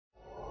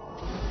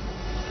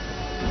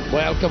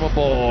Welcome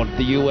aboard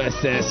the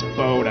USS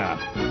Boda.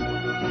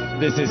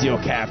 This is your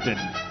captain,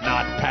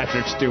 not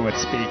Patrick Stewart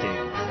speaking.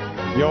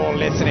 You're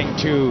listening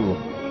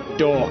to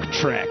Dork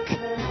Trek.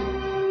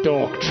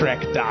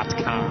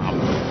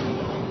 DorkTrek.com.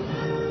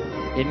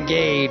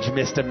 Engage,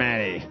 Mr.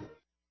 Manny. You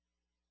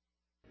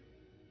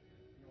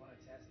want to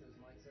test those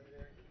mics over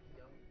there,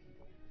 young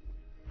people?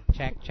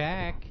 Check,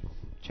 check.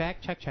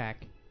 Check, check,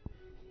 check.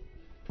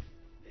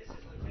 This is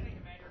Lieutenant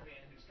Commander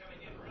Ben, who's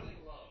coming in really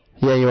low.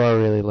 Yeah, you are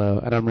really low,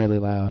 and I'm really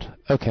loud.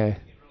 Okay.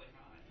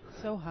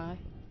 So high.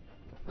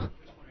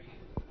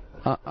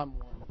 I'm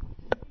one.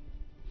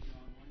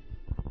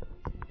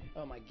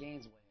 Oh, my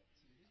gain's way up.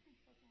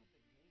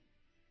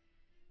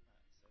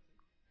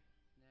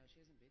 No, she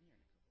hasn't been here in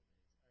a couple of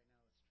days.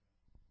 All right, now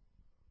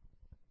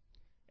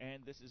let's try.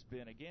 And this has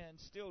been, again,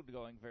 still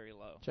going very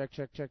low. Check,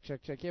 check, check,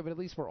 check, check. Yeah, but at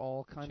least we're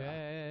all kind of...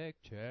 Check,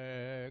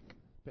 check.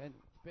 Ben, do me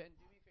a favor,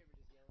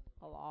 just yell.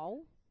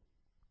 Hello?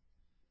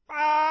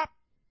 Bop!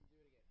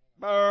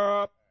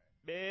 Burp!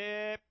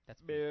 Beep!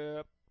 That's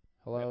beep.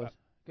 Hello? Yeah.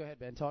 Go ahead,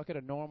 Ben. Talk at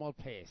a normal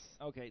pace.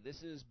 Okay,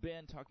 this is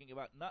Ben talking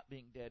about not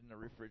being dead in a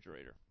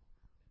refrigerator.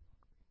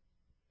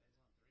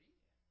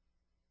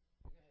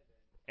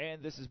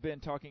 And this has Ben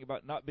talking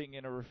about not being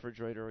in a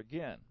refrigerator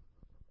again.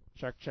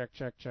 Check, check,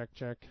 check, check,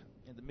 check.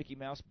 And the Mickey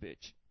Mouse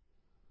bitch.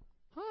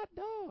 Hot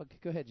dog.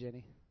 Go ahead,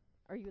 Jenny.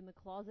 Are you in the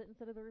closet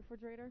instead of the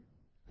refrigerator?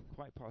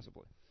 Quite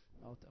possibly.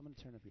 I'm going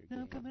to turn up your Now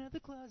gain. I'm coming out of the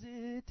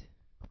closet.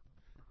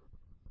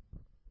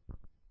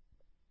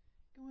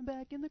 Going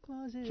back in the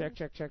closet. Check,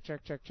 check, check,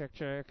 check, check, check,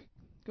 check.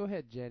 Go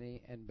ahead,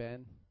 Jenny and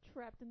Ben.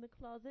 Trapped in the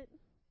closet?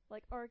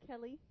 Like R.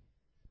 Kelly?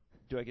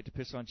 Do I get to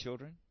piss on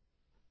children?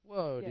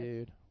 Whoa, Yes.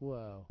 dude.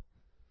 Whoa.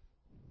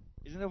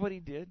 Isn't that what he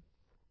did?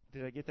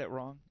 Did I get that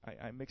wrong?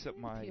 I mix up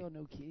my... Kill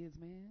no kids,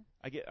 man.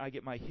 I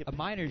get my hip... A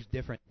minor's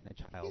different than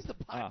a child. He's the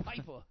Pied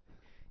Piper.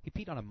 He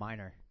peed on a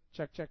minor.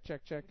 Check, check,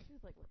 check, check. She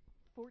was like, what,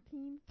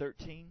 14?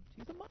 13?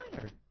 She's a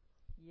minor.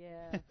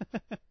 Yeah.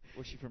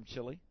 Was she from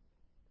Chile?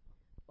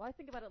 Well, I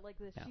think about it like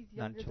this. No, She's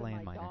younger than non-Chilean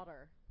my minor.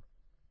 daughter.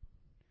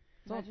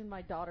 Imagine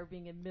my daughter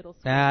being in middle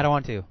school. Nah, I don't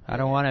want to. I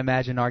don't want to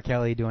imagine R.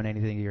 Kelly doing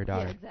anything to your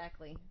daughter. Yeah,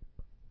 exactly.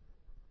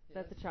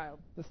 That's a child.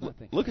 That's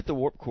nothing. Look at the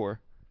warp core.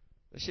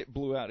 The shit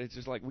blew out. It's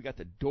just like we got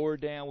the door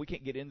down. We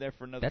can't get in there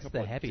for another That's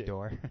couple the of heavy days.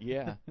 door.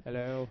 Yeah.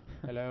 Hello,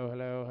 hello,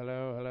 hello,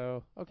 hello,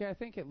 hello. Okay, I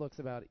think it looks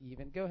about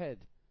even. Go ahead.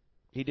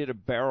 He did a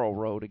barrel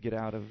roll to get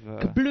out of...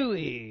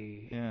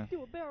 Kablooey! yeah.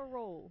 Do a barrel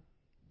roll.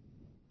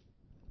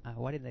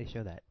 Why didn't they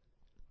show that?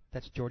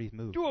 That's Jordy's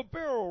move. Do a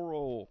barrel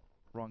roll.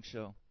 Wrong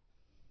show.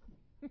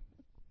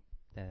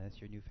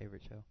 That's your new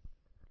favorite show?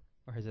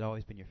 Or has it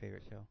always been your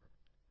favorite show?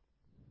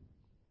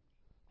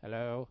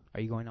 Hello.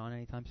 Are you going on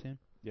anytime soon?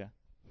 Yeah.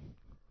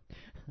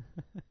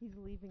 He's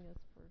leaving us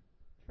for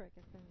Trek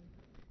FM.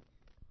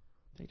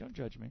 Hey, don't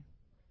judge me.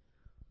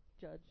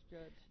 Judge.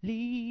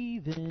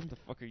 Leaving What the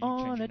fuck are you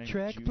on changing a name to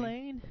Trek Judy?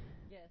 plane.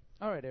 Yes.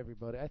 All right,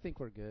 everybody. I think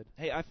we're good.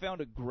 Hey, I found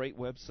a great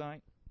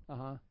website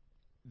Uh-huh.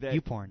 that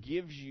YouPorn.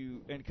 gives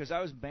you... And because I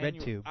was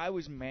RedTube. I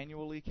was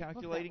manually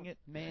calculating it.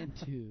 Man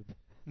tube.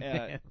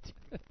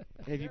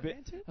 Have you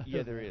been...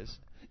 Yeah, there is.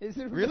 Is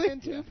there Really? man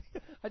tube?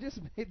 I just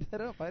made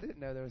that up. I didn't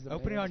know there was a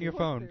Open it man on your tube.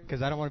 phone,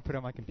 because I don't want to put it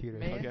on my computer.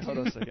 Man Okay, tube. hold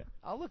on a second.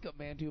 I'll look up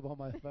man tube on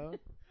my phone.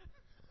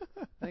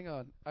 Hang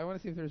on. I want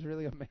to see if there's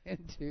really a man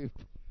tube.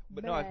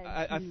 But no,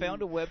 I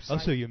found a website I'll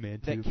show you, man,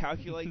 that too.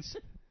 calculates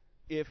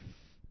if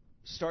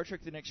Star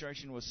Trek: The Next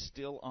Generation was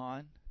still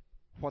on,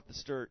 what the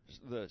star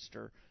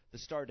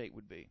date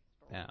would be.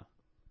 Yeah.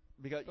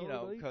 Because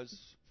Stardate?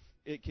 because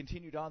it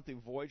continued on through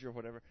Voyager or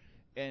whatever,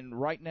 and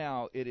right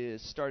now it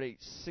is stardate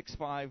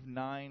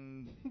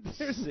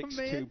There's a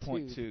man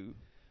 65962.2.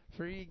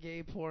 Free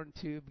gay porn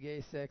tube,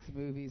 gay sex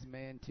movies,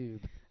 man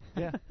tube.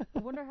 Yeah. I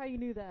wonder how you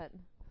knew that.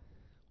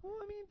 Well,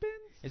 I mean, Ben's.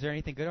 Is there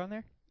anything good on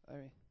there? I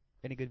mean,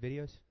 Any good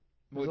videos?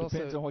 Well, it There's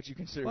depends also- on what you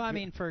consider. Well, I good.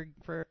 mean, for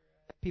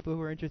people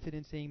who are interested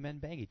in seeing men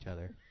bang each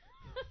other.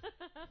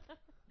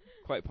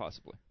 Quite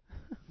possibly.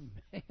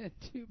 man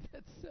tube.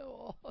 That's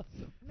so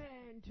awesome.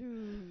 Man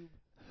tube.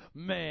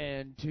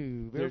 Man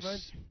tube. There's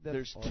That's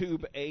there's awesome.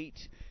 Tube 8.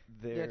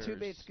 Yeah, There's Tube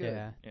 8's good.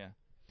 Yeah. Yeah.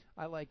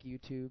 I like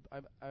YouTube.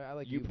 I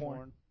like YouPorn.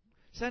 YouPorn.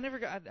 So I never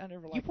liked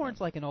YouPorn's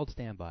that. like an old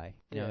standby.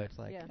 You know, Yeah. it's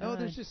like, Yeah. No,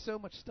 there's just so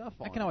much stuff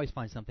on I can it. always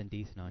find something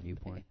decent on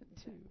YouPorn. Man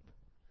tube.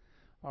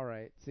 All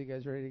right. So you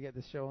guys ready to get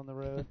the show on the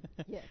road?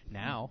 Yes.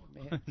 Now.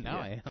 Man, now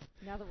yeah. I am.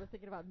 Now that we're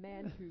thinking about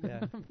man tube.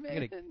 Yeah.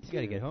 Man You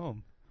gotta get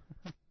home.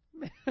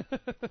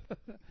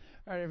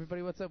 All right,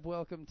 everybody, what's up?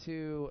 Welcome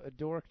to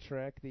Dork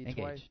Trek, the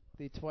Engage.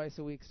 twice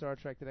a week Star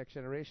Trek: The Next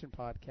Generation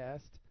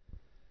podcast.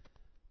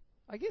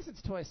 I guess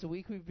it's twice a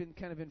week. We've been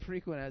kind of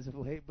infrequent as of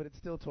late, but it's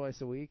still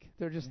twice a week.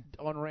 They're just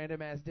on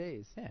random ass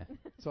days, Yeah.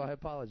 so I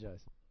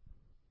apologize.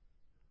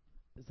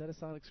 Is that a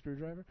sonic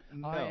screwdriver?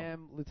 No. I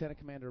am Lieutenant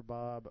Commander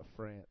Bob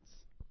France.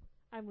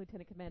 I'm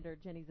Lieutenant Commander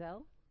Jenny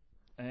Zell.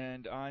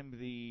 And I'm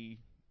the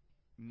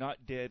not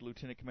dead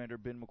Lieutenant Commander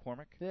Ben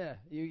McCormick. Yeah,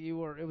 you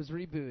were. It was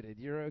rebooted.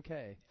 You're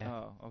okay. Yeah.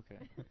 Oh,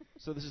 okay.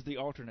 So this is the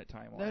alternate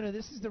timeline. No,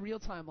 this is the real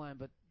timeline,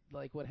 but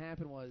like what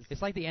happened was.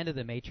 It's like the end of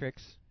the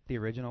Matrix, the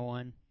original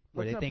one,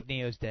 where Let's they not think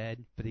Neo's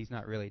dead, but he's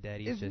not really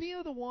dead. He's is just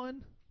Neo the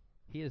one?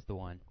 he is the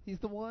one He's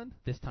the one.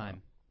 this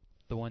time.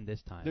 The one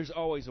this time. There's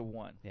always a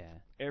one. yeah.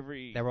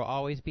 Every There will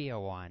always be a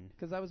one.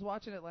 Because I was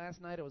watching it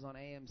last night. It was on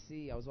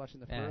AMC. I was watching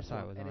the Yeah, I first saw it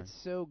one, was and on.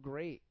 it's so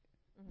great.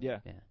 yeah.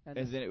 Yeah. And,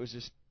 And then it was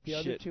just the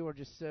other shit. two are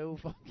just so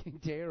fucking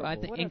terrible. Well, I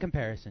think What in are-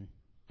 comparison,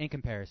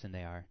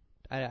 they are.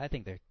 I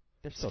think they're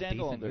still Standalone,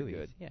 decent they're movies.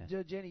 good.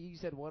 Yeah. Jenny, you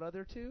said what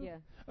other two? Yeah.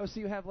 Oh, so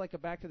you have like a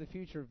Back to the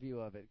Future view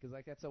of it, because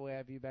like that's the way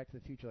I view Back to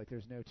the Future. Like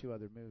there's no two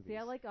other movies. See,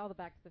 I like all the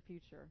Back to the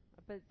Future,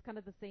 but it's kind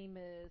of the same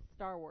as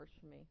Star Wars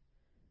for me.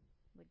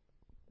 Like,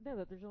 no,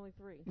 that there's only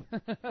 3.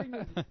 3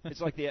 movies.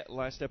 It's like the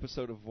last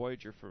episode of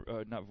Voyager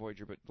not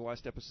Voyager, but the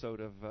last episode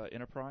of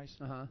Enterprise.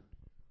 Uh-huh.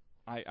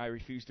 I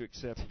refuse to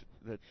accept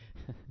that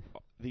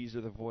these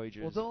are the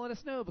Voyagers. Well, don't let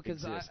us know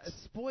because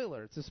exists.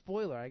 spoiler. It's a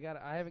spoiler.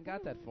 I haven't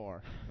got that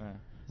far. Yeah.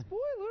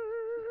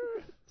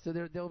 Spoiler. So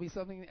there'll be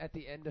something at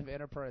the end of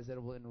Enterprise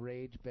that will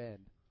enrage Ben.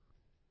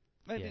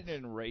 That Yes.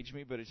 didn't enrage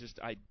me, but it's just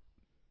I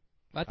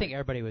think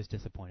everybody was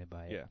disappointed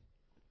by it. yeah.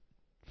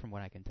 From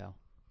what I can tell.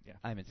 Yeah.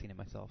 I haven't seen it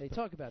myself. They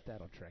talk about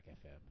that on Trek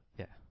FM.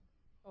 Yeah.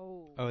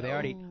 Oh. Oh, they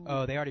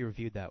already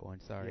reviewed that one.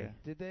 Sorry. Yeah.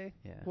 Did they?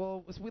 Yeah.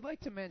 Well, we'd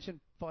like to mention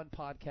fun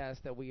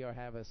podcasts that we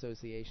have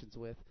associations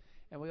with,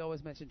 and we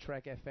always mention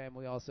Trek FM.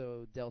 We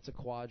also Delta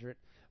Quadrant.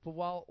 But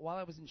while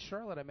I was in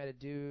Charlotte, I met a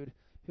dude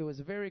who was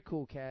a very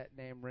cool cat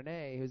named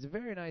Renee, who's a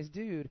very nice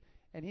dude,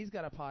 and he's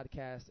got a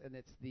podcast, and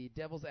it's the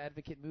Devil's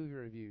Advocate Movie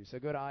Review. So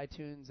go to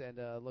iTunes and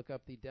look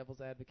up the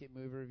Devil's Advocate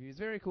Movie Reviews.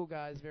 Very cool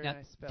guys, very Now,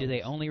 nice spellers. do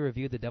they only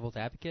review The Devil's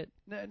Advocate?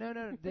 No.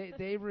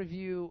 they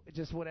review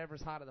just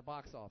whatever's hot at the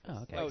box office.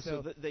 Oh, okay. Like, Oh,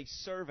 so they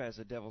serve as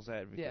a devil's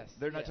advocate. Yes,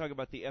 They're not yeah. talking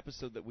about the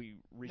episode that we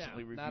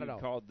recently No, not at reviewed all.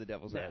 called The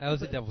Devil's No. Advocate. That was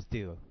The Devil's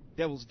Due.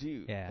 Devils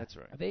do. Yeah. That's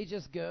right. they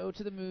just go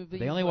to the movie.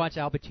 They only watch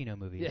Al Pacino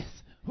movies.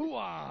 Yes.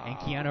 Hooah! And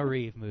Keanu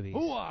Reeves movies.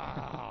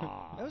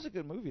 Hooah! That was a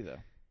good movie, though.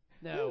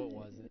 No, it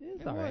wasn't.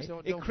 It's It all right.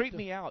 was. It creeped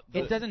me out.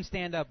 It doesn't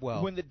stand up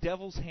well. When the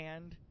devil's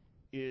hand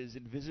is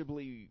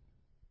invisibly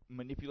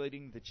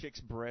manipulating the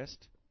chick's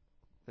breast,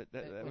 that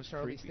When was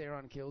Charlize creepy.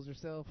 Theron kills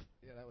herself.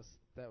 Yeah,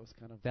 that was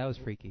kind of. That was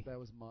freaky. That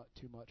was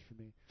too much for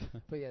me.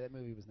 But yeah, that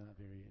movie was not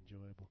very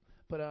enjoyable.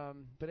 But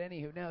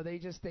anywho, no, they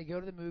go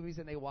to the movies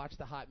and they watch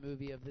the hot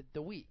movie of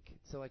the week.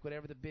 So like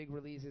whatever the big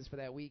release is for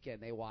that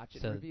weekend, they watch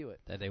it So and review it.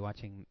 Are they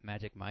watching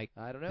Magic Mike?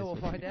 I don't know. this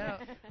We'll week? find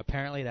out.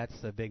 Apparently, that's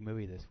the big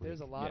movie this week.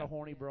 There's a lot Yeah. of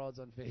horny broads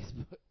on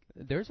Facebook.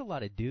 There's a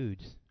lot of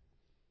dudes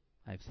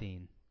I've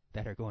seen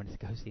that are going to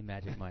go see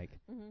Magic Mike,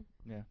 Mhm.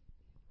 Yeah.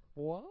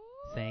 What?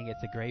 saying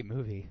it's a great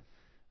movie.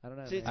 I don't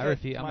know. See, it's man. I got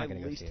refuse- I'm my not gonna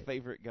go least see it.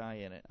 favorite guy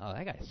in it. Oh,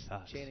 that guy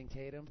sucks. Channing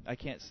Tatum. I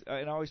can't.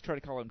 And I always try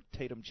to call him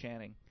Tatum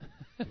Channing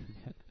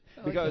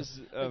Like because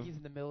like of he's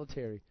in the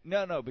military.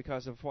 no,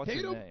 because of what's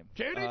his Tatum name?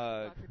 Channing?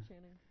 Dr.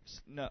 Channing.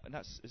 No,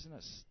 not isn't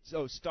that?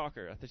 Oh,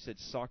 Stalker. I thought you said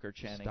soccer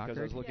Channing because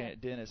I was Stockard? looking Yeah.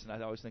 at Dennis and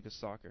I always think of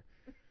soccer.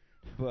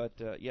 But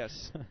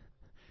yes,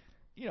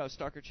 you know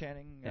Stalker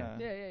Channing. Yeah.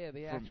 Yeah,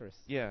 the from- actress.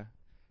 Yeah,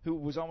 who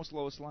was almost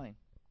Lois Lane.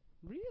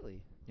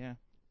 Really? Yeah,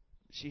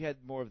 she had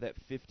more of that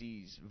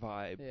 '50s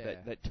vibe,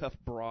 Yeah. that tough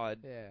broad.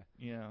 Yeah.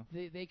 You know.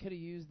 They could have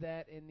used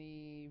that in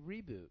the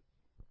reboot,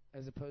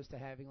 as opposed to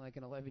having like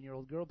an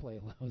 11-year-old girl play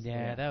Lois.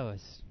 Yeah, Lane. that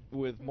was.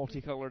 With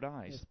multicolored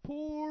eyes. Yes,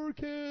 poor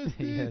casting.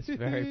 Yes,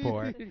 very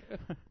poor.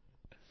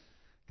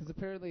 Because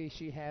apparently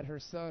she had her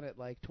son at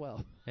like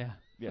 12. Yeah.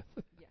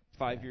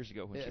 5 Yeah. years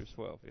ago when Yes. she was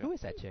 12. Yeah. Who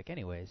is that chick,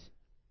 anyways?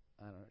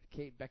 I don't know.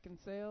 Kate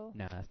Beckinsale?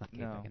 No, that's not Kate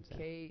No. Beckinsale.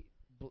 Kate.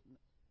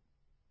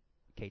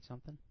 Kate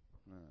something?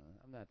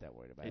 I'm not that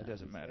worried about It it.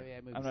 doesn't matter. Yeah,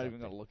 that movie I'm not sucked even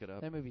going to dick. look it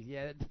up. That movie,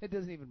 yeah, it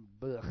doesn't even.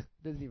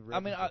 Doesn't even. I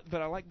mean, register.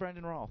 but I like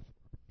Brandon Roth.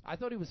 I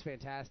thought he was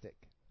fantastic.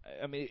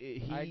 I mean,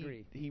 he I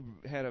agree. He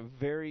had a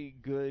very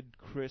good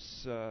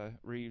Chris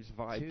Reeves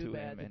vibe Too to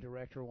bad him. the And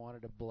director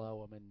wanted to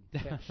blow him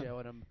and kept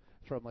showing him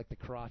from like the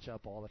crotch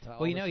up all the time.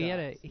 Well, you know,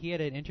 he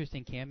had an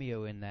interesting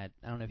cameo in that.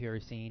 I don't know if you ever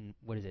seen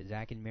what is it,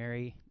 Zack and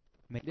Mary?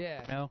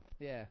 Yeah. No.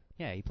 Yeah.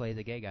 Yeah, he plays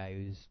a gay guy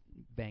who's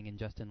banging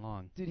Justin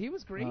Long. Dude, he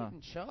was great Huh. in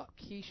Chuck.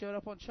 He showed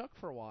up on Chuck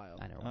for a while.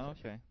 I know. oh,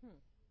 okay.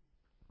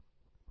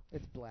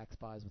 It's black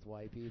spies with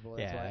white people.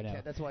 That's Yeah, why I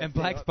know. That's why. And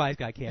Black Spies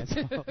got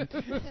canceled.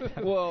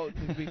 Well,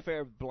 to be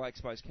fair, Black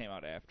Spies came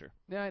out after.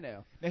 Yeah, I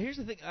know. Now, here's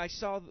the thing. I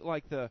saw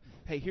like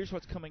hey, here's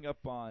what's coming up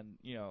on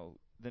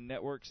the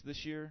networks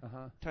this year Uh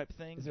huh. type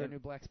thing. Is there a And- new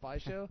Black Spy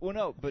show? Well,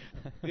 no, but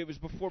it was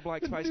before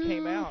Black Spies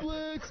came out.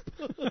 Black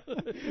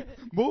Spy.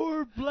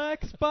 More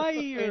Black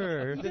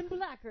Spire. Even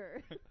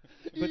blacker.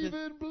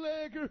 Even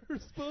blacker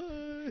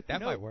spy. That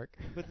No. might work.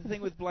 But the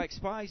thing with Black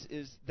Spies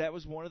is that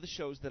was one of the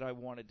shows that I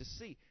wanted to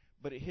see.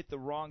 But it hit the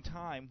wrong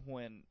time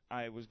when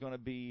I was going to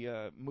be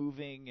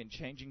moving and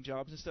changing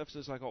jobs and stuff. So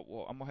it's like, oh,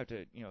 well, I'm going to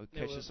have to,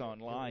 catch this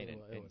online.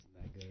 It and wasn't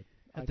that good.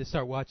 I had to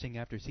start watching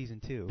after season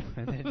 2,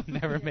 and then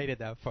never made it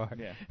that far.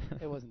 yeah.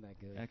 It wasn't that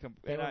good. And I come,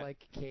 They and were I-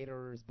 like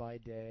caterers by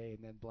day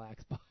and then black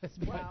spies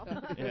by Wow.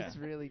 night. It Yeah. was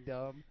really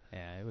dumb.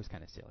 Yeah, it was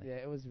kind of silly. Yeah,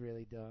 it was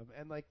really dumb.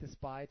 And like the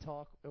spy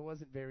talk, it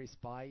wasn't very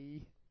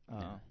spy-y.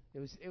 uh, It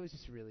was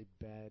just really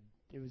bad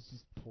It was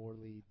just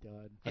poorly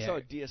done. I saw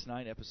a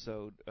DS9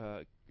 episode.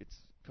 It's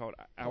called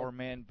Our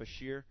Man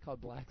Bashir.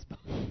 Called Black Spot.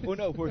 Well,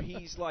 no, where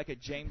he's like a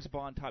James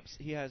Bond type.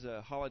 He has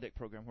a holodeck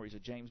program where he's a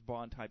James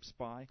Bond type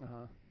spy.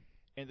 Uh-huh.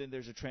 And then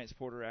there's a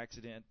transporter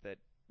accident that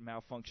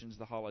malfunctions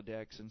the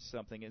holodecks and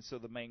something, and so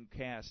the main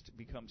cast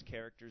becomes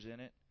characters in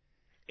it,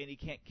 and he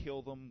can't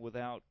kill them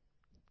without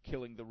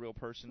killing the real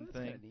person That's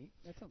thing. kind of neat.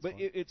 That sounds But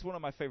fun. it's one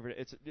of my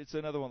favorite. It's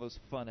another one of those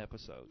fun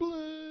episodes.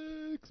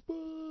 Black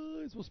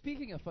Spies. Well,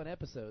 speaking of fun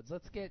episodes,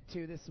 let's get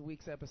to this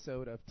week's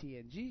episode of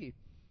TNG,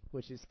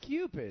 which is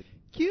Cupid.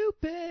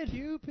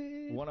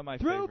 Cupid. One of my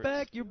Throw favorites.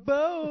 back your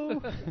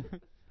bow.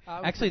 I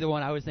was Actually, the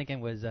one I was thinking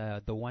was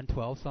the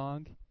 112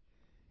 song.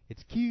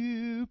 It's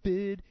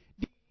Cupid.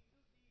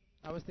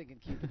 I was thinking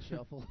Cupid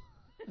Shuffle.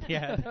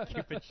 Yeah, the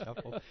Cupid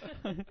Shuffle.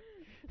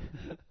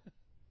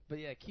 But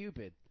yeah,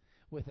 Cupid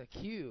with a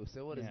Q.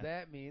 So what does Yeah.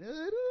 that mean?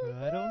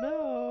 I don't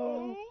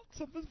know.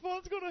 Something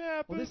fun's gonna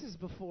happen. Well, this is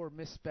before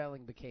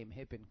misspelling became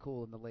hip and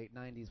cool in the late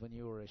 90s when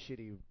you were a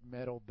shitty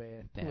metal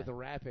band Yeah. with a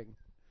rapping.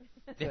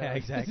 Yeah,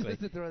 exactly.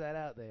 Just to throw that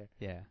out there.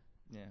 Yeah.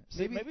 Yeah.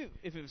 See, Maybe- maybe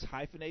if it was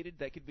hyphenated,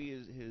 that could be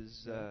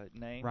his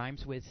name.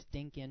 Rhymes with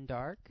stinkin'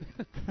 dark.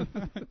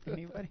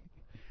 Anybody?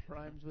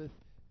 Rhymes with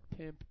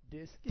pimp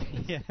disc.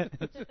 Yeah.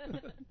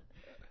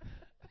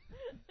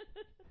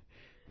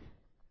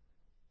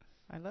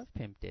 I love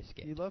Pimp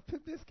Disket. You love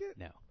Pimp Disket?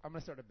 No. I'm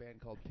gonna start a band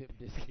called Pimp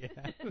Disket.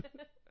 Yeah.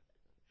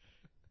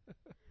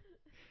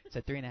 It's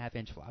a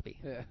 3.5-inch floppy.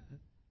 Yeah.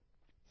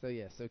 So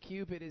yeah, so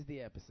Cupid is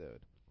the episode.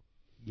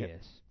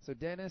 Yes. So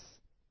Dennis,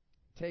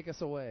 take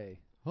us away.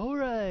 All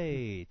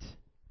right.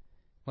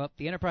 Well,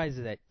 the Enterprise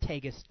is at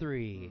Tagus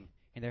 3,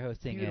 and they're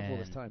hosting Beautiful an-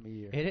 this time of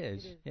year. It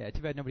is. It is. Yeah,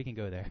 too bad nobody can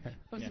go there.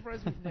 I'm Yeah.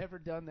 surprised we've never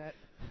done that.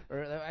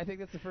 Or I think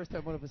that's the first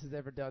time one of us has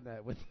ever done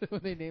that. When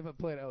they name a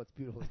planet, oh, it's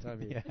beautiful this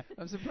time of year. Yeah.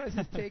 I'm surprised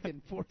it's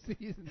taken 4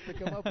 seasons to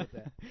come up with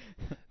that.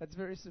 That's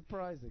very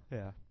surprising.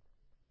 Yeah.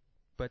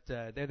 But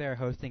they're there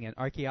hosting an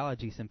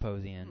archaeology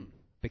symposium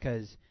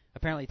because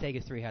apparently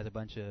Tagus 3 has a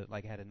bunch of,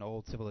 like, had an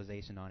old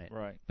civilization on it.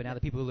 Right. But now the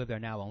people who live there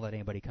now won't let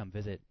anybody come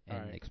visit and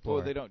Alright. explore.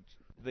 Well,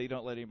 they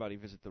don't let anybody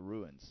visit the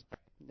ruins.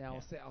 Now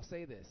I'll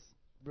say this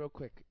real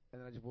quick,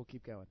 and then we'll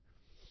keep going.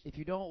 If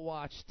you don't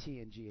watch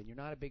TNG and you're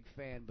not a big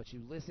fan, but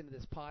you listen to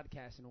this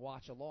podcast and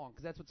watch along,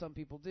 because that's what some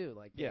people do.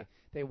 Like Yeah.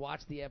 they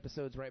watch the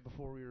episodes right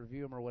before we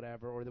review them or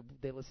whatever, or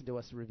they listen to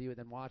us review it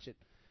and then watch it.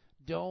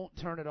 Don't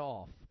turn it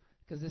off,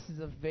 because this is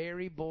a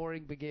very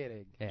boring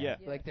beginning. Yeah. Yeah.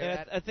 Like And they're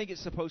at, I think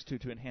it's supposed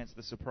to enhance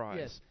the surprise.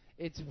 yes,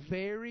 it's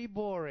very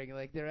boring.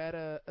 Like they're at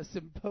a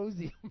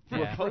symposium. Yeah.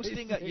 We're Yeah.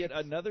 hosting yet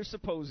another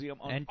symposium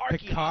on And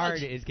archaeology.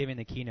 Picard is giving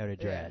the keynote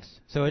address.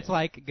 So it's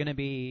like going to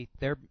be,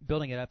 they're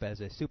building it up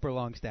as a super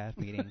long staff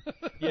meeting.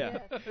 Yeah.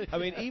 I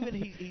mean, even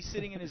he's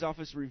sitting in his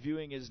office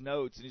reviewing his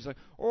notes, and he's like,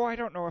 "Oh, I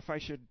don't know if I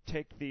should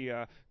take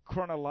the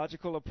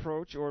chronological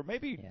approach, or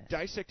maybe Yes.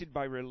 dissected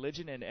by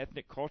religion and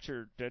ethnic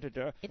culture." Da da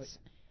da. It's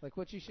Like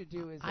what you should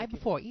do is I like,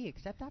 before E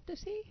except after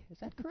C. Is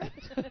that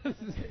correct?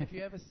 if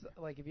you have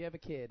if you have a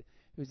kid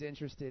who's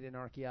interested in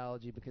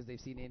archaeology because they've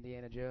seen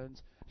Indiana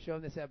Jones, show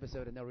them this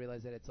episode and they'll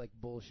realize that it's like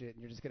bullshit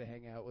and you're just gonna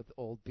hang out with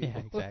old Yeah,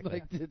 people. exactly.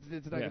 Like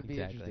it's not Yeah. gonna be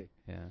Exactly. interesting.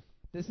 Yeah.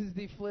 This is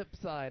the flip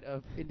side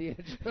of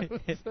Indiana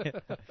Jones.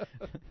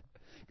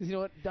 Because you know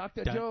what,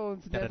 Dr. Dun,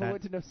 Jones dun, never dun,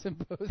 went to no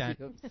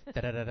symposiums.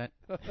 Da-da-da-da.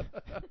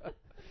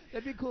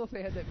 That'd be cool if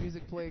they had that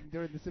music playing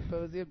during the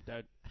symposium.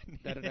 Dun,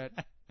 dun, dun,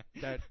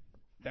 dun,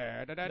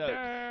 dun, dun, dun,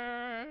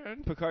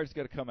 dun. Picard's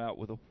got to come out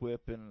with a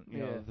whip and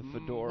the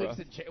fedora. Whips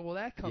and well,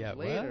 that comes Yeah,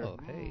 later. well,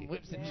 hey.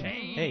 Whips and Yeah.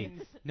 chains. Hey,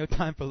 no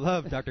time for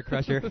love, Dr.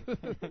 Crusher.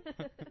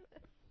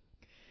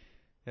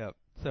 Yep.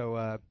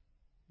 So,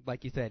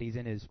 like you said, he's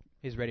in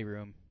his ready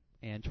room,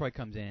 and Troy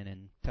comes in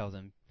and tells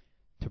him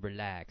to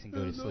relax and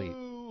go to sleep.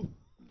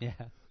 Yeah.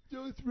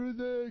 Just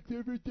relax,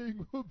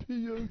 everything will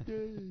be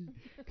okay.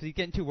 Because he's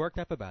getting too worked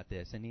up about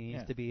this, and he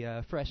needs Yeah. to be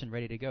fresh and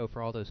ready to go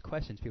for all those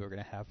questions people are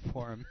going to have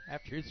for him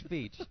after his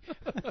speech.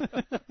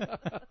 I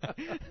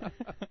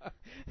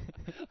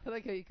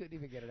like how you couldn't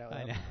even get it out.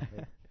 I without know.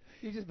 laughing.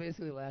 You just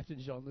basically laughed in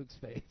Jean-Luc's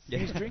face. Yeah.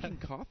 He was drinking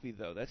coffee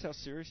though. That's how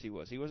serious he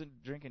was. He wasn't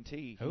drinking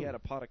tea. Oh. He had a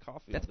pot of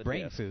coffee. That's on the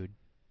brain desk. food.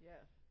 Yeah.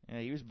 Yeah,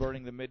 he was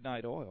burning the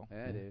midnight oil.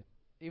 Yeah, dude.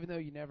 Even though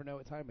you never know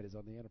what time it is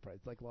on the Enterprise,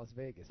 it's like Las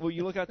Vegas. Well,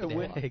 you look out the Yeah,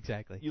 window.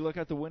 exactly. You look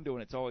out the window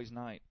and it's always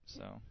night.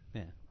 So.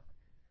 Yeah.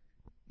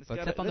 It's Well,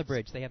 gotta- except on the that's-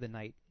 bridge, they have the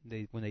night.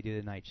 When they do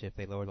the night shift,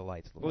 they lower the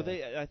lights a little Well,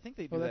 bit. I think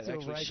they do Well, that that's what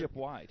actually Riker- ship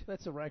wide.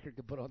 That's so Riker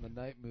could put on the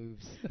night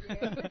moves.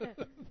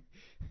 Does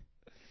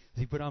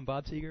he put on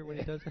Bob Seger when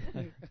he does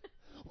it?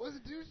 Was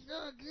it too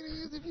strong? Can you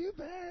use a few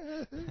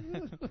bags?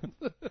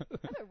 I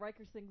bet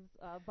Riker sings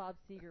Bob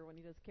Seger when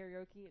he does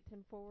karaoke at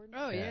Tim Forward.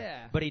 Oh,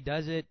 yeah. But he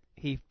does it.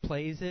 He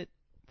plays it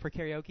for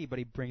karaoke, but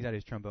he brings out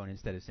his trombone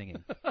instead of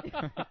singing.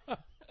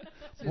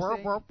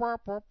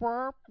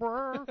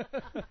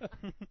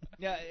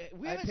 Yeah,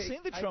 we haven't seen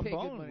the I'd pay good money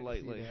trombone to see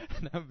lately.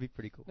 That would be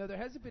pretty cool. No, there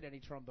hasn't been any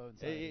trombone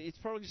sightings. It's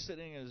probably just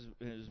sitting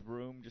in his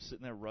room, just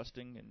sitting there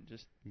rusting and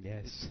just.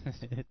 Yes.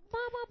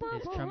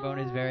 His trombone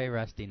is very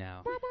rusty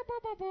now.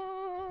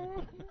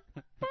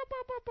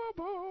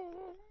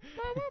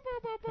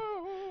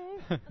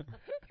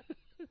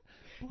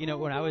 You know,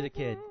 when I was a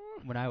kid,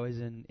 when I was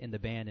in the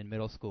band in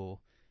middle school,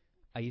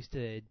 I used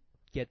to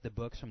get the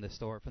books from the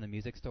store, from the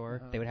music store.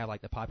 Uh-huh. They would have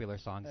like the popular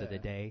songs of the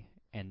Yeah. day,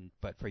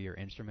 but for your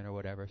instrument or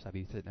whatever. So I'd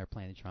be sitting there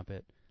playing the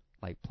trumpet,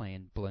 like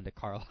playing Belinda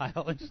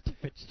Carlisle and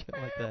stupid shit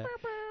like that.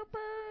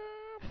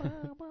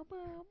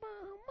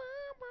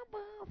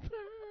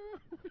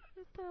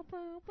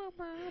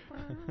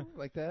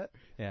 Like that?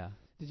 Yeah.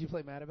 Did you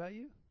play Mad About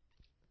You?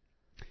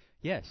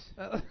 Yes.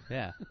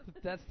 Yeah.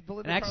 That's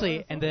Belinda And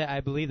actually, Carlisle's song?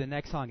 I believe the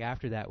next song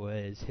after that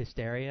was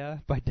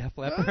Hysteria by Def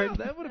Leppard. Oh,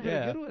 that would have been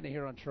Yeah. a good one to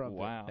hear on trumpet.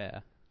 Wow. Yeah.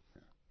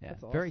 Yeah.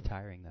 That's Very awesome.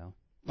 tiring though.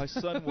 My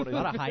son A wanted.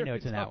 lot of high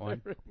notes in that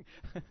one.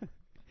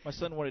 My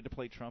son wanted to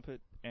play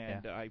trumpet,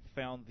 and I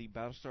found the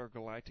Battlestar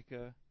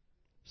Galactica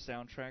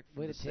soundtrack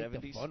from Way the to take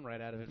 70s. the fun right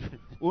out of it.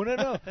 Well,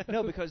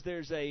 no, because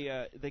there's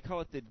a they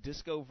call it the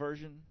disco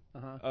version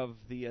Uh-huh. of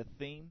the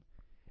theme,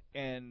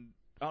 and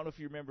I don't know if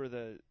you remember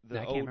the No,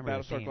 I can't old remember the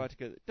Battlestar theme.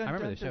 Galactica. I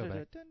remember the show,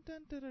 but-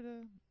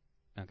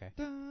 Okay.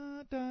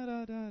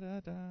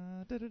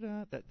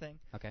 That thing.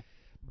 Okay.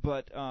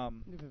 But You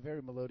have a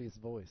very melodious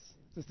voice.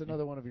 Just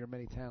another one of your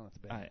many talents,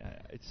 Ben.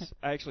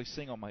 I actually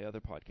sing on my other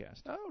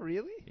podcast. Oh,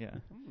 really? Yeah.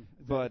 Hmm.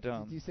 Is But,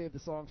 that, do you save the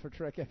songs for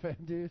Trek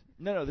FM, dude?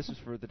 No, this is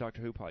for the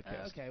Doctor Who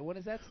podcast. Okay, when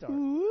does that start?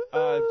 Soon.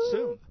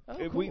 Oh,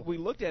 We cool. we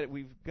looked at it.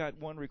 We've got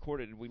one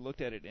recorded, and we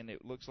looked at it, and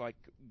it looks like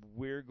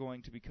we're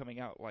going to be coming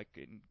out like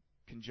in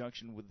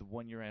conjunction with the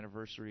 1-year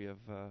anniversary of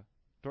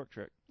Dark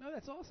Trek, Oh,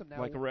 that's awesome. Now,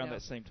 like around now,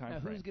 that same time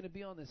now frame. who's going to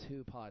be on this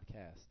Who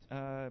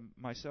podcast?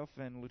 Myself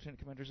and Lieutenant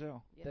Commander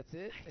Zell. Yes. That's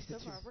it? It's So a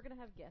far, we're gonna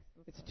have guests.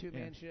 this it's a time.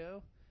 two-man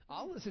show?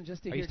 I'll listen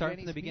just to Are hear you starting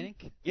Jenny from the beginning?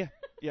 speak. Yeah.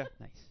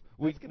 Nice.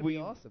 We That's gonna we be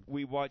awesome.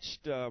 we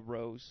watched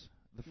Rose,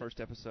 the first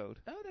episode,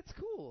 Oh, that's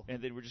cool.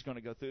 and then we're just going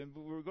to go through. And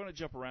we're going to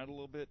jump around a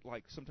little bit.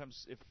 Like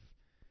sometimes if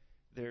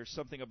there's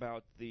something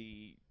about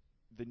the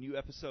new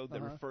episode that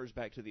Uh-huh. refers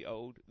back to the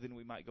old, then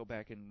we might go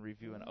back and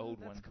review an Oh, old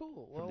that's one.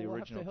 cool. from Well, the we'll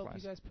original have to help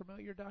class. you guys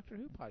promote your Doctor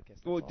Who podcast.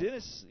 That's Well, awesome.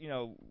 Dennis,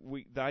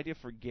 the idea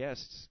for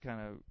guests kind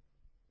of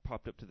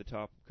popped up to the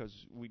top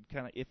because we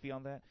kind of iffy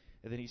on that,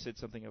 and then he said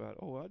something about,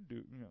 I'd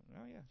do,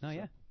 oh yeah. Oh So-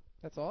 yeah.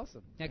 That's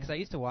awesome. Yeah, because I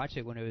used to watch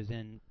it when it was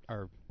in,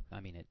 or I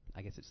mean,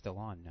 I guess it's still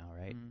on now,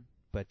 right? Mhm.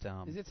 But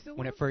Is it still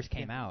when on? it first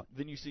came out,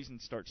 The new season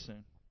starts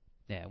soon.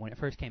 yeah, when it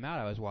first came out,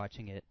 I was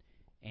watching it,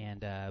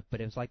 and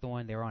but it was like the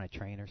one they were on a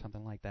train or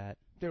something like that.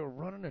 They were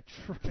running a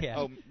train. Yeah.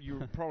 Oh, you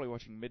were probably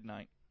watching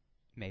Midnight.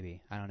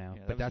 Maybe, I don't know, Yeah,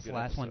 that but was a that's good the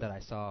last one episode. that I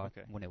saw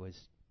Okay. when it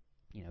was,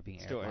 being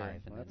Still aired airing.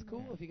 live. And Well, that's then-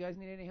 cool. If you guys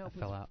need any help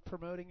with fell out.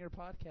 promoting your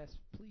podcast,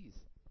 please.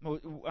 Well,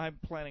 I'm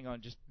planning on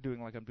just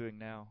doing like I'm doing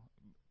now.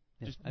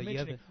 Yeah. Just Oh, you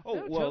have mentioning. a- No,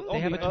 well, totally. They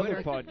on have the a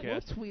other Twitter. We'll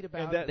podcast. tweet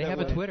about that- it. They have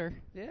way- a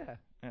Twitter. Yeah.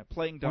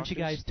 Playing Once you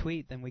Doctors. guys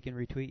tweet, then we can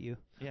retweet you.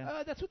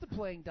 Yeah. That's what the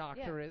Playing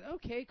Doctor is.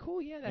 Okay,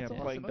 cool. Yeah, that's Yeah, awesome.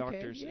 Playing okay.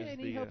 Doctors Yeah, is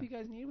any the, help you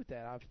guys need with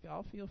that,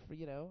 I'll feel for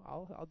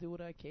I'll do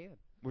what I can.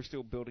 We're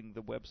still building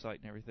the website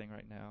and everything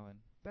right now, and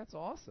That's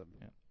awesome.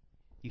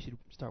 You should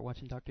start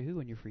watching Doctor Who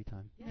in your free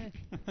time. Yeah.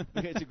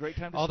 it's a great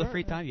time to All the start.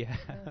 free time you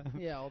have.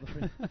 Yeah, all the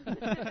free.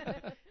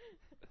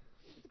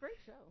 It's a great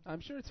show. I'm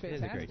sure it's It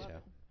is a fantastic. great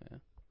show. Yeah.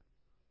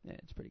 Yeah,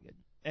 it's pretty good.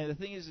 And the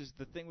thing is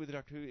the thing with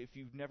Doctor Who, if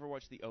you've never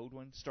watched the old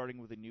one, starting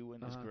with the new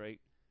one is Uh-huh. great.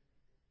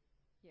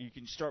 Yeah. You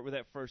can start with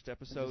that first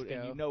episode,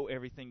 and you go. know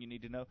everything you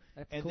need to know.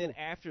 That's And cool. then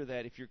after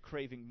that, if you're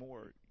craving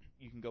more,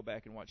 you can go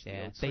back and watch the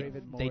Yeah, old they stuff.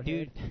 David they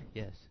do. Moorhead.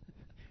 Yes,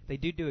 they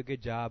do a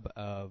good job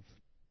of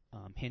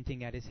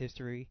hinting at his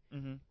history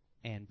Mm-hmm.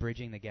 and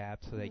bridging the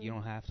gap so that you Mhm.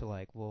 don't have to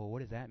well, what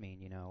does that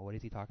mean? What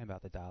is he talking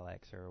about, the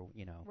Daleks or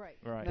Right.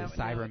 Right. the Now-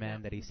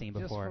 Cybermen that he's seen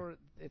Just before?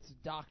 for it's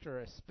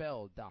Doctor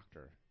spelled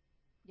Doctor,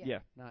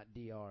 Yeah. not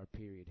Dr.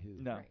 Period Who.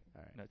 No. Right.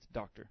 All right. No, it's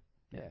Doctor.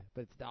 Yeah,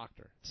 but it's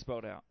Doctor.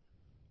 Spelled out.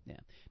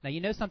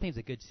 Now something's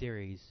a good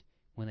series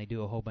when they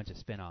do a whole bunch of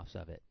spin-offs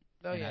of it.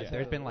 Oh And yeah,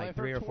 there's been totally. like Well, I've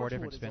 3 or heard 4 Torchwood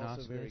different is spin-offs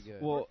also of very this.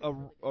 good. Well, Torchwood's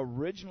really good.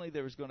 originally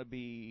there was going to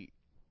be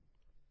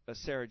a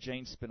Sarah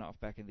Jane spinoff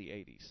back in the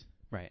 80s,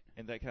 Right.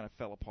 and that kind of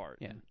fell apart.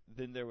 Yeah. And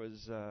then there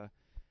was the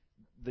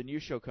new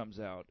show comes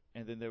out,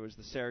 and then there was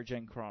the Sarah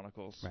Jane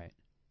Chronicles, Right.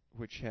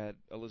 which had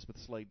Elizabeth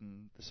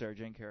Sladen, the Sarah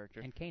Jane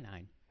character. And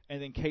K9.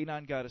 And then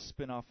K9 got a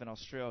spin-off in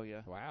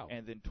Australia. Wow.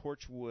 And then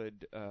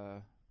Torchwood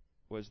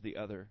was the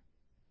other.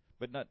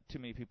 But not too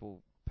many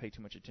people pay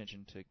too much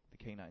attention to the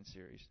K9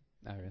 series.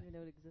 Oh, I really? didn't even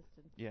know it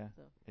existed. Yeah.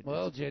 So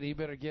Well, Jenny, you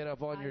better get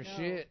up on I your know.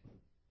 shit.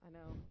 I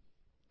know.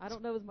 I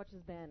don't know as much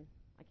as Ben.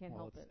 I can't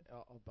Well, help it.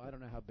 I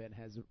don't know how Ben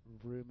has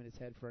room in his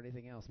head for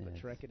anything else but Yes.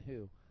 Trek and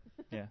Who.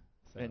 Yeah.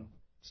 So, And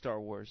Star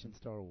Wars and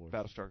Star Wars.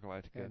 Battlestar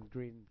Galactica, And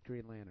Green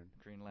Lantern.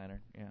 Green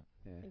Lantern, yeah,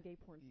 Yeah. And gay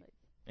porn sites.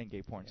 and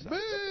gay porn sites.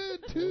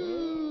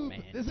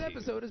 ManTube! This ManTube.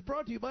 episode is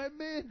brought to you by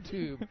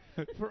ManTube.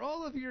 For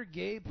all of your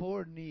gay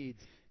porn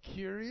needs.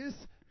 Curious?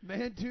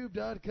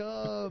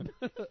 Mantube.com.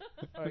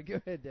 All right, go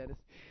ahead, Dennis.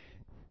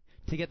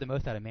 To get the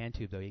most out of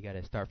ManTube, though, you got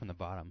to start from the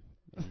bottom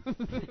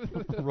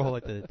and roll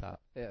it to the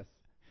top. Yes.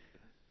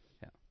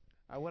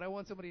 Yeah. What I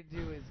want somebody to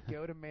do is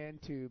go to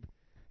ManTube.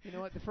 You know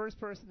what? The first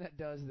person that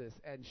does this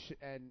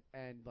and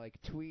like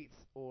tweets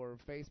or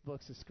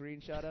Facebooks a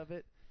screenshot of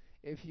it,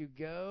 if you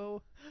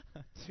go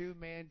to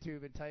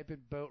ManTube and type in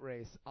boat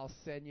race, I'll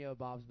send you a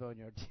Bob's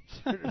Boneyard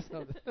T-shirt or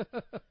something.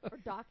 Or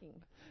docking.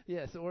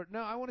 Yes, or no,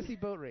 I want to see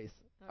boat race.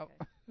 Okay.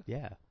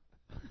 Yeah.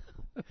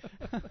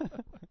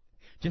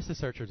 Just the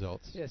search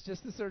results. Yes,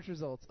 just the search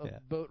results of Yeah.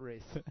 boat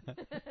race.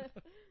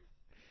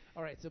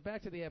 All right, so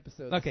back to the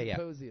episode. Okay, the yeah.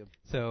 symposium.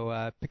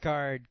 So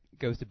Picard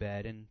goes to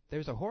bed, and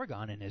there's a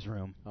Horgon in his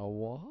room. A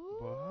what?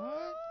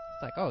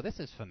 It's like, oh, this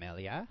is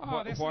familiar.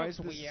 Oh, this Why looks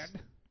is this- weird.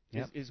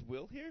 Yep. Is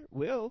Will here?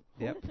 Will?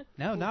 Yep.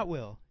 No, not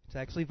Will. It's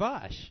actually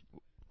Vosh.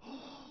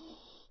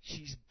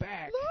 She's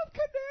back. Love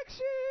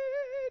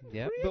connection.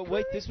 Yep. But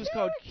wait, this was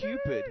called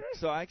Cupid,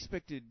 so I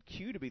expected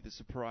Q to be the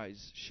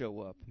surprise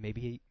show up.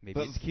 Maybe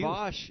But it's cute.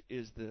 Vosh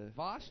is the.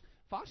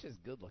 Vosh is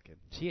good looking.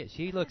 She is.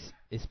 She looks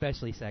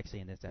especially sexy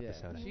in this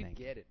episode, I she'd think.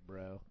 get it,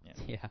 bro.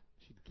 Yeah.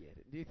 She'd get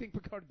it. Do you think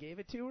Picard gave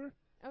it to her?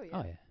 Oh, yeah.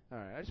 Oh yeah. All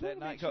right, I just That want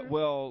to night make sure.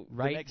 well,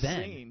 Right the next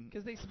then. scene.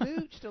 Because they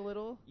smooched a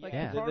little. Like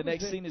Yeah. Picard The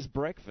next was scene is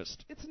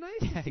breakfast. It's nice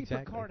Yeah, to see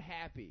exactly. Picard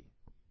happy.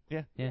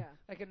 Yeah.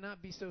 Like, and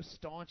not be so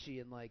staunchy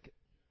and like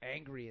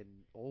angry and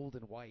old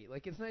and white.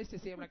 Like, it's nice to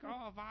see him like,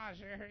 oh, Vaj,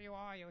 here you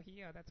are. You're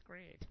here. That's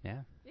great. Yeah.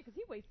 Yeah, because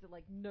he wasted,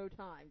 like, no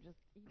time. He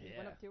just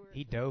went up to her.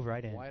 He dove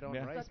right in. white on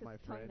Yeah. rice, Stuck my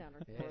his tongue friend. down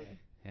her Yeah. throat.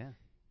 Yeah.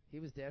 He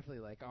was definitely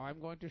like, Oh,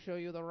 I'm going to show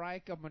you the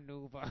Riker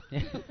maneuver.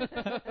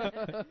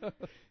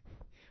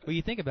 Well,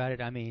 you think about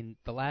it. I mean,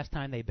 the last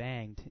time they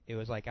banged, it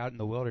was like out in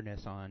the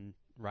wilderness on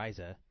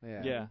Ryza.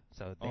 Yeah.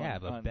 So they On-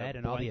 have a on the bed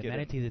and all the blanket and-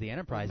 amenities of the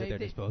Enterprise at their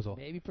Maybe- disposal.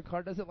 Maybe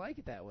Picard doesn't like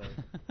it that way.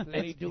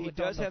 And he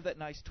does have that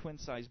nice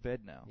twin-size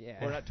bed now.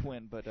 Yeah. Or not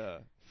twin, but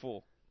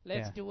full.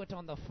 Let's Yeah. do it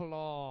on the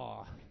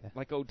floor,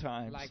 Like old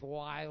times. like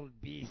wild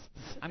beasts.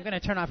 I'm gonna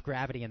turn off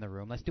gravity in the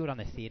room. Let's do it on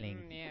the ceiling,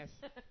 Yes.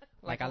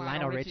 like a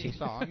Lionel Richie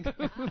song.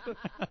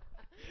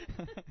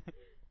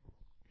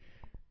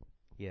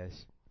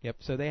 Yes. Yep.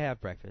 So they have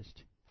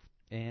breakfast,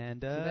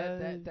 and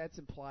So that's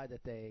implied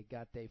that they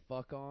got they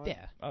fuck on.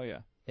 yeah, Oh, yeah.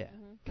 yeah,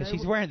 Mhm. because It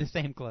she's w- wearing the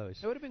same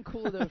clothes. It would have been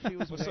cool though if she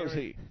was Well, wearing. so's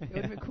he. It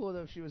would have been cool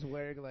though if she was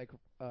wearing like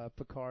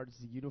Picard's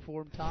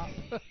uniform top.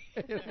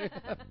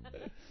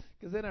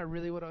 Because then I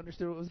really would have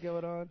understood what was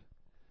going on.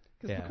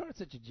 Because Yeah. Picard's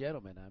such a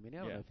gentleman. I mean, I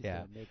don't Yeah. know if he's Yeah,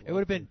 gonna make. it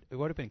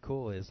would have been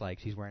cool is like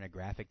she's wearing a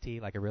graphic tee,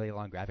 like a really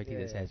long graphic tee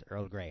that Yeah. says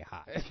Earl Grey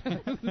hot.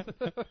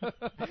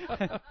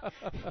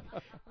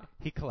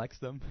 He collects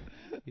them.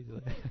 He's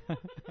like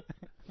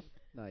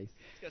Nice.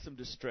 It's got some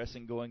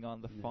distressing going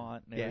on the Yeah.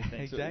 font and yeah,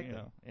 everything. So, exactly. you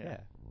know, yeah.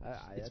 It's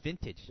that's-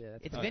 vintage. yeah,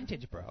 that's It's fine.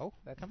 vintage, bro.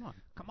 That's- Come on.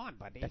 Come on,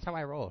 buddy. That's how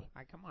I roll.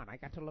 Come on. I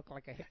got to look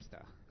like a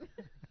hipster.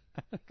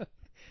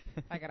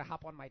 I got to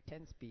hop on my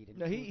 10-speed. And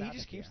No, he cruise out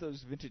just of keeps here.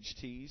 those vintage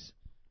tees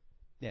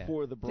Yeah.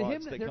 for the To him,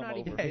 broads that they're come not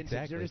even over. Yeah, vintage.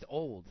 exactly. They're just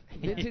old.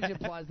 Vintage Yeah.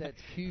 implies that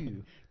it's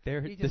cool.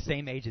 They're He the just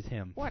same age as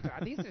him. What?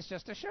 This is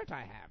just a shirt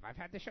I have. I've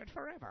had the shirt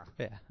forever.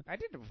 Yeah. I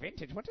didn't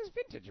vintage. What does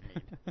vintage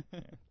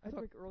mean? I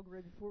drank Earl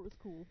Grey before it was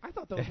cool. I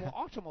thought those were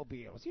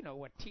automobiles. You know,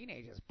 what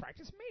teenagers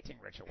practice mating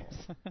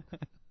rituals.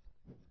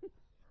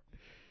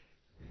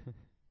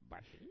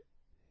 Buddy?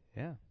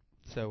 Yeah.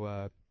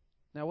 So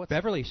Now, what's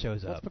Beverly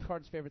shows what's up.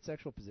 Picard's favorite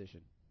sexual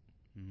position?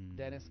 Mm.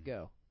 Dennis,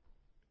 go.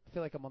 I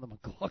feel like I'm on the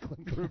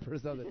McLaughlin group or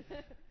something.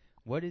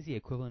 What is the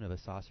equivalent of a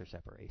saucer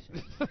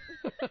separation?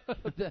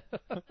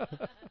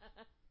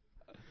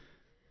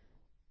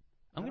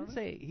 I'm don't gonna know.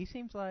 say he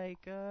seems like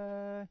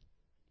a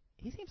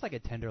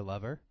tender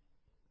lover.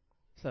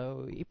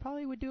 So he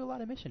probably would do a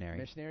lot of missionary.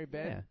 Missionary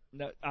Yeah. Ben.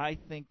 No, I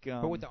think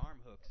But with the arm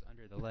hooks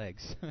under the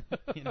legs.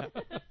 You know?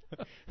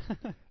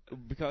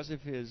 because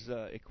of his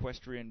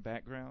equestrian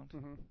background,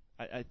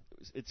 Mm-hmm.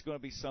 it's going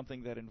to be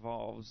something that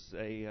involves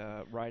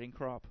a riding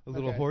crop, A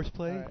little Okay.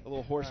 horseplay. All right. a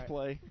little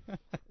horseplay.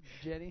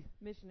 Jenny.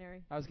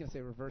 Missionary. I was gonna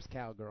say reverse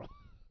cowgirl.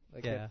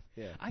 Like Yeah. that's-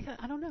 yeah.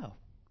 I don't know.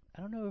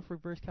 I don't know if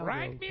reverse cowgirl.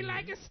 Ride me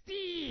like a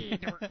steed.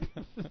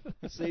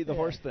 See the Yeah.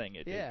 horse thing,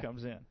 it Yeah.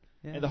 comes in,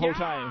 Yeah. and the whole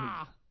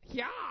time.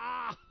 Yeah.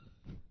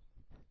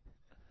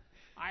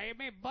 I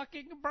am a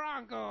bucking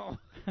bronco.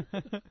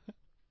 I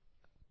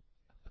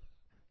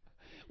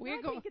We're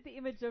can't going. get the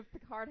image of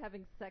Picard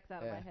having sex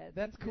out of my head.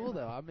 That's Thank you cool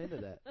very though. much. I'm into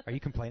that. Are you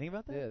complaining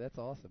about that? Yeah, that's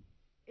awesome.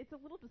 It's a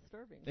little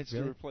disturbing. It's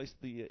Really? to replace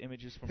the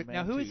images from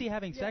Now, who is he Manti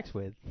having Yeah. sex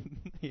with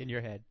in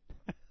your head?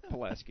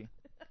 Pulaski.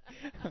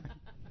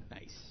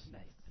 Nice.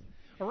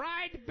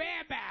 Ride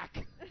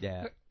bareback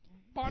Yeah.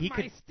 on He my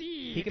could-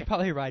 steed. He could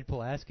probably ride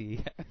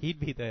Pulaski. He'd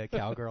be the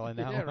cowgirl in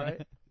that Yeah, one.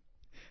 right.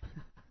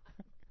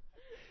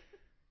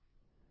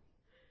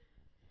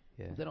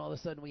 Yeah. Then all of a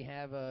sudden we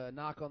have a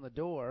knock on the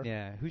door.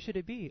 Yeah. Who should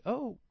it be?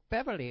 Oh,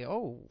 Beverly.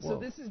 Oh. So whoa.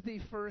 this is the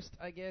first,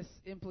 I guess,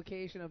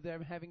 implication of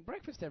them having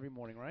breakfast every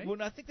morning, right? Well,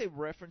 no, I think they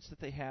referenced that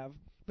they have.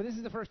 But this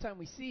is the first time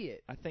we see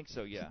it. I think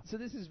so. Yeah. So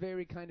this is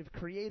very kind of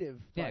creative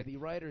by Yeah. the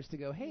writers to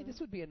go, hey, this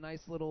would be a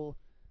nice little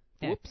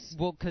Yeah. Whoops.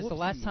 Well, because the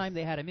last Whoopsies. time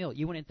they had a meal,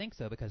 you wouldn't think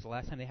so, because the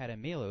last time they had a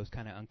meal, it was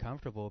kind of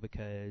uncomfortable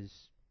because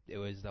it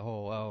was the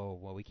whole, oh,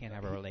 well, we can't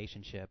have a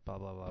relationship, blah,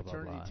 blah, blah, blah,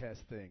 Paternity blah.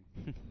 test thing.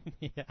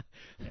 Yeah.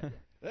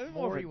 That was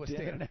more Maury of a was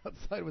dinner. standing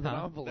outside with an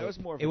Huh? envelope. That was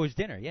more of It a was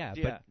dinner, yeah,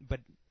 Yeah. but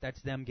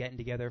that's them getting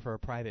together for a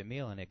private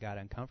meal, and it got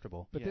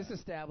uncomfortable. But this Yeah.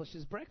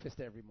 establishes breakfast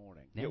every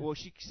morning. Yeah, well,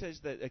 she says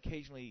that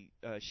occasionally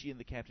she and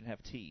the captain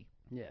have tea.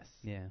 Yes.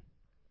 Yeah.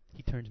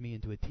 He turns me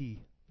into a tea.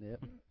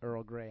 Yep.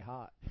 Earl Grey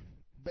hot.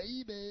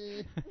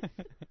 Baby.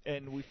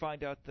 And we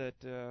find out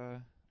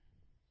that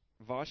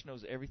Vosh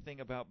knows everything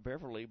about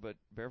Beverly, but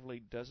Beverly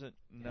doesn't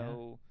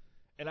know.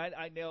 And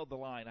I nailed the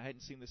line. I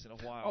hadn't seen this in a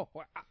while.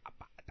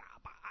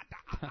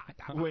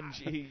 When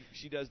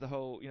she does the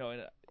whole,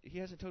 and he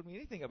hasn't told me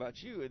anything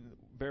about you. And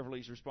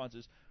Beverly's response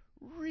is,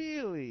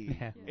 really?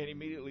 Yeah. And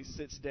immediately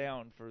sits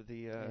down for the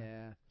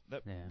Yeah.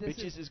 the Yeah. This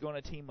bitches is going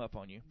to team up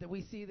on you. That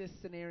we see this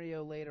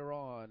scenario later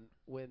on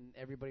when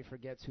everybody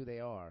forgets who they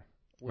are.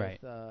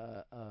 With,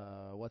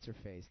 Right. what's her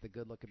face? The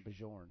good-looking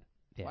Bajorn.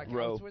 Yeah. Well,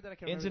 Row. It's weird that I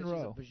can't Ensign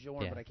remember Row. that she's a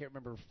Bajorn, Yeah. but I can't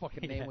remember her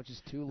fucking name, Yeah. which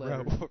is 2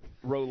 Row. letters.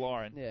 Roe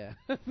Lauren. Yeah.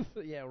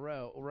 Yeah,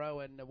 Row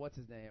and what's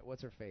his name?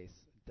 What's her face?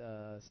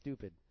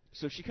 Stupid.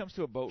 So if she comes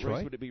to a boat Troy?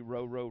 race, would it be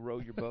row, row, row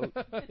your boat?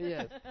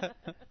 Yes.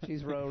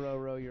 She's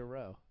row your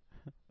row.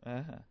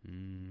 Uh-huh.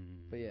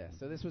 But yeah,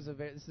 so this is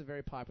a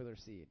very popular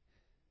scene.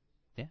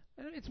 Yeah.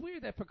 And it's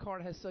weird that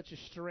Picard has such a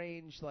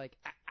strange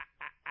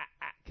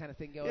kind of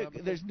thing going Yeah, on.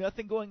 because- there's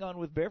nothing going on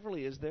with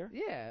Beverly, is there?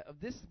 yeah,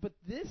 but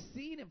this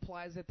scene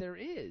implies that there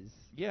is.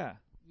 Yeah.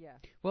 Yeah.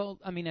 Well,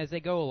 I mean, as they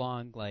go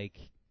along, like,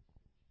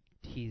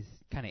 he's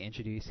kind of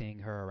introducing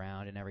her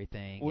around and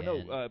everything. Well,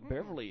 and no,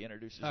 Beverly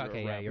introduces her Okay,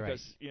 around yeah, you're right.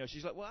 because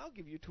she's like, well, I'll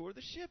give you a tour of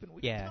the ship and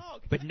we yeah, can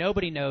talk. but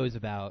nobody knows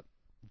about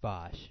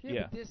Vosh.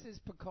 Yeah. But this is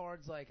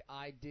Picard's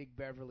I dig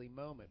Beverly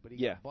moment, but he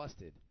Yeah. got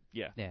busted.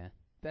 Yeah. Yeah.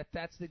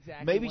 That's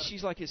exactly. Maybe what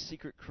she's like his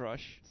secret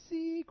crush.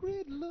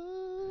 secret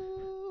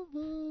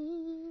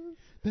lover.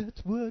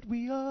 That's what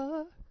we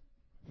are.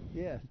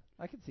 Yeah,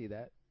 I can see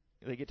that.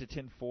 They get to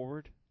 10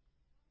 forward.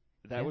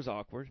 That Yeah. was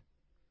awkward.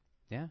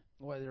 Yeah.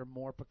 Why there are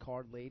more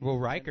Picard ladies? Well,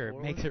 than Riker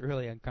forward? makes it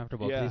really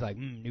uncomfortable 'cause Yeah. he's like,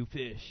 new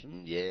fish.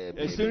 Yeah.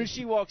 As soon as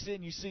she walks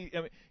in, you see. I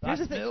mean, I here's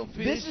the smell thing.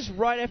 fish. This is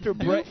right after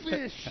New breakfast.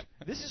 fish.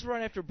 This is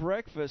right after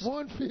breakfast.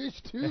 One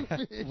fish, 2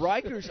 fish.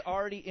 Riker's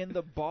already in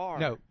the bar.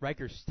 No,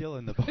 Riker's still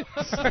in the box.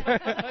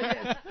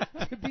 Yes.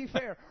 To be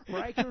fair,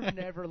 Riker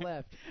never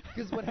left.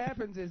 Because what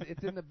happens is,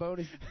 it's in the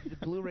bonus, the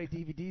Blu-ray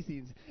DVD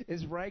scenes,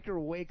 is Riker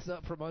wakes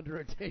up from under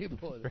a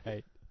table. And,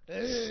 Right.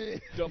 hey.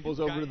 Stumbles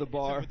over to the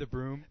bar. With the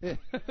broom.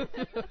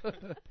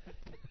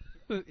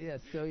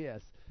 Yes. Yeah.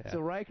 So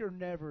Riker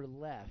never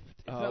left.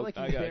 It's Oh, not like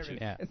I he's got there. you.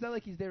 Yeah. It's not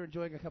like he's there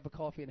enjoying a cup of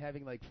coffee and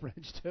having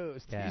French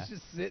toast. Yeah. He's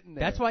just sitting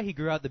there. That's why he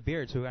grew out the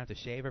beard, so we don't have to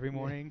shave every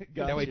morning.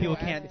 That way Gotcha. people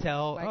can't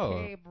tell.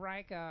 Oh,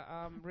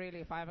 Riker,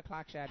 really 5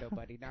 o'clock shadow,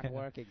 buddy, not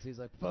working. So he's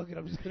like, fuck it,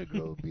 I'm just gonna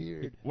grow a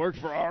beard. Worked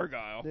for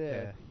Argyle.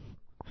 Yeah.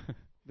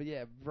 But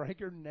yeah,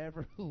 Riker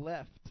never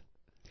left.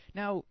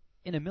 Now,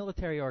 in a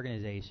military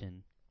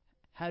organization,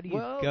 how do you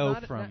well, go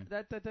not, from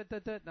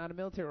not a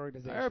military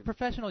organization. or a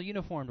professional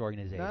uniformed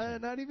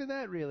organization? Not even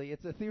that, really.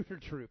 It's a theater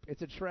troupe.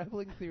 It's a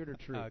traveling theater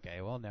troupe.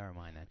 Okay, well, never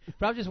mind then.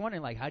 But I'm just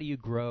wondering, how do you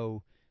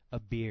grow a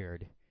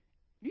beard?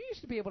 You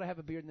used to be able to have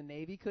a beard in the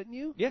Navy, couldn't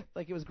you? Yeah.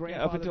 Like it was grandfathered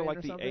Yeah, up until in like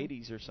or the something?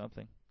 80s or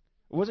something.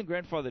 It wasn't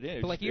grandfathered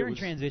in. But It you're in was,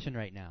 transition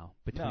right now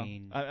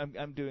between. No,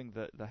 I'm doing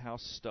the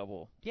house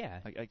stubble. Yeah.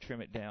 I trim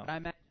it down.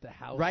 I'm at, The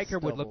house Riker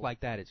would look stubble. like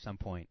that at some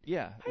point.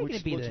 Yeah, How are you which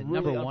gonna be looks the really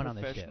number one on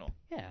the ship? unprofessional.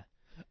 Yeah.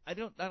 I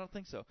don't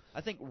think so. I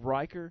think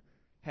Riker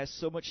has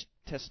so much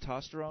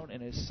testosterone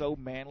and is so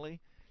manly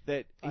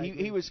that I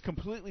agree. he was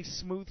completely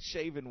smooth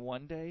shaven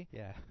one day.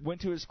 Yeah.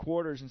 Went to his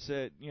quarters and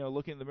said,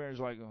 looking in the mirror, he's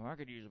like, oh, I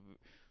could use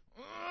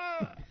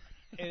a.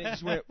 And it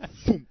just went.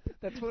 Boom.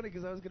 That's funny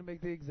because I was going to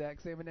make the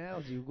exact same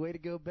analogy. Way to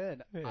go,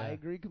 Ben. Yeah. I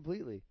agree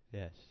completely.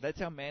 Yes. That's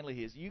how manly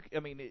he is.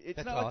 It's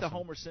That's not like the awesome.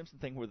 Homer Simpson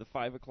thing where the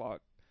 5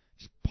 o'clock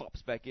just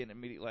pops back in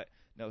immediately.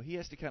 No, he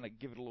has to kind of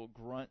give it a little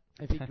grunt.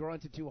 If he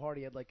grunted too hard,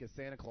 he had like a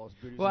Santa Claus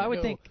beard. He was Well, like, I would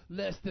 "No, think-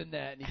 less than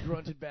that, and he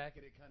grunted back,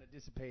 and it kind of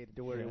dissipated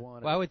to where he Yeah.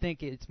 wanted. Well, I would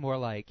think it's more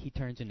like he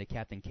turns into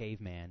Captain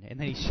Caveman, and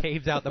then he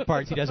shaves out the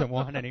parts he doesn't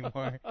want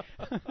anymore.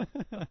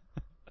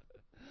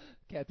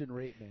 Captain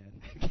Rape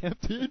Man.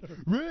 Captain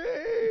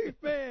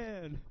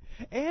Raveman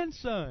and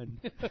Son.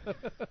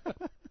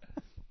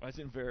 That's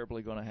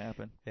invariably going to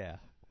happen. Yeah.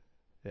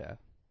 Yeah.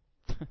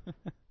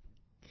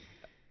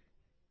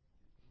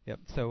 Yep.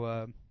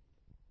 So,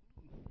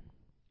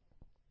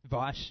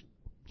 Vosh,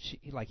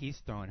 he's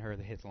throwing her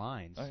his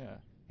lines. Oh, yeah.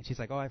 And she's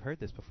like, oh, I've heard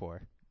this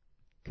before.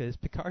 Because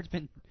Picard's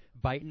been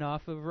biting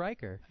off of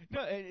Riker.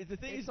 No, and the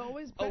thing It's is,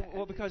 always oh, bad.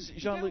 well, because You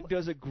Jean-Luc gotta-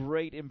 does a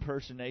great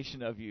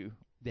impersonation of you.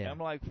 Yeah. And I'm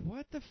like,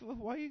 what the?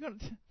 Why are you going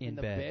to? in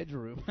the bed.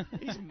 bedroom.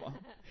 He's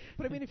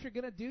But I mean, if you're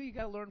gonna do, you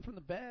gotta learn from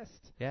the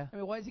best. Yeah. I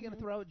mean, why is he gonna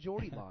throw out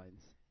Geordie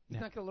lines? He's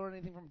Yeah. not going to learn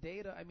anything from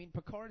data. I mean,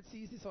 Picard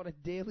sees this on a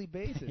daily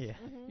basis. Yeah.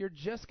 You're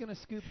just going to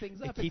scoop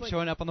things It up. keeps It's like,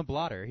 showing up on the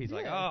blotter. He's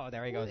like, yeah. oh,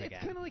 there he Well, goes it's again.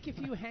 kind of like if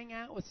you hang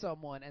out with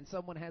someone and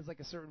someone has like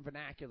a certain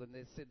vernacular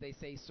and they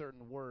say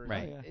certain words.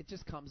 Right. Oh, yeah. It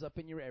just comes up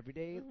in your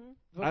everyday.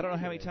 I don't know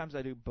how many vocabulary. times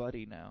I do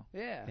buddy now.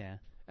 Yeah. Yeah.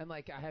 And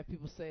like I have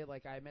people say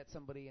like I met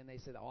somebody and they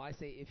said, "Oh, I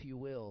say if you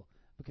will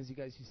because you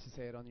guys used to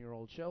say it on your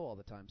old show all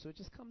the time." So it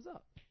just comes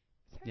up.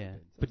 It Yeah.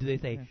 happens. But do they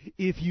say, Yeah.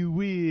 if you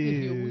will?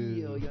 If you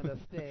will, you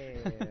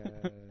understand.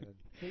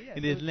 So, yeah, In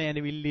so this it land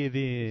that we live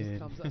just in.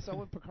 comes up. So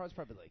when Picard's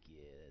probably like,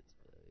 "Yeah, that's."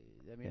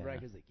 I mean, Yeah.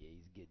 Riker's like, "Yeah,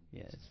 he's getting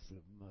Yes. bitches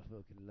from my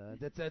fucking line.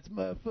 That's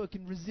my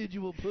fucking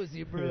residual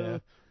pussy, bro."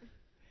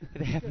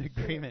 They have an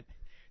agreement.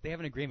 They have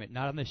an agreement,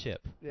 not on the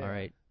ship. Yeah. All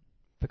right.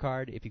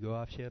 Picard, if you go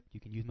off ship, you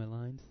can use my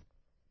lines,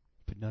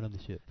 but not on the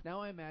ship. Now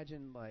I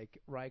imagine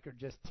like Riker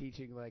just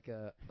teaching like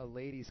a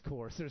ladies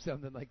course or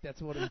something like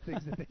that's one of the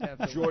things that they have.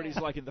 to Jordy's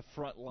like in the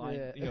front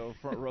line, Yeah.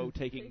 front row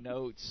taking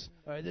notes.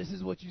 All right, this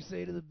is what you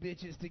say to the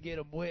bitches to get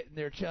them wet in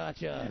their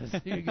cha-chas.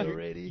 Here you go,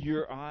 ready?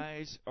 Your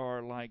eyes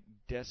are like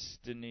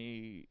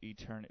destiny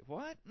eternity.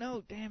 What?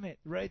 No, damn it.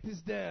 Write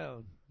this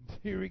down.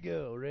 Here we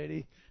go,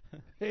 ready?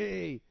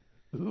 Hey,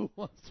 who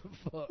wants to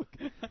fuck?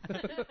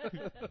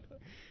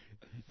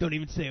 Don't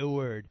even say a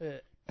word.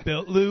 Uh,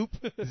 Belt loop,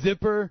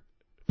 zipper,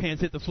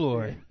 pants hit the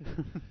floor.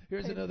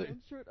 Here's another.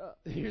 Shirt up.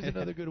 Here's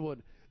another good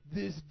one.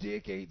 This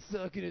dick ain't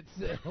sucking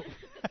itself.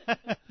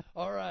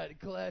 All right,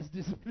 class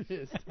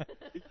dismissed.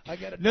 I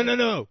got a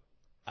No.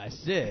 I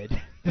said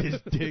this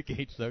dick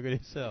ain't sucking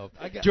itself.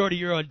 I got- Jordy,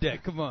 you're on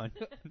deck. Come on.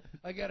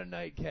 I got a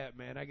nightcap,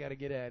 man. I got to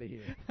get out of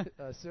here.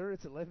 Sir,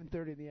 it's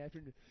 11:30 in the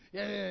afternoon.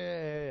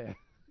 Yeah.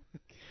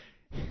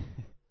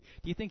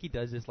 Do you think he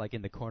does this like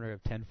in the corner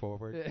of 10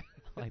 forward? Yeah.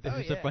 Like there's Oh,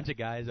 just yeah. a bunch of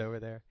guys over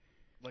there.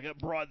 Like that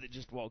broad that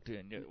just walked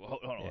in. Yeah, well,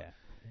 hold on. Yeah.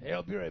 Hey,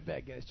 I'll be right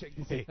back, guys. Check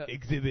this Hey, out.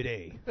 Exhibit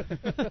A.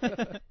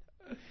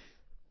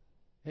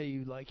 Hey,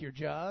 you like your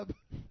job?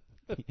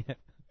 Yeah.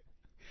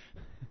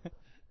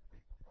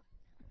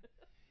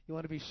 You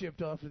want to be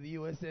shipped off to the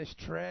USS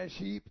Trash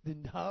Heap?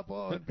 Then hop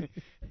on.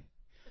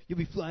 You'll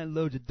be flying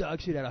loads of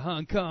dog shit out of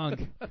Hong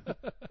Kong.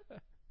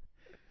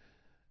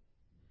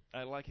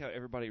 I like how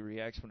everybody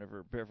reacts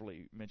whenever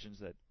Beverly mentions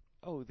that.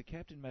 Oh, the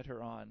captain met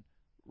her on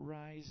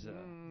Risa.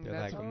 They're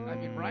That's like, what, I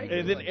mean, mm. right?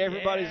 And then like,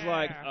 everybody's yeah.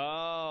 like,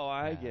 "Oh,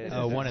 I get it."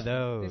 Oh, one of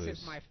those. This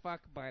is my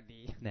fuck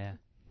buddy. Nah.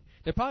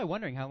 They're probably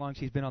wondering how long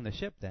she's been on the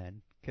ship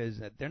then,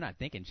 because they're not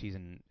thinking she's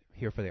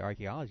here for the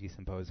archaeology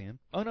symposium.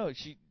 Oh no,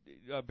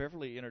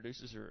 Beverly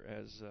introduces her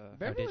as.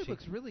 Beverly did she?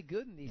 looks really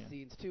good in these Yeah.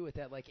 scenes too, with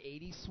that like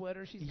 '80s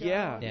sweater she's got.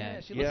 Yeah. on. Yeah.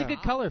 She It's looks a good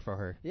hot. color for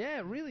her. Yeah,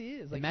 it really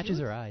is. Like It matches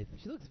she her looks, eyes.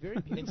 She looks very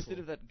beautiful. Instead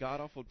of that god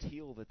awful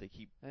teal that they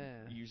keep Yeah.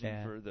 using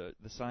Yeah. for the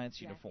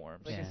science Yeah.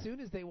 uniforms. Like Yeah. as soon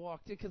as they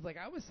walked in, because like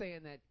I was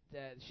saying that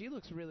she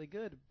looks really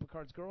good,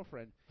 Picard's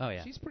girlfriend. Oh,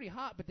 yeah. She's pretty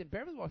hot, but then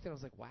Beverly walked in, I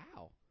was like,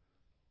 wow.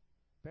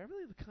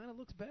 Beverly kind of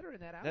looks better in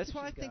that outfit. That's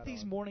why I she's think got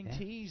these on. morning Yeah.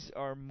 teas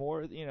are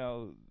more,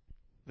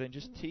 than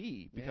just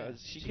tea Yeah.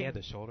 because She can had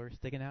the shoulders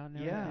sticking out and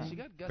Yeah. everything. She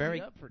got gussied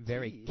very, up for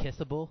very tea.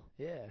 kissable.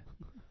 Yeah.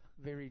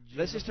 Very.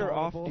 That's just her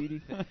Jennifer-able. off-duty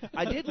thing.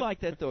 I did like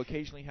that though.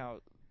 Occasionally,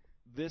 how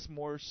this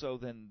more so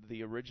than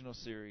the original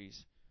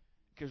series,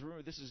 because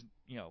remember this is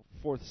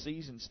fourth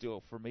season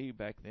still for me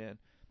back then,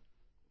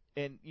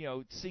 and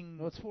seeing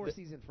Well, it's fourth the-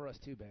 season for us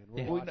too, Ben.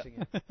 We're Yeah.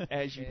 watching it.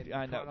 as you in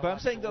I know, but I'm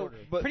saying though, chronological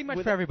order. but Pretty much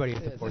with- for everybody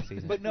it's the Yes. fourth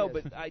season. But no,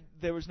 Yes. but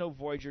there was no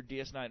Voyager,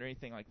 DS9 or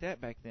anything like that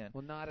back then.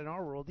 Well, not in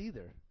our world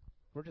either.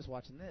 We're just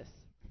watching this.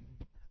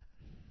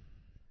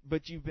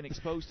 But you've been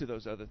exposed to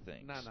those other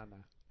things. No.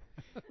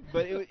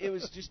 But it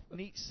was just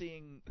neat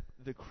seeing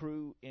the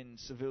crew in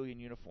civilian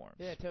uniforms.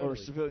 Yeah, Or totally.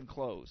 civilian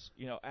clothes.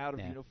 Out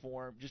of Yeah.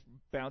 uniform, just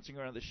bouncing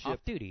around the ship.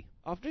 Off duty.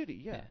 Off duty,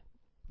 yeah.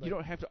 Yeah. You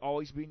don't have to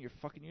always be in your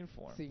fucking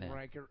uniform. Seeing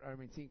Yeah.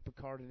 seeing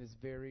Picard in his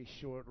very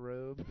short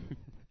robe.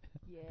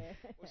 Yeah.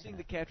 We're seeing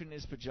the captain in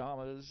his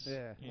pajamas.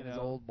 Yeah, you and know. his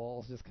old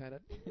balls just kind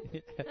of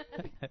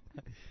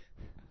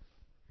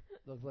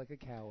look like a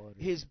cow udder.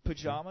 His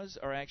pajamas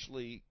are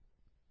actually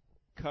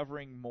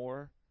covering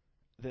more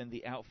than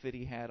the outfit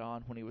he had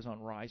on when he was on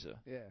Risa.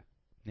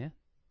 Yeah.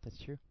 That's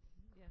true.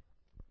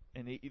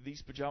 And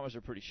these pajamas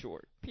are pretty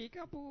short.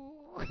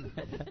 Peekaboo.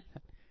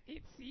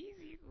 It's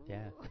easy.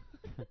 Yeah.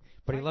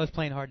 But he loves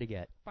playing hard to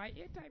get. By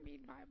it, I mean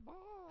my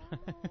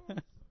balls.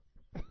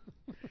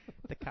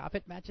 The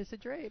carpet matches the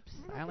drapes.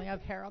 I only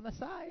have hair on the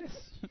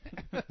sides.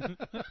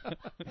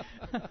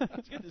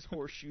 He's got this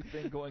horseshoe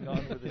thing going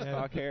on with his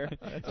stock hair.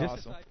 That's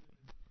Just- awesome.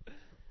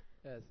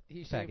 Yes, he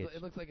shaved. Package.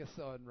 It looks like a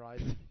sun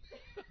rising.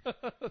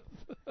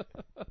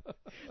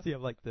 So you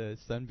have like the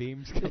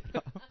sunbeams coming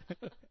off.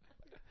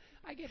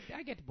 I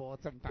get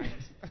bored sometimes.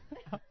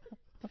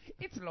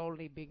 It's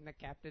lonely being the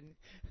captain.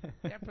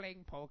 They're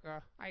playing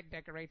poker. I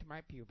decorate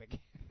my pubic.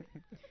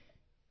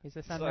 Is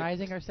the sun like-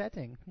 rising or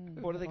setting?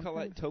 What do they call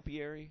that?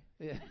 Topiary?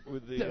 Yeah,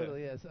 With the,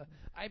 totally. Yes,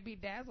 I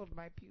bedazzled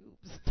my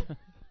pubes.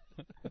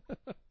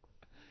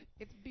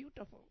 It's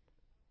beautiful.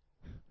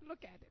 Look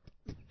at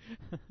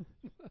it.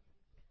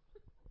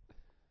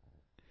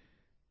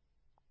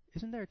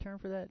 Isn't there a term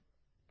for that?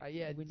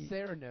 Yeah, When you-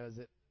 Sarah knows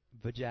it.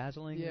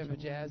 vajazzling? Yeah, or something?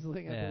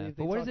 vajazzling. I Yeah. believe.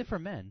 But what is it for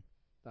men?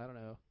 I don't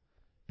know.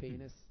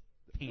 Penis.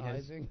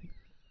 Penis.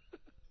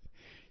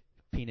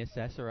 Penis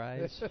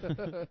accessorize.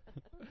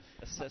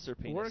 Assessor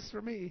penis. Works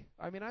for me.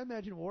 I mean, I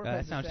imagine Worf That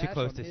has sounds a too sash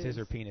close on to his.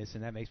 scissor penis,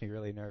 and that makes me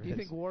really nervous. Do you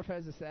think Worf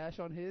has a sash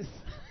on his?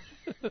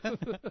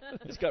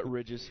 It's got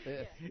ridges.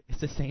 Yeah.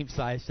 It's the same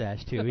size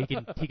sash too.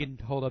 He can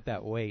hold up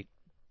that weight.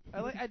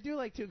 I do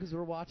like too because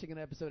we're watching an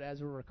episode as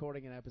we're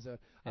recording an episode.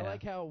 I Yeah.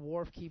 like how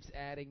Worf keeps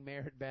adding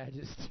merit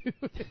badges to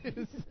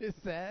his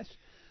sash.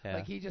 Yeah.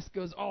 Like he just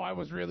goes, "Oh, I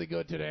was really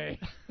good today.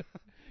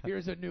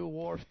 Here's a new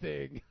Worf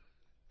thing."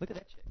 Look at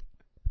that shit.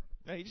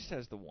 No, he just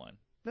has the one.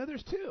 No,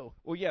 there's two.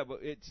 Well, yeah, but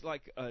it's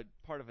like a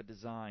part of a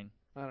design.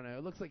 I don't know.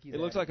 It looks like he's. It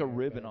looks adding like a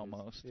merit ribbon badges.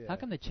 almost. Yeah. How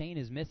come the chain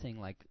is missing,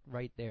 like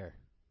right there?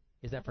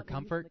 Is that for I thought they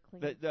used comfort? the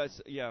Klingon That's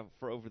stuff.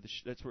 for over the.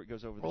 That's where it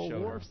goes over the Oh,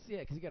 shoulder. Worf's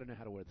because you got to know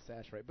how to wear the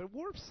sash right. But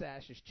Worf's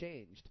sash has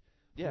changed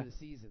Yeah, through the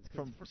seasons. 'Cause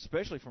from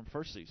especially from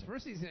first season.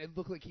 first season, it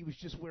looked like he was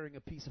just wearing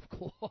a piece of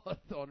cloth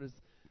on his,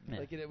 Yeah.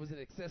 like it was an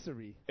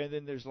accessory. And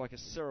then there's like a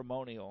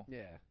ceremonial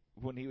Yeah.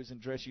 when he was in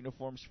dress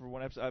uniforms for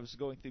one episode. I was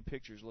going through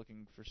pictures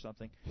looking for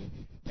something,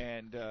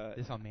 and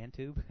This on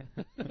ManTube?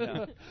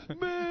 no.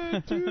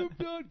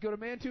 Mantube. Go to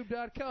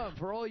mantube.com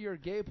for all your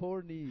gay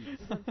porn needs.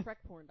 It's on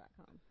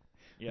trekporn.com.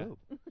 Yeah, Ooh.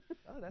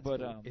 Oh, that's but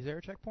cool. Is there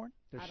a check porn?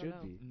 There I don't should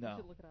know. be. You No.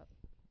 should look it up.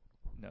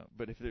 no.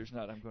 But if there's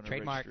not, I'm going to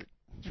Trademark.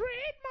 register.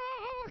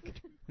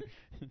 Trademark.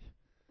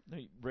 No,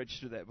 you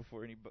register that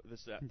before any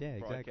this Yeah,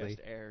 broadcast exactly.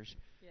 airs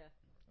Yeah.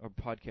 or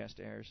podcast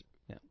airs.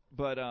 Yeah.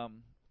 But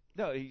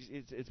no,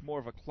 it's more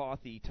of a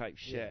clothy type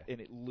shit, Yeah.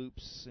 and it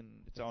loops and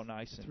it's all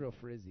nice It's and real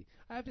frizzy.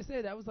 I have to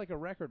say that was like a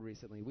record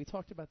recently. We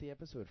talked about the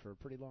episode for a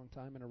pretty long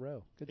time in a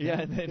row. Good yeah. job.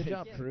 And then Good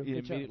job, Yeah. Drew. it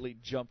Good job. immediately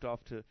jumped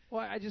off to.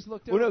 Well, I just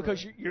looked Well, no, over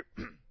because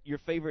your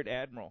favorite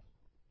admiral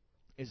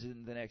is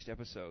in the next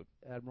episode.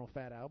 Admiral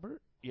Fat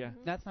Albert. Yeah.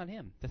 Mhm. That's not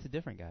him. That's a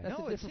different guy. That's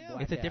No, a it's different him.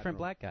 black It's a different Admiral.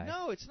 black guy.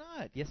 No, it's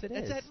not. Yes, it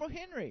That's is. Admiral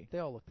Henry. They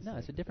all look the No, same.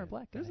 it's a different back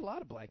black there. There's guy. a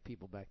lot of black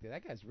people back there.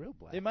 That guy's real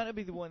black. It might not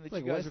be the one that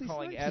Like you guys Wesley are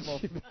calling Snipes and Admiral.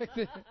 shit back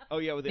there. Oh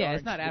yeah, with the Yeah, orange.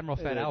 it's not Admiral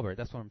Fat uh, Albert.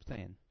 That's what I'm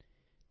saying.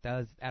 That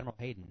was Admiral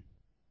Hayden.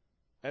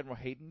 Admiral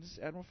Hayden's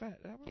Admiral Fat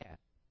Admiral. Yeah.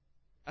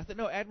 I thought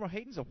no, Admiral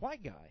Hayden's a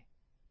white guy.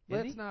 Is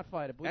Let's he? not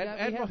fight it. We,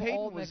 Admiral we have Hayden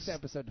all was- next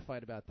episode to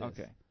fight about this.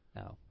 Okay.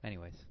 Oh,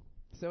 anyways.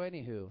 So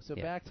anywho, so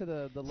Yeah. back to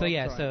the love So,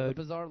 yeah, triangle, so- the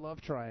bizarre love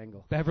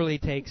triangle. Beverly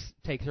takes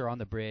her on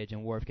the bridge,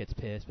 and Worf gets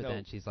pissed, but No.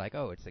 then she's like,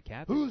 "Oh, it's the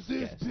captain." Who's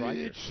this Yes,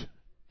 bitch?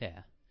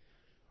 Yeah.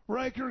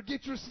 Riker,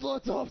 get your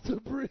sluts off the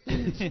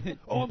bridge.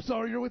 Oh, I'm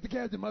sorry, you're with the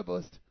captain. My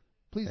bust.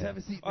 Please Yeah. have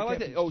a seat. In I the like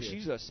that. captain's Oh, chair.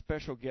 she's a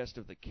special guest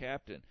of the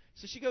captain.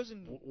 So she goes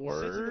and sits in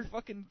Word. the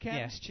fucking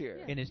captain's chair.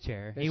 Yeah. In his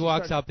chair. Then He she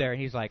walks starts- up there,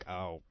 and he's like,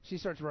 "Oh." She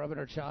starts rubbing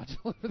her chotch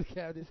all over the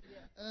captain.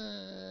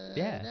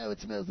 Yeah. Now it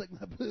smells like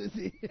my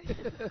pussy.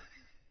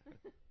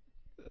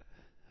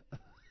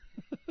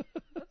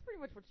 That's pretty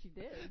much what she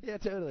did. Yeah,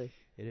 totally.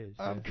 It is.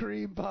 I'm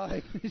cream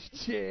pie in this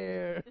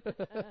chair.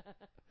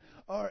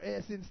 Our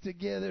essence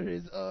together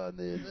is on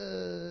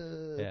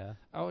this. Yeah.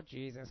 Oh,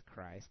 Jesus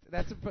Christ.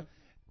 That's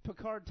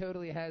Picard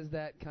totally has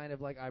that kind of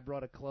like, I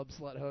brought a club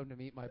slut home to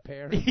meet my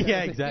parents.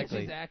 Yeah,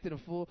 exactly. She's acting a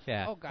fool.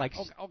 Yeah. Oh, God. Like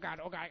Oh, God.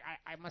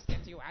 I must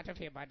get you out of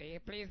here, buddy.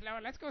 Please, no,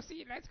 let's go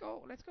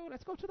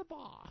to the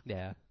bar.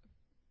 Yeah.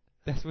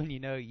 That's when you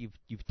know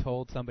you've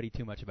told somebody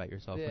too much about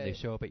yourself when Yeah. they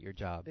show up at your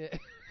job. Yeah.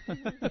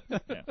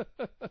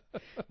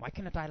 Why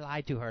couldn't I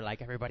lie to her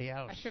like everybody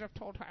else? I should have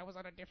told her I was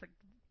on a different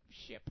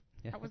ship.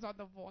 Yeah. I was on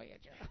the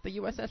Voyager. The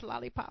USS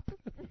Lollipop.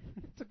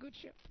 It's a good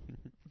ship.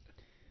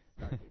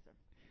 Stargazer.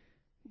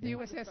 The Yeah.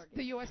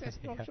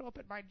 USS, don't Yeah. show up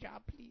at my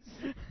job, please.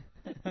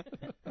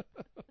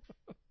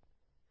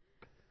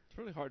 It's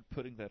really hard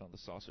putting that on the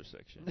saucer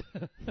section.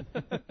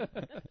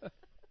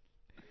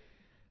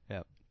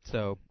 Yep.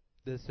 So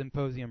the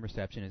symposium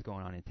reception is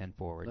going on in 10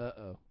 Forward,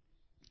 Uh-oh.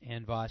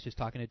 and Vosh is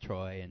talking to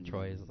Troy, and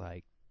Troy is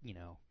like,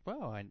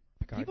 well,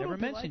 Picard People never don't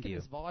be mentioned liking you.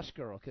 this Vosh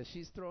girl because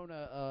she's throwing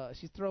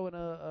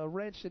a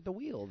wrench at the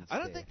wheel. I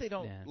don't think they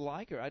don't Yeah.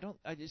 like her.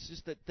 It's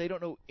just that they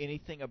don't know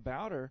anything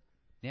about her,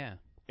 Yeah.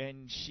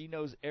 and she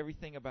knows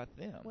everything about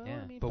them. Well,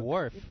 Yeah. I mean, But Picard-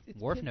 Worf it's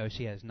Worf been- knows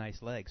she has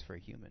nice legs for a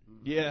human.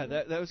 Yeah,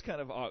 that was kind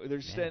of odd. They're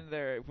Yeah. standing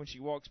there when she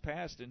walks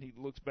past, and he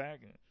looks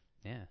back and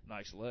Yeah.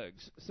 nice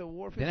legs. So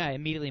Worf Then is I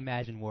immediately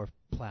imagine Worf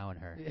plowing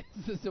her.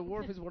 so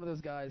Worf is one of those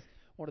guys,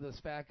 one of those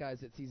fat guys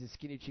that sees a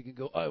skinny chick and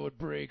go, I would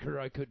break her.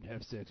 I couldn't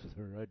have sex with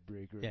her. I'd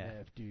break her Yeah. in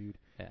half, dude.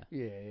 Yeah.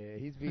 Yeah.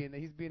 He's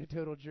being a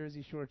total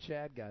Jersey Shore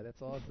Chad guy.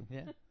 That's awesome.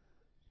 Yeah.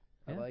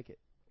 I Yeah. like it.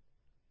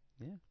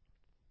 Yeah.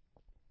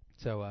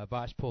 So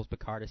Vosh pulls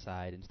Picard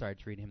aside and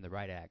starts reading him the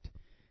right act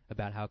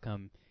about how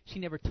come he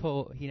never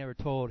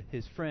told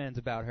his friends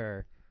about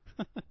her.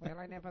 Well,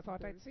 I never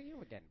thought I'd see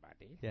you again,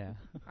 buddy. Yeah.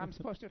 I'm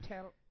supposed to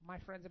tell my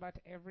friends about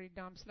every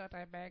dumb slut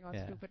I bang on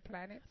Yeah. stupid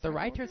planets. The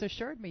writers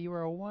assured me you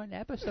were a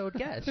one-episode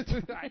guest.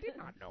 I did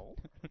not know.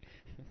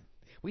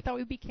 We thought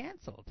we'd be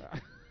canceled.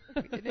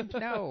 We didn't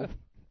know.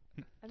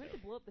 I meant to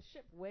blow up the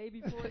ship way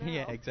before now.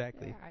 Yeah,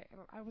 exactly. Yeah,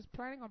 I was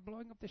planning on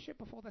blowing up the ship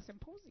before the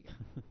symposium.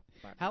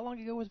 How long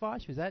ago was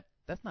Vosh? Was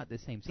that's not the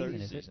same Third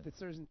season, is it?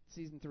 season. It's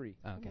season 3.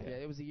 Okay. Yeah,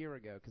 it was a year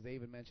ago because they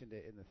even mentioned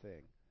it in the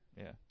thing.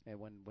 Yeah. And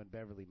when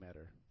Beverly met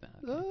her. Okay.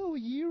 Oh, a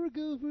year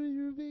ago for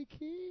your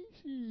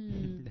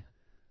vacation.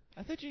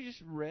 I thought you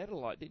just read a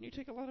lot. Didn't you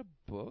take a lot of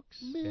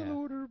books? Mail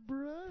order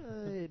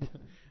bride.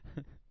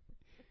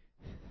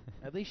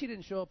 At least she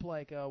didn't show up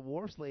like a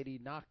Worf's lady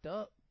knocked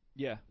up.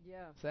 Yeah.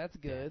 Yeah. So that's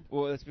good.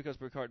 Well, that's because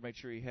Picard made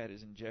sure he had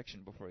his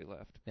injection before he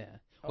left. Yeah.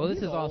 Oh, Well, this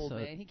he's is old, also.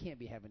 man. He can't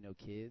be having no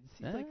kids.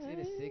 He's like in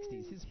his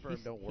 60s. His sperm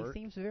don't work.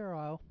 He seems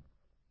virile.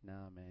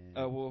 Nah,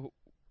 man.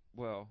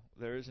 Well,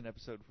 there is an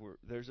episode where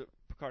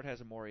Picard has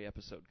a Maury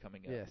episode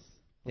coming up. Yes.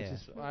 Which Yeah.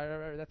 is,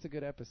 that's a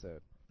good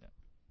episode.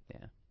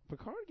 Yeah.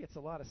 Picard gets a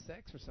lot of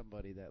sex for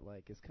somebody that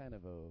like is kind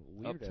of a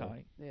weirdo.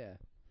 Uptight. Yeah.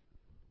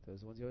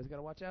 Those ones you always got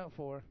to watch out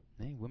for.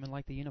 Hey, women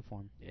like the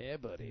uniform. Yeah,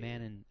 buddy.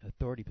 Man in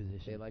authority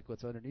position. They like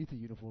what's underneath the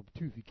uniform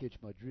too, if you catch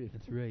my drift.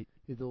 That's right.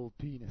 His old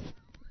penis.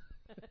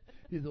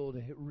 His old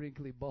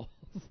wrinkly balls.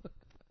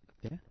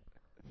 Yeah.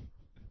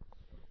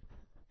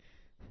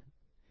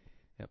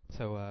 Yep.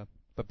 So,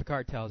 but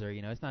Picard tells her,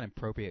 it's not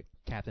appropriate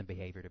captain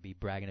behavior to be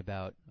bragging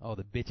about all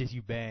the bitches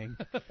you bang.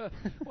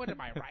 What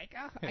am I,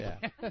 Riker? Yeah.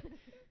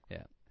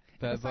 Yeah.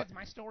 Besides,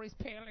 my story's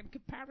pale in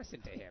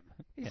comparison to him.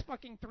 He's Yeah.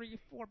 fucking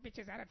 3-4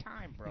 bitches at a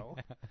time, bro.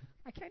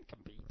 I can't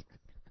compete.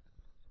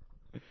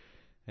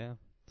 Yeah.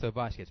 So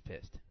Vosh gets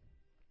pissed.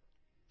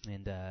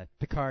 And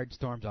Picard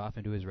storms off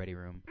into his ready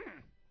room.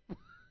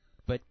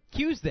 But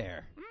Q's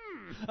there.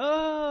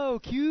 Oh,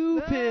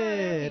 Cupid!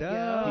 There you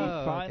go. Oh,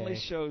 He finally okay.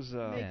 shows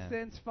up. Makes Yeah.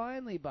 sense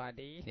finally,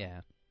 buddy.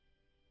 Yeah.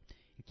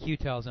 Q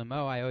tells him,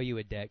 "Oh, I owe you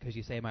a debt because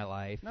you saved my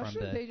life." Now, from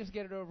shouldn't the they just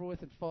get it over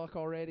with and fuck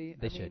already?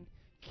 They I should. mean,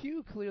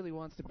 Q clearly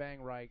wants to bang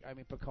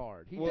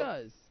Picard. He Well,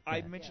 does. I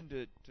Yeah. mentioned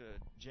to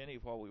Jenny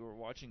while we were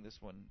watching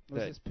this one Was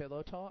that this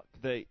pillow talk?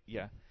 they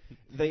guys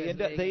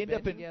end up laying in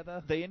bed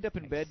together? they end up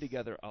in bed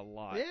together a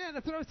lot. Yeah,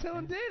 that's what I was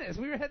telling Dennis.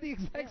 We had the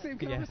exact same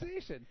Yeah.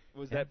 conversation.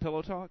 Was Yeah. that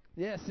pillow talk?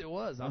 Yes, it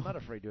was. I'm Oh. not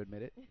afraid to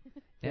admit it.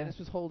 Yeah. Dennis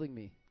was holding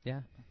me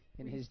Yeah.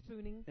 in Were you his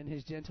spooning.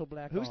 gentle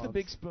black Who's the arms.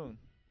 big spoon?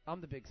 I'm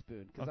the big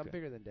spoon because I'm Okay.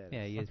 bigger than Dennis.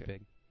 Yeah, he is Okay.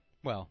 big.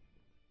 Well.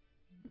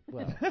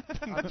 Well,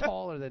 I'm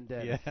taller than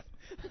Dennis. Yeah.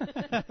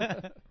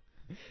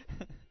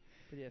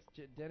 But yes,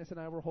 Dennis and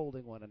I were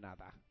holding one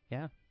another.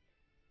 Yeah.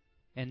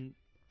 And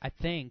I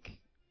think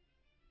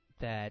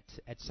that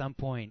at some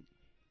point,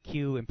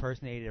 Q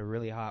impersonated a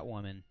really hot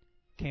woman,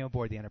 came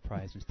aboard the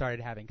Enterprise, and started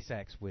having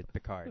sex with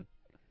Picard.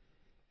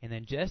 And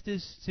then just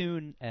as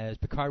soon as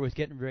Picard was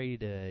getting ready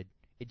to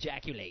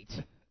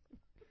ejaculate,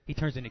 he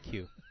turns into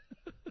Q.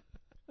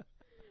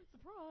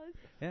 Surprise.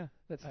 Yeah.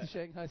 That's the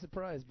Shanghai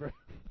surprise, bro.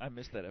 I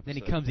missed that episode. Then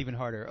he comes even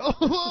harder.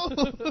 Oh!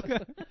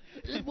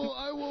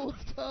 I won't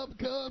stop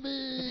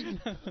coming.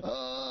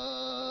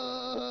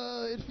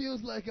 It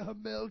feels like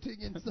I'm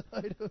melting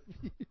inside of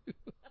you.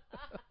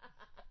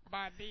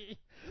 Buddy.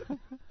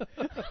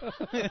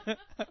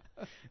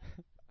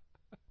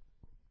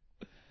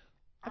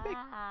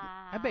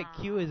 I bet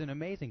Q is an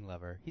amazing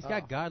lover. He's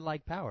got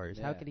godlike powers.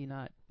 How Yeah. could he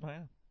not Oh,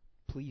 yeah.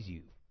 please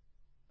you?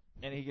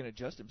 And he can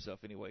adjust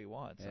himself any way he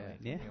wants. Yeah. I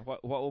mean, Yeah.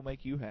 what will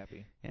make you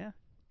happy? Yeah.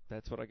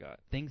 That's what I got.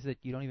 Things that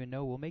you don't even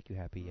know will make you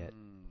happy yet.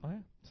 Oh,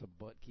 yeah. Some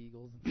butt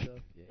kegels and stuff.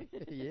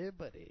 Yeah, yeah,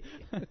 buddy.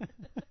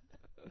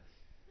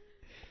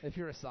 If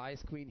you're a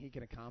size queen, he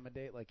can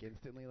accommodate like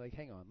instantly. Like,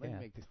 hang on, let me Yeah.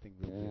 make this thing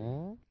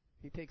real big.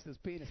 He takes those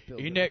penis pills.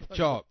 Your and neck fucking-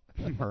 chop.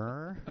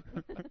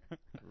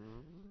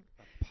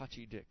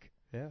 Patchy dick.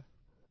 Yeah.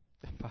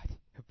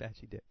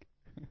 Apache dick.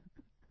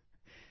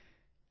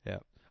 Yeah.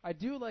 I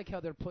do like how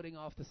they're putting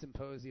off the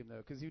symposium though,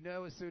 because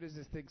as soon as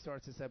this thing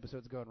starts, this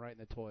episode's going right in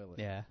the toilet.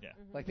 Yeah.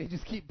 Like they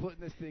just keep putting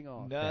this thing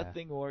off.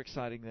 Nothing more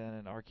exciting than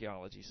an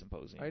archaeology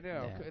symposium. I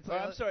know. Yeah. It's Oh,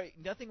 like, I'm sorry.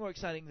 Nothing more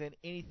exciting than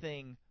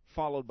anything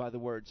followed by the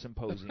word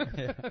symposium.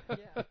 Yeah.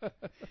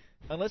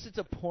 Unless it's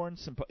a porn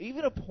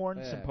even a porn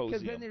Because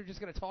symposium. then they're just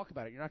going to talk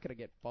about it. You're not going to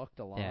get fucked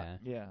a lot. Yeah.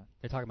 Yeah.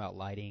 They're talking about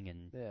lighting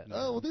and Yeah. you know,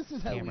 Oh, well, this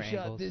is how we camera shot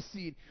angles. this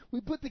scene. We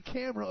put the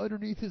camera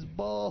underneath his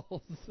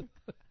balls.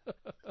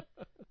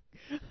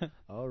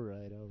 all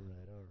right.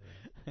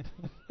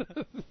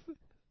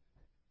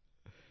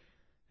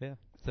 Yeah.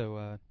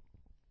 So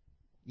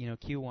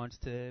Q wants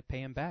to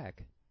pay him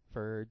back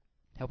for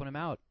helping him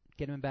out,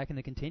 getting him back in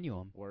the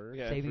continuum, Word.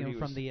 Yeah, saving for him he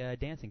from was- the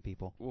dancing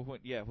people. Well,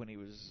 when he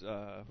was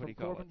what do From you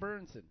call Corbin it?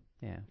 Burnson.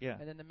 Yeah. Yeah.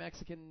 And then the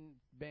Mexican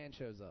band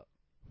shows up.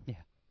 Yeah.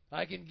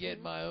 I can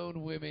get my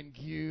own women,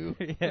 Q.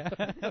 Yeah.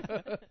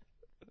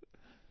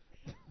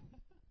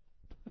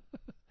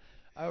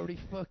 I already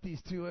fucked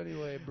these two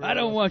anyway, bro. I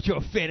don't want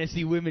your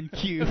fantasy women,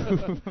 Q.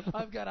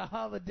 I've got a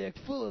holodeck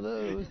full of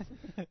those.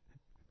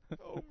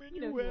 Oh, He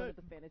knows you wanted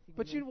the fantasy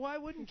But women. why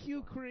wouldn't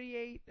Q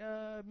create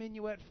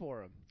Minuet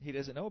for him? He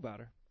doesn't know about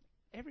her.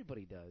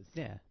 Everybody does.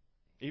 Yeah.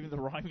 Even the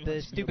Romulans. The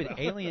knew stupid about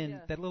her. alien, Yeah.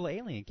 that little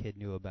alien kid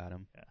knew about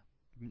him. Yeah.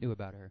 Knew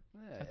about her.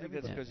 Yeah, I think that's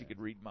everybody because he does. could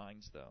read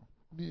minds, though.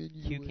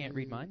 Q can't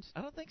read minds?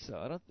 I don't think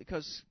so.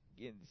 Because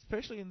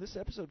especially in this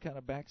episode, kind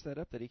of backs that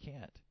up that he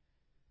can't.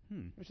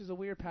 which is a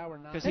weird power.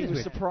 Not 'Cause That he is was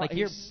weird. surprised. Like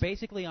you're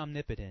basically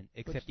omnipotent,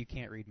 except you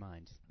can't read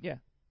minds. Yeah.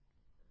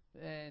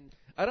 And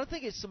I don't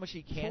think it's so much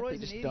he can't. Troy's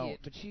They just an don't. idiot,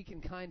 but she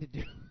can kind of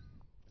do.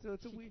 So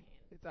it's a She weird. can.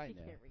 It's I She know.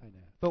 can't read. I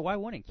know. But why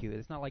wouldn't Q?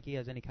 It's not like he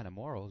has any kind of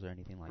morals or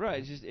anything like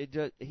Right. that. It's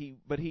just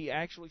but he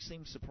actually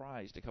seemed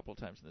surprised a couple of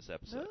times in this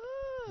episode.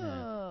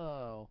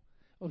 Oh.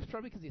 Well, it's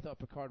probably because he thought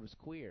Picard was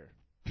queer.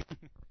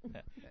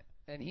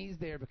 And he's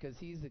there because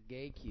he's a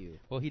gay Q.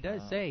 Well, he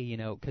does say,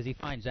 because he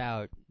finds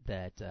out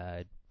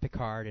that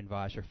Picard and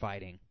Vosh are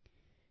fighting,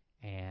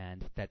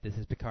 and that this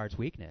is Picard's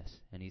weakness.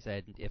 And he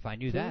said, if I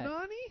knew that,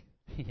 Punani?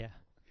 yeah,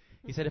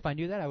 he said if I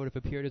knew that, I would have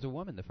appeared as a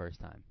woman the first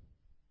time.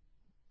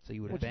 So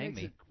you would have Which banged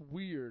makes me. it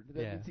weird.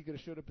 That Yeah. means he could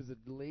have showed up as a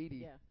lady.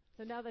 Yeah.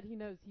 So now that he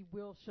knows, he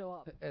will show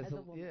up as a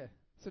woman. Yeah.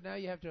 So now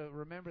you have to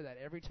remember that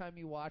every time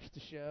you watch the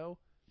show,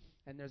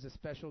 and there's a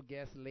special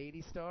guest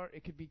lady star,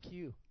 it could be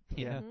Q.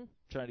 Yeah. Mhm.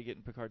 Trying to get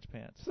in Picard's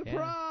pants.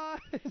 Surprise!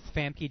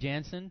 Famke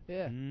Janssen.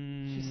 Yeah.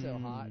 She's so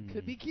hot.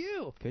 Could be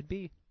Q. Could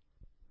be.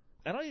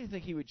 I don't even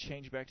think he would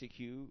change back to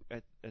Q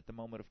at the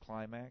moment of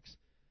climax.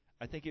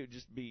 I think it would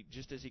just be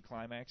just as he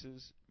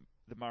climaxes,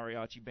 the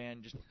mariachi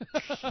band just.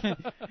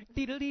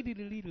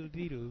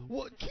 Diddle-dee-diddle-diddle-diddle.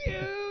 What Q?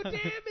 Damn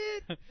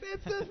it!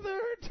 It's the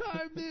third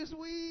time this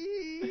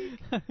week.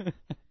 When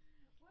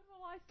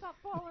will I stop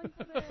falling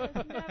for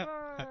this?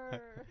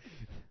 Never.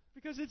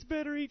 Because it's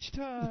better each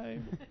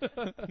time.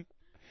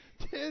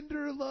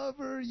 Tender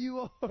lover, you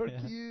are Yeah.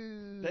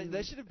 Q.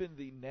 That should have been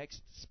the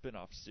next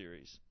spin-off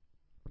series.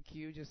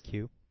 Q just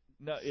Q.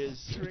 No,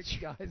 is tricks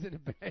guys into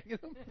banging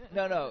them.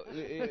 no.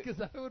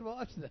 Because I would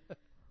watch that.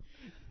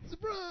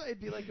 Surprise! It'd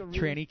be like a really,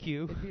 Tranny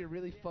Q. It'd be a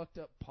really fucked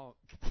up punk.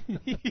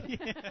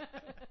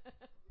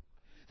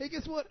 Hey,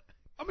 guess what?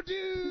 I'm a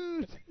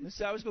dude.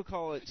 So I was gonna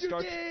call it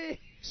You're gay.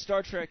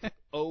 Star Trek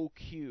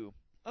OQ.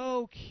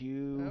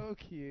 OQ. Oh,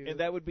 Q. And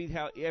that would be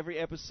how every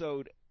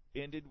episode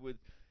ended with.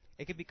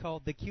 It could be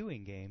called the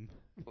queuing game.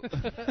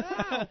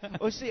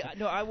 Well, see,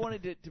 no, I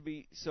wanted it to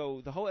be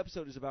so. The whole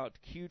episode is about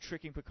Q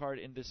tricking Picard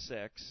into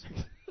sex,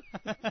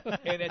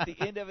 and at the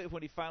end of it,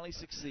 when he finally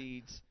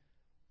succeeds,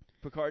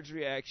 Picard's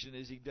reaction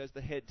is he does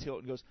the head tilt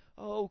and goes,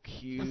 "Oh,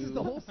 Q." This is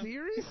the whole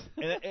series?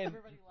 And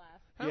Everybody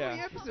laughs. How yeah.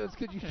 many episodes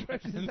could you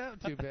stretch this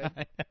out to, Ben?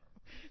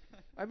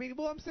 I mean,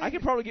 well, I'm saying. I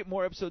could probably get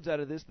more episodes out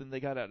of this than they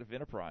got out of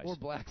Enterprise Or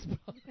Black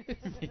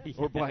Spies.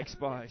 or Black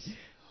Spies.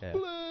 Yeah.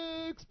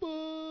 Black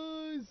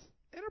Spies.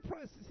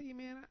 Enterprise. See,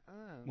 man.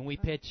 When we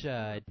pitch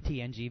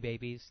TNG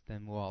babies,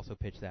 then we'll also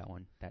pitch that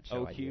one. That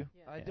show OQ? idea.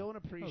 Yeah. I Yeah. don't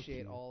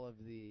appreciate Okay. all of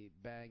the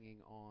banging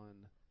on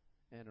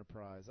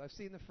Enterprise. I've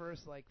seen the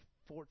first,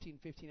 14,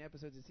 15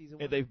 episodes of season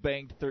 1. And they've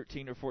banged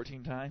 13 or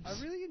 14 times.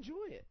 I really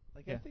enjoy it.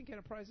 I Yeah. think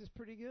Enterprise is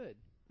pretty good.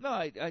 No,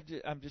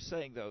 I'm just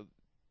saying though,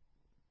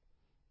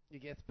 It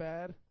gets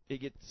bad. it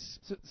gets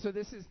So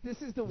this is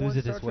the Lose one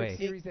it Star this Trek way.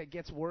 series that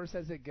gets worse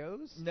as it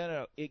goes.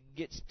 no, it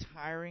gets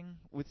tiring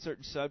with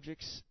certain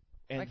subjects,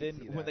 I and can then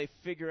see when that. they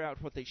figure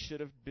out what they should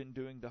have been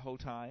doing the whole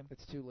time,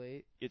 It's too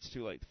late. it's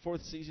too late. The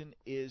fourth season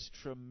is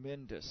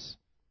tremendous,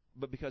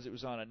 but because it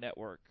was on a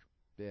network.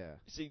 Yeah.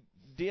 See,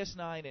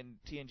 DS9 and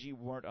TNG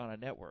weren't on a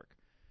network.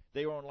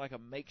 They were on like a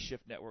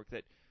makeshift network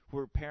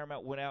where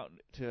Paramount went out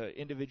to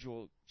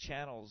individual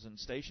channels and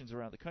stations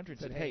around the country and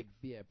said, "Hey,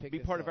 yeah, pick be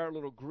this part of up. our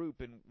little group,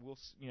 and we'll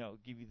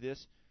give you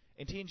this."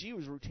 And TNG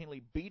was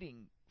routinely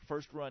beating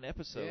first-run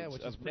episodes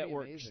which is of pretty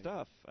network amazing.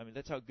 stuff. I mean,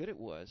 that's how good it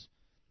was.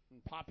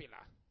 Popular.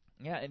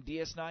 Yeah, and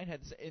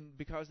DS9 and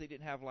because they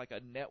didn't have like a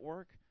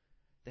network,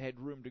 they had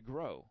room to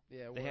grow.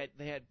 Yeah.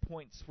 They had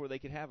points where they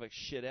could have a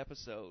shit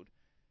episode,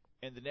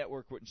 and the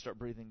network wouldn't start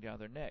breathing down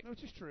their neck.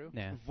 Which is true.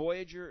 Yeah.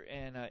 Voyager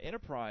and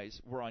Enterprise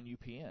were on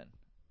UPN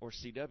or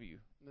CW,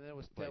 But that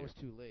was Later.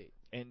 too late.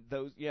 and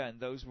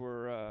those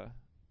were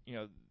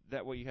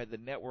that way you had the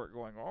network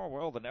going, oh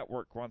well, the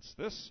network wants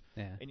this,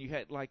 Yeah. and you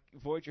had like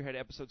Voyager had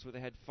episodes where they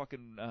had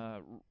fucking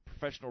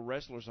professional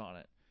wrestlers on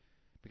it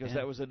because Yeah.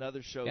 that was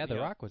another show. Yeah, you The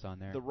know, Rock was on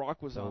there. The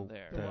Rock was So on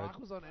there. The The- Rock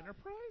was on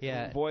Enterprise.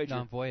 Yeah, Voyager.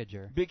 on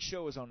Voyager. Big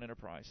Show was on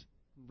Enterprise.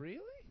 Really?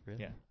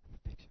 Really? Yeah.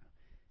 Big Show.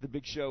 The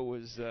Big Show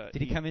was.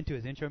 Did he come into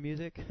his intro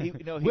music? He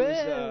was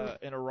Well,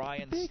 an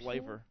Orion Big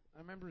slaver. I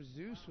remember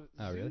Zeus.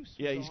 Oh, really? Zeus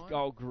Yeah, was he's on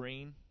all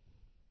green.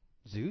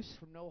 Zeus?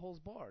 from No Holds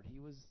Barred. He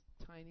was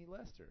Tiny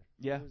Lester.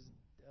 Yeah. He was,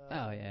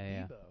 Oh,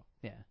 yeah. Debo.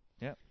 Yeah.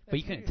 Yeah. But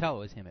you That's couldn't weird. tell it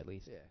was him at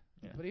least. Yeah.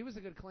 Yeah. But he was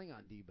a good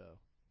Klingon, Debo.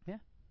 Yeah.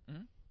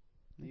 Mhm.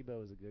 Debo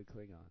was a good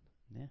Klingon.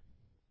 Yeah.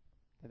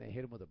 And they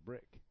hit him with a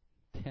brick.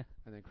 Yeah.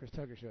 And then Chris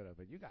Tucker showed up,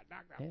 and you got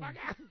knocked the Yeah.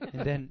 fuck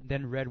out. And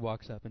then Red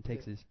walks up and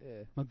takes his.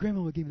 Yeah. My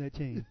grandma would give me that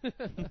chain.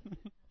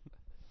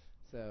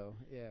 So,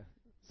 yeah.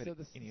 But So,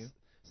 anywho.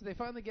 so they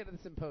finally get to the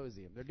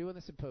symposium. They're doing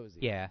the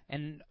symposium. Yeah,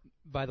 and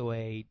by the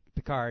way,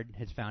 Picard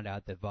has found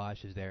out that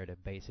Vosh is there to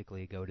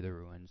basically go to the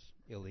ruins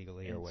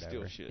illegally or And whatever.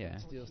 steal shit. Yeah,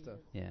 Steal stuff.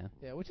 yeah.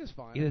 Yeah, which is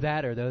fine. Either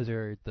that or those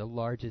are the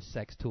largest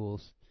sex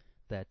tools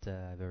that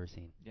I've ever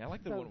seen. Yeah, I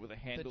like the So- one with the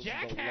handles.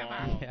 jackhammer.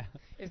 Long. Yeah.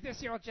 Is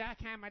this your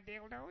jackhammer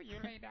dildo? You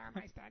lay down,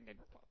 I stand and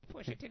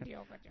push it into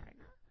your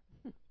vagina.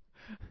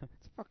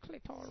 It's for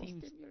clitoral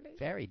Seems stimulation.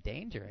 very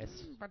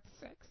dangerous. But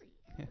sexy.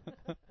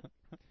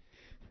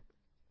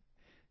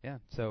 Yeah.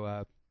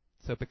 So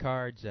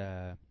Picard's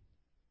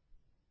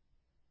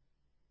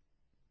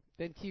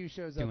Then Q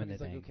shows up Doing and he's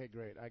the like, thing. okay,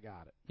 great, I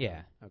got it.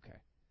 yeah. Okay.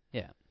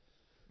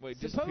 Wait,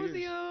 disappears.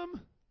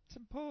 Symposium!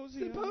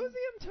 Symposium.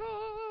 Symposium time!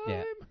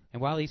 Yeah.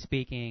 And while he's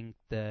speaking,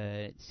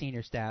 the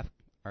senior staff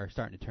are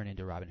starting to turn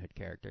into Robin Hood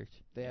characters.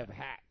 They have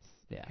hats.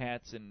 Yeah.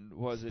 Hats and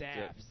was it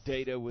Staffs.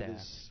 Data with Staff.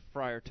 his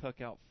Friar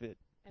Tuck outfit,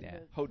 And Yeah.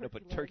 the holding up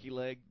a turkey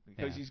leg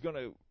because Yeah. he's going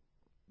to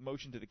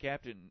motion to the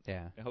captain.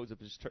 Yeah. And holds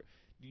up his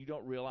You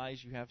don't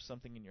realize you have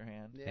something in your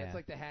hand. Yeah, Yeah. it's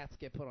like the hats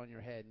get put on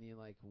your head, and you're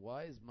like,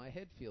 why does my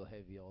head feel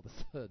heavy all of a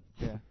sudden?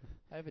 Yeah.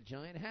 I have a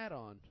giant hat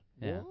on.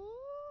 Yeah. What?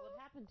 Well, it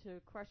happened to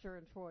Crusher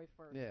and Troy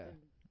first. Yeah.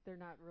 And they're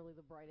not really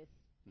the brightest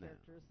No.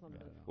 characters. Some No,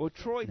 of the- no. Well,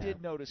 Troy No.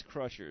 did notice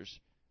Crushers,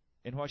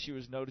 and while she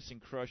was noticing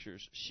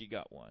Crushers, she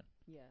got one.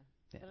 Yeah.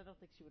 Yeah. But I don't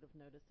think she would have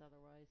noticed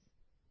otherwise.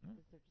 Hmm.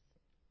 'Cause they're just,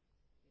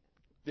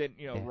 Then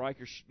Yeah.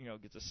 Riker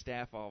gets a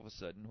staff all of a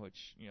sudden,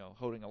 which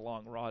holding a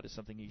long rod is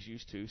something he's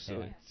used to, so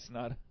Yeah. it's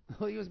not.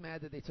 Well, he was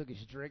mad that they took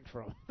his drink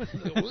from him.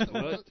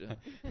 What?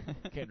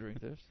 Can't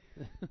drink this.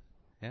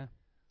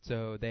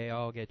 So they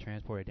all get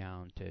transported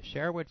down to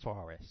Sherwood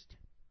Forest.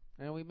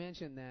 And we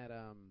mentioned that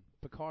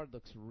Picard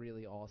looks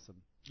really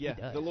awesome. Yeah,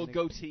 does. the little And a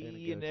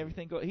goatee and goatee.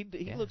 everything.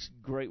 He Yeah. looks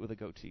great with a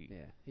goatee.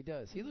 Yeah, he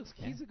does. He looks.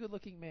 Yeah. He's a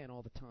good-looking man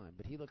all the time,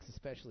 but he looks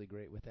especially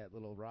great with that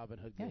little Robin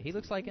Hood. Yeah, he goatee.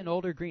 looks like an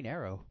older Green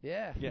Arrow.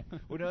 Yeah. Yeah.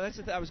 Well, no, that's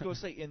the I was going to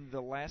say in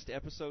the last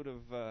episode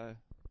of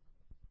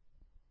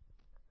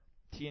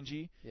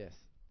TNG, Yes.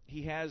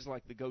 he has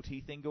like the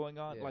goatee thing going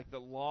on, Yeah. like the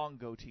long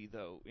goatee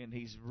though, and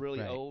he's really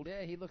Right. old.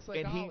 Yeah, he looks like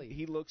and Ollie.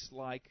 he looks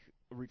like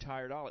a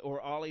retired Ollie or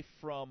Ollie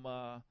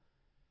from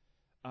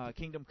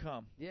Kingdom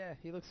Come. Yeah,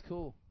 he looks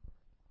cool.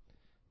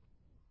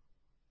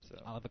 So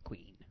Oliver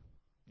Queen.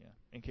 yeah,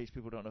 in case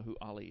people don't know who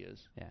Ollie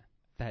is.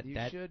 That You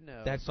that should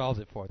know. that solves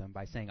it for them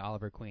by saying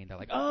Oliver Queen. They're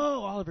like,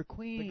 oh, Oliver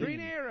Queen. the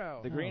Green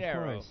Arrow. The Oh, Green of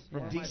Arrow course,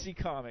 from yeah. DC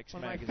Comics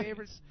One of my magazine.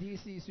 favorite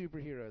DC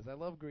superheroes. I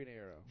love Green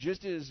Arrow.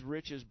 Just as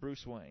rich as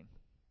Bruce Wayne.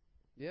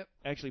 Yep.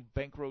 Actually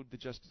bankrolled the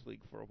Justice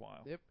League for a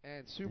while. Yep.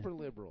 And super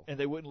liberal. And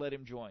they wouldn't let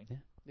him join.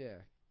 Yeah.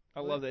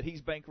 I love that.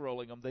 He's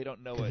bankrolling them. They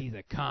don't know 'Cause it. he's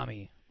a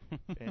commie.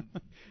 And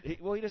he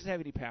doesn't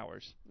have any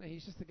powers. No,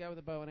 he's just the guy with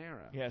a bow and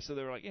arrow. Yeah, so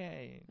they were like,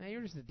 yay. Now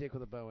you're just a dick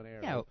with a bow and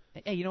arrow. Yeah. well,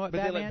 Hey, you know what, But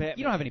they let Batman? You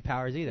Batman- don't have any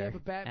powers either, Yeah,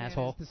 but Batman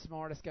asshole. is the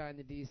smartest guy in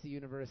the DC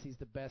universe. He's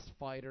the best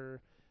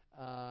fighter.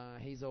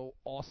 He's an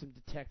awesome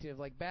detective.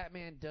 Like,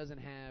 Batman doesn't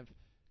have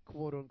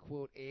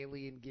quote-unquote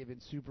alien-given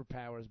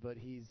superpowers, but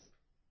he's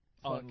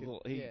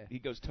fucking... He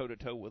goes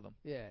toe-to-toe with them.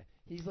 Yeah.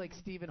 He's like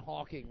Stephen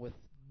Hawking with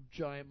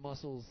giant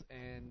muscles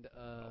and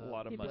A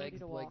lot of The money. ability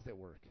to legs walk. that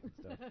work and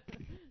stuff.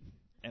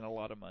 And a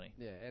lot of money.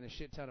 Yeah, and a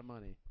shit ton of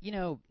money. You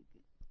know,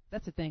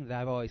 that's the thing that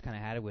I've always kind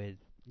of had it with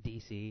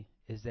DC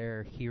is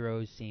their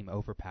heroes seem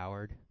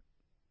overpowered,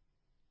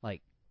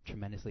 like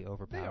tremendously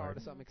overpowered. They are to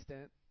some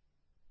extent.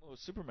 Well,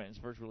 Superman's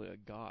virtually a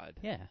god.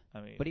 Yeah,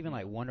 I mean, but even you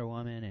like know. Wonder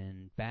Woman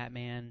and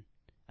Batman,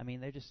 I mean,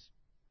 they're just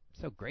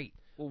so great.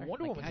 Well, like,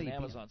 Wonder how Woman's do an you beat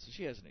Amazon, so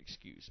she has an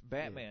excuse.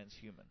 Batman's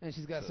human. And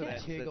she's got So some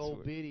that's- tig that's old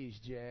where- biddies,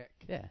 Jack.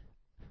 Yeah.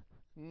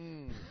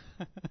 Mm.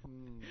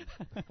 Mm.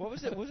 What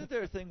was it? Wasn't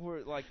there a thing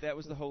where like that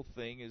was the whole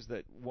thing? Is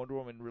that Wonder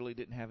Woman really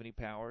didn't have any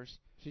powers,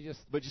 She just...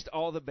 but just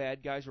all the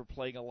bad guys were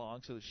playing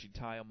along so that she'd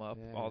tie them up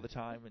Yeah. all the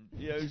time,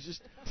 and it was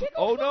just,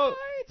 oh no,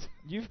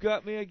 you've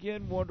got me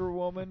again, Wonder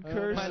Woman. Oh,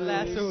 Curse my you.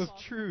 lasso of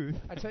truth.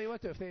 I tell you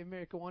what, though, if they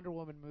make a Wonder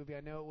Woman movie, I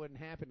know it wouldn't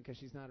happen because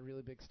she's not a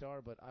really big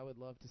star, but I would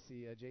love to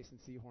see Jason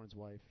Sehorn's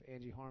wife,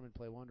 Angie Harmon,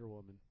 play Wonder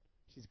Woman.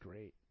 She's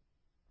great.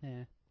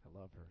 Yeah, I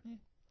love her. Yeah.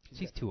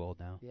 she's too old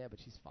now. Yeah, but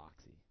she's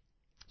foxy.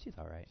 She's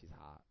all right. She's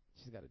hot.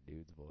 She's got a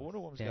dude's voice. Wonder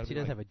Woman's Yeah, gotta she be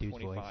does like have a dude's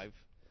voice. 25.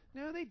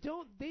 No, they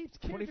don't. These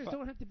characters 25.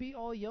 don't have to be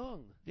all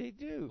young. They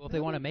do. Well, if they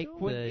want to make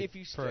When- the if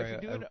you for if you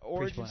do a an appreciable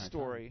origin amount of time.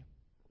 story,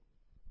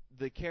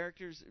 the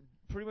characters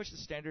pretty much the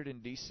standard in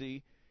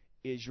DC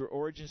is your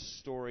origin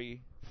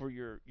story for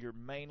your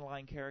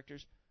mainline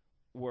characters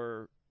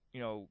were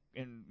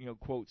in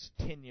quotes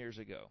 10 years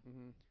ago,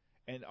 Mm-hmm.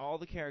 and all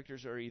the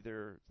characters are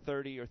either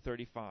 30 or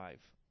 35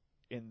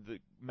 in the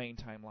main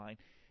timeline.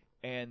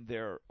 And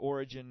their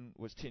origin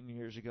was 10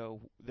 years ago.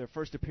 Their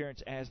first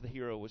appearance as the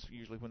hero was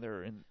usually when they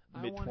were in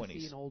I mid want to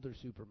see 20s. an older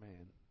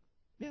Superman.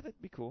 Yeah,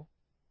 that'd be cool.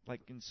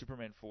 Like in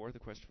Superman 4, The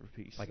Quest for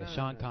Peace. Like No, a no,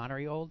 Sean no.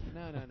 Connery old.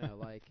 No,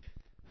 like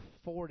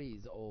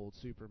 40s old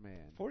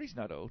Superman. 40's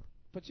not old.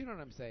 But you know what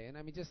I'm saying.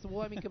 I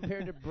mean,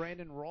 compared to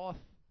Brandon Roth,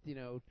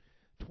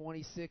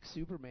 26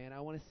 Superman,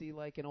 I want to see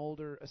like an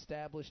older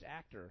established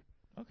actor.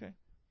 Okay.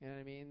 You know what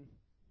I mean?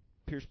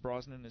 Pierce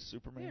Brosnan is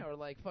Superman. Yeah, or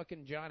like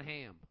fucking John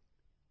Hamm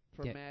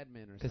from Yeah. Mad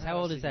Men or Because something. how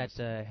old is I've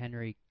seen that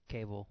Henry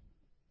Cavill?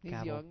 He's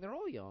Cavill. young. They're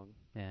all young.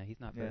 Yeah, he's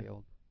not Yeah. very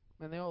old.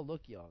 And they all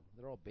look young.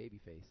 They're all baby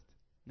faced.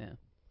 Yeah.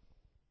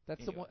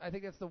 That's the one. I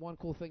think that's the one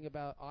cool thing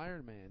about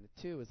Iron Man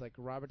too. Is like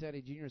Robert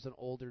Downey Jr. is an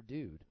older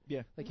dude.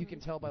 Yeah. Like you can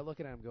tell by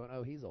looking at him, going,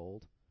 "Oh, he's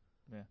old."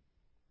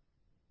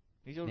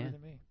 He's older Yeah.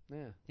 than me.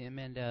 Yeah. Him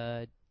and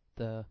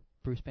the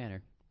Bruce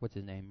Banner, what's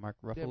his name, Mark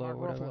Ruffalo Yeah, Mark or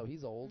whatever. Ruffalo.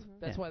 He's old. Mhm.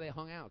 That's Yeah. why they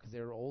hung out, because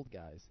they were old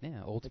guys.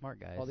 Yeah, old smart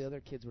guys. All the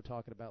other kids were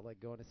talking about like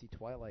going to see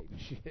Twilight and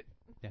shit.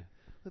 Yeah.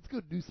 Let's go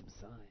do some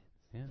science.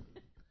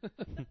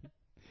 Yeah.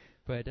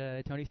 But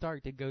Tony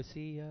Stark did go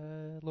see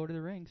Lord of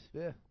the Rings.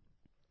 Yeah.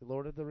 The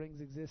Lord of the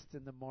Rings exists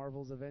in the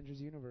Marvel's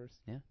Avengers universe.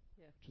 Yeah.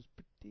 Yeah. Which is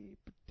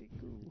pretty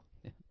cool.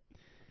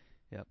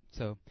 Yep.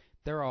 So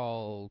they're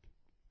all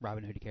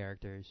Robin Hood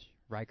characters.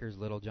 Riker's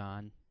Little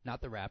John,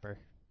 not the rapper.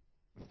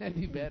 That'd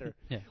be better.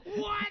 Yeah.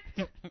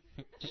 What?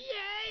 Yeah!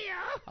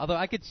 Although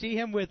I could see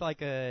him with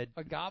like a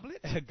A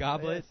goblet?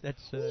 goblet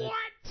that's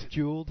What?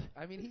 jeweled.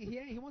 I mean,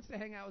 he wants to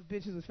hang out with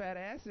bitches with fat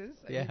asses.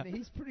 I Yeah. mean,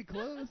 he's pretty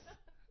close.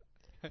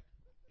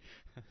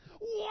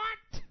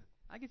 What?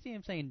 I could see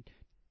him saying,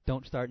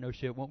 "Don't start no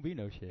shit, won't be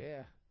no shit."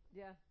 Yeah.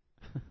 Yeah.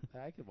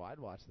 I'd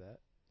watch that.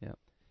 Yep.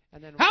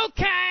 And then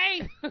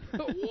Okay!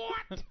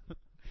 What?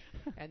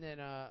 and then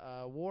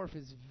Worf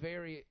is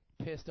very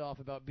pissed off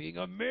about being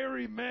a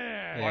merry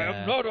man. Yeah. I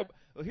am not a.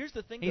 Well, here's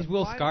the thing. He's that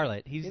Will Why-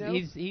 Scarlet. He's you know-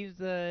 he's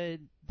the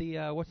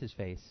what's his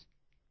face?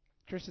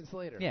 Christian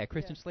Slater. Yeah,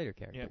 Christian Yeah. Slater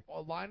character. Yeah.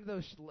 A line of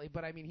those,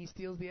 but I mean, he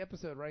steals the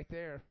episode right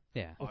there.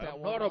 Yeah. With I that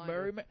am one not a line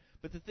merry with- man.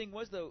 But the thing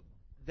was, though,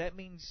 that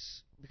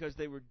means because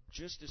they were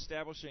just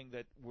establishing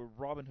that we're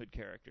Robin Hood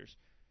characters.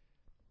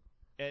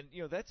 And,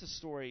 you know, that's a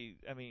story,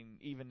 I mean,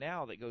 even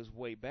now that goes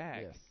way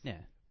back. Yes. Yeah.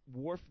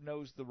 Worf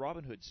knows the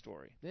Robin Hood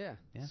story. Yeah.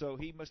 Yeah. So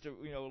he must have,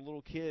 you know, a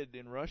little kid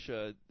in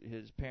Russia,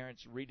 his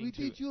parents reading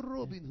to your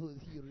Robin Hood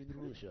here in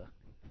Russia.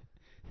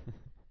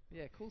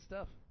 Yeah, cool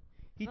stuff.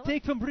 He I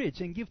take from rich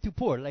and give to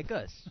poor like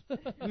us.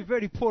 We're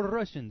very poor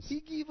Russians.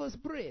 He give us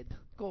bread,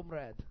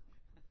 comrade.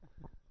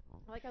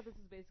 I like how this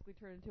is basically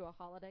turned into a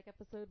holodeck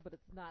episode, but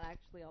it's not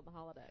actually on the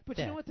holodeck. But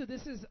you Yeah. know what? Though,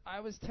 this is. I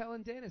was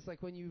telling Dennis,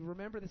 like when you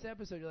remember this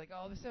episode, you're like,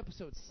 "Oh, this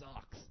episode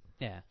sucks,"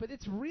 Yeah. but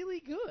it's really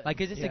good. Like,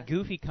 it's yeah. a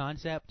goofy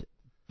concept,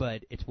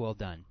 but it's well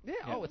done. Yeah.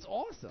 Yeah. Oh, it's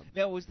awesome.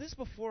 Now, was this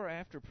before or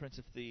after Prince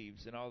of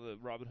Thieves and all the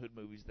Robin Hood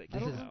movies that I This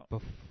came is don't out?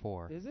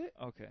 before. Is it?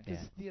 Okay. Yeah.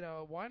 'Cause, you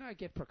know, why not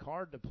get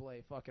Picard to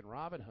play fucking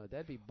Robin Hood?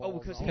 That'd be Oh,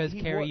 balls because off. Because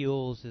he Carrie wa-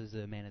 Yules is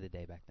the man of the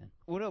day back then.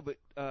 Well, no, but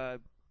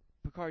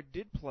Picard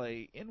did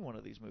play in one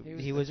of these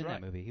movies. He was That's in right.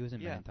 that movie. He was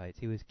in Yeah. Man in Tights.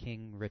 He was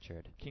King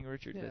Richard. King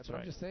Richard, Yeah, that's but right.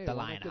 I'm just saying, The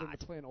why not get him Lionheart.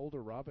 to play an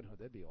older Robin Hood?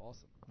 That'd be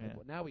awesome. Yeah.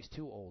 Well, now he's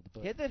too old,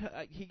 but He had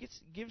that. He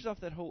gives off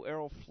that whole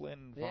Errol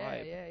Flynn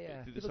vibe.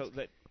 yeah. through He this whole-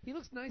 that, he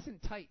looks nice in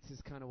tights. Is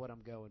kind of what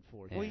I'm going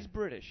for. Yeah. Well, he's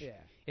British. Yeah.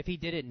 If he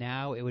did it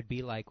now, it would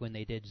be like when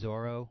they did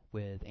Zorro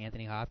with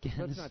Anthony Hopkins.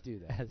 Let's not do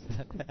that.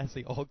 as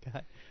the old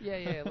guy.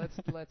 Yeah.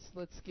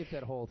 Let's skip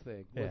that whole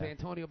thing with Yeah.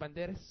 Antonio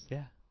Banderas.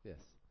 Yeah. Yes.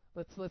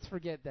 Let's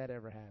forget that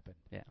ever happened.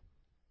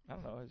 I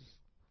don't know.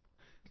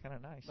 It's kind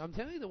of nice. I'm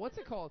telling you, what's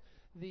it called?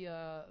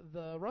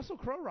 The Russell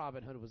Crowe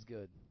Robin Hood was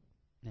good.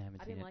 I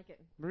haven't I seen didn't it. like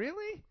it.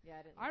 Really? Yeah,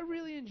 I didn't. I like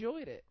really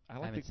enjoyed it. I I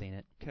like haven't the seen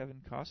it.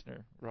 Kevin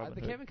Costner Robin The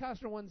Hood. Kevin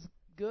Costner one's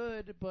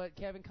good, but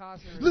Kevin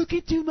Costner. Look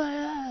into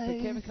my eyes.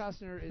 But Kevin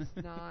Costner is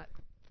not.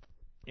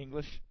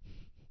 English.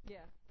 it. Yeah.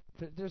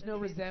 There's no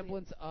That's basically it.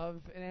 resemblance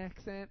of an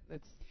accent.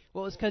 It's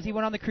Well, it's because he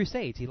went on the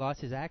Crusades. He lost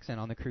his accent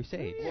on the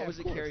Crusades. Yeah, What was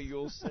of it course. Carrie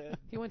Yules said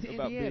He went to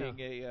about Indiana.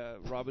 being a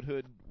Robin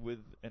Hood with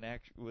an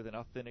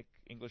authentic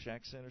English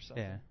accent or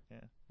something? Yeah.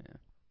 Yeah.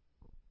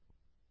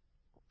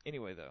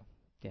 Anyway, though.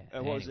 Yeah.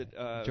 What was anyway.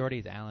 it?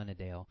 Jordy's Alan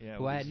Adale. yeah,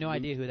 who I had with no Luke.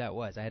 idea who that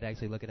was. I had to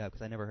actually look it up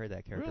because I never heard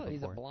that character Really?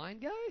 He's a before.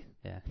 blind guy?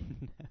 Yeah.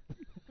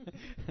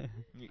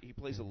 He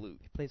plays a lute.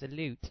 He plays a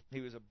lute.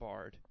 He was a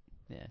bard.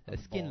 Yeah. A A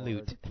skin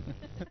lute.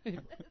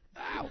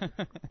 Ow!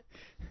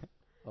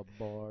 A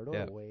bard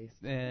Yeah. always.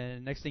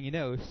 And next thing you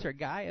know, Sir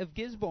Guy of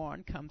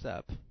Gisborne comes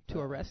up to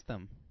Uh-oh. arrest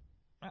them.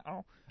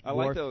 Uh-oh. I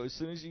Worf- like though. As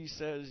soon as he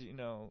says,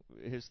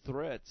 his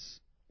threats,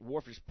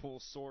 Worf just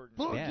pulls sword. And,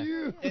 Fuck Yeah.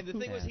 you! and the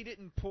thing was, Yeah. he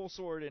didn't pull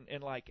sword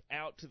and like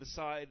out to the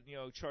side,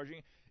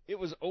 charging. It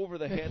was over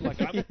the head,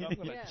 like I'm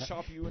gonna Yeah.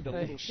 chop you into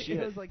little It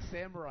shit. was like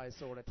samurai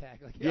sword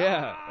attack. Like,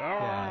 Yeah.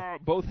 "Ah!" Ah,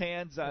 both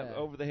hands Yeah.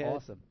 over the head.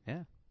 Awesome.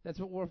 Yeah. That's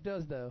what Worf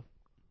does, though.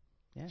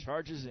 Yeah.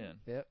 Charges in.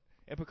 Yep.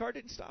 And Picard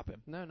didn't stop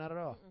him. No, not at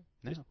all.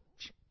 No.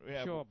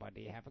 Yeah, Sure,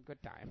 buddy. Have a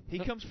good time. He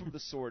comes from the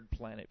sword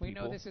planet. We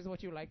people. know this is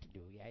what you like to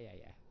do. Yeah. Yeah.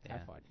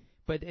 Have fun.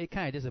 But it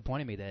kind of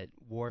disappointed me that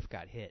Worf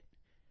got hit.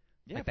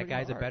 Yeah, like that pretty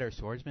guy's hard. a better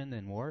swordsman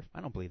than Worf.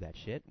 I don't believe that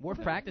shit. Worf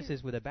Okay.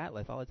 practices with a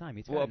batleth all the time.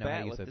 He's Well, got to know how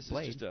to use Batlet. a This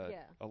blade. is just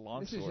Yeah. a long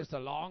This sword. is just a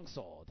long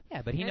sword.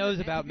 Yeah, but he And knows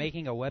to- and about to be-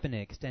 making a weapon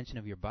an extension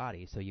of your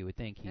body, so you would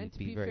think And he'd to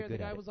be be very fair, the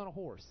good guy at was on a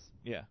horse.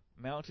 Yeah,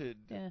 mounted.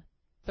 it. Yeah.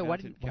 So why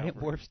didn't cavalry.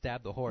 Worf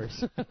stab the horse?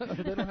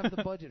 They don't have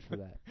the budget for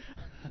that.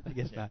 I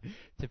guess Yeah. not.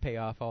 To pay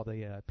off all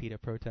the PETA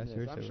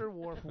protesters. Yes, I'm or- sure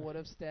Worf would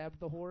have stabbed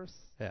the horse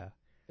Yeah.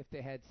 if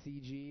they had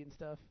CG and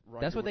stuff.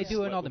 That's what they Riker do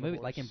would in all the sweat with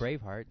movies. Like in horse.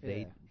 Braveheart, they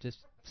Yeah.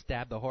 just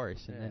stab the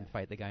horse and then Yeah.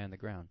 fight the guy on the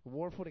ground.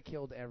 Worf would have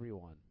killed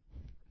everyone.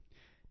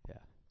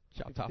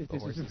 Chopped If- off if the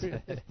this was horse's real.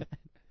 head.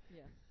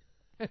 Yeah.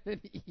 And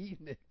then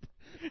eaten it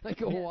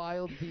like a Yeah.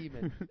 wild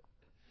demon.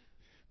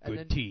 And Good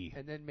then, tea.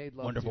 And then made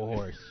love Wonderful to it.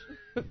 horse.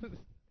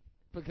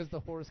 Because the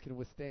horse can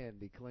withstand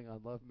the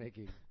Klingon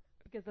lovemaking.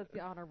 Because that's the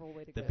honorable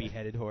way to The go.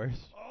 beheaded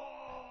horse.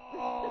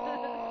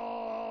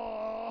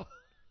 Oh!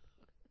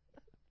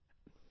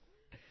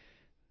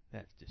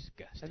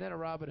 disgusting. And then a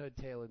Robin Hood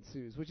tale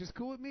ensues, which is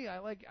cool with me. I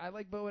like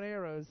bow and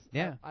arrows.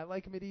 Yeah. I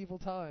like medieval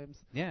times.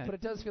 Yeah. But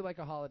it does feel like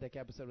a holodeck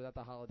episode without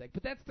the holodeck.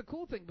 But that's the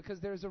cool thing because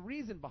there's a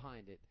reason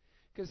behind it.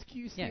 Because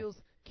Q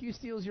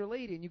steals your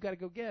lady and you got to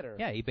go get her.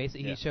 Yeah,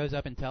 he shows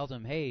up and tells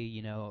him, hey,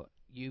 you know,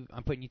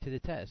 I'm putting you to the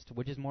test.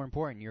 Which is more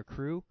important, your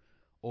crew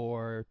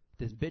or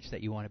this bitch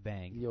that you want to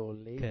bang? Your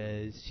lady.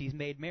 Because she's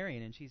Maid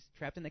Marian and she's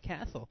trapped in the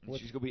castle. And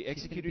she's going to be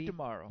executed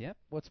tomorrow. Yep.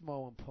 What's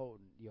more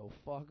important, your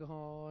fuck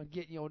on,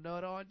 getting your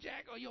nut on,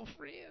 Jack, or your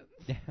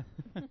friends?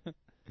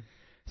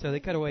 So they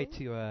cut away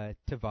to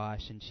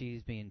Vosh, and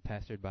she's being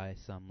pestered by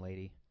some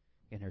lady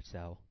in her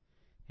cell.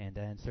 And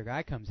then Sir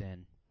Guy comes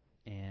in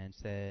and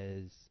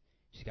says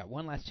she's got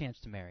one last chance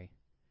to marry.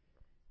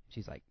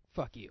 She's like,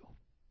 fuck you.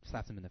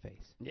 Slaps him in the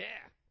face. Yeah.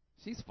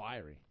 She's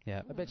fiery.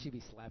 Yeah. I bet she'd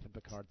be slapping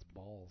Picard's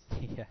balls.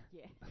 Yeah.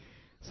 Yeah.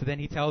 So then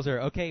he tells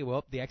her, okay,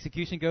 well, the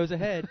execution goes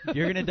ahead.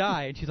 You're going to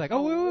die. And she's like,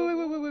 oh,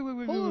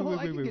 wait. Hold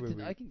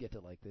on, I can get to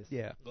like this.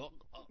 Yeah.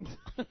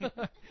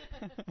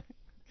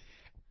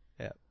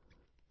 Yeah.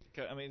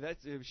 I mean,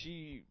 that's if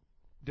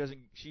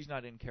she's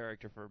not in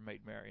character for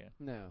Maid Marian.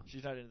 No.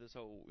 She's not into this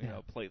whole,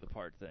 play the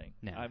part thing.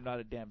 No. I'm not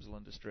a damsel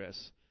in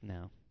distress.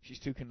 No. She's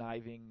too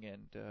conniving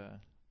and...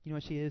 You know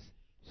what she is?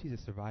 She's a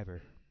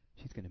survivor.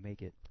 She's going to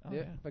make it. Oh,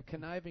 yeah, but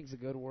conniving's a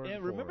good word. And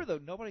for remember, it. though,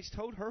 nobody's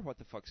told her what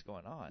the fuck's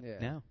going on. Yeah.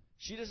 No.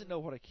 She doesn't know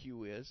what a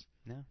Q is.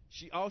 No.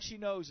 All she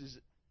knows is,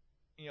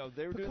 they were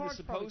doing the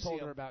Picard's probably told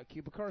her symposium. about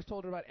Q. Picard's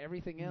told her about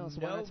everything else.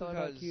 No, Why not tell her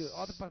about Q?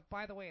 because- But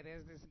by the way,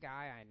 there's this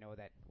guy I know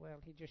that, well,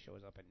 he just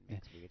shows up and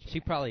makes me a She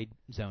probably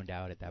zoned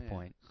out at that Yeah.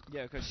 point.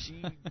 Yeah, because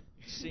she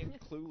seemed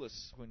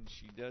clueless when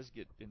she does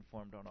get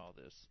informed on all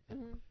this.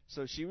 Mm-hmm.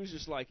 So she was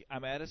just like,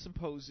 I'm at a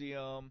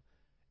symposium.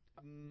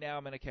 Now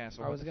I'm in a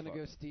castle. I what was the gonna fuck?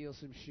 go steal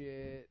some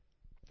shit.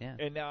 Yeah.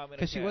 And now I'm in a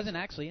Because she castle. wasn't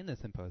actually in the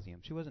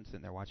symposium. She wasn't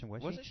sitting there watching,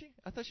 was Wasn't she?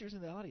 I thought she was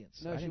in the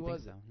audience. No, I she didn't think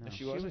wasn't. so, no. She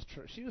She wasn't?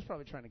 was. She was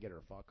probably trying to get her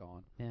fuck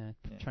on. Yeah,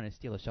 Yeah. trying to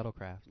steal a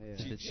shuttlecraft. Yeah.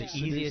 It's the She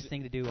easiest seduced-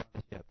 thing to do on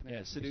the ship.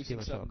 Yeah, Steal seducing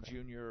a some shuttlecraft.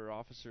 junior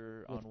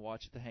officer on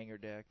watch at the hangar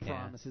deck. Yeah.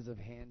 Promises of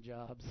hand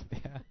jobs.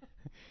 Yeah.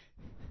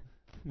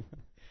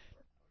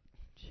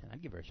 Shit,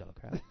 I'd give her a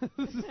shuttlecraft.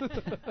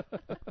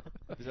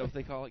 Is that what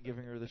they call it,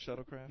 giving her the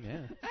shuttlecraft?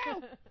 Yeah. Ow!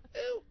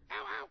 Ooh!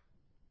 Ow! Ow!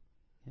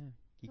 Yeah.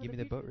 You So give in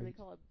me the boat future, race.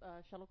 They call it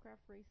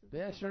shuttlecraft races.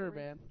 Yeah, Boat sure, race?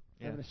 man.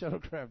 Yeah. Having a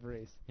shuttlecraft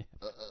race.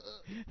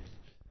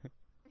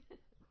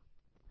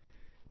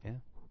 Yeah.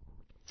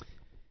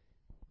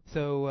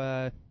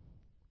 So,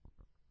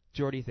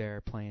 Geordi's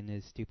there playing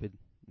his stupid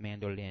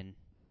mandolin,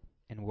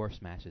 and Worf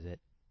smashes it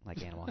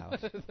like Animal House.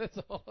 That's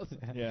awesome.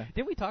 Yeah.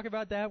 Didn't we talk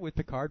about that with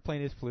Picard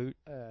playing his flute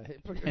and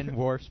And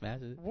Worf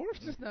smashes it? Worf's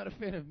just not a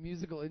fan of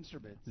musical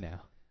instruments. No.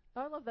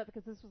 Oh, I love that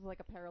because this was like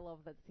a parallel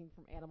of that scene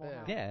from Animal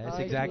House. Yeah, that's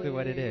I exactly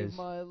what it gave is.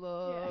 My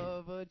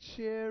love a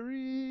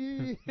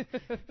cherry.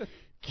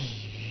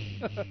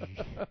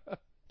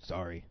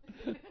 Sorry.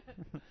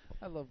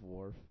 I love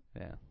Worf.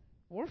 Yeah.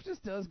 Worf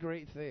just does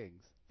great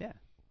things. Yeah.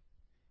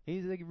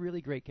 He's a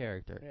really great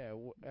character. Yeah,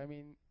 I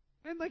mean,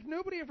 and like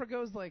nobody ever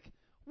goes like,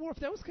 Worf,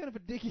 that was kind of a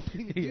dicky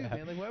thing to do, Yeah.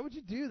 man. Like, why would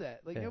you do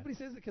that? Like, Yeah. nobody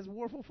says it because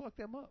Worf will fuck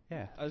them up.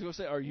 Yeah. I was going to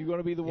say, are you going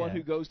to be the one Yeah.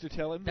 who goes to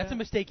tell him That's that? a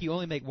mistake you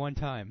only make one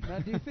time. Now,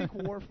 do you think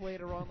Worf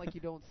later on, like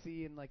you don't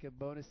see in like a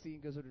bonus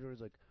scene, goes to the door,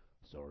 is like,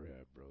 sorry,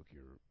 I broke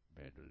your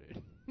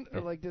mandolin, or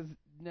like this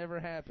never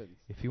happens?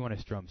 If you want to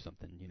strum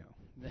something,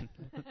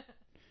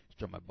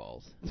 strum my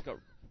balls. Let's go.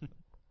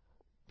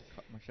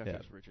 My chef Yeah.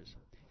 has riches.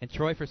 And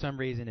Troy, for some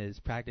reason, is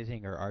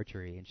practicing her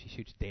archery, and she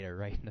shoots Data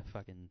right in the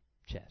fucking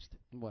chest.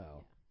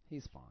 Well,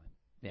 he's fine.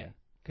 Yeah.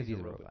 Because He's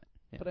he's a a robot. robot.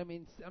 Yeah. But I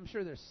mean, I'm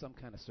sure there's some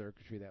kind of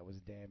circuitry that was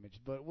damaged,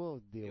 but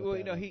we'll deal Well,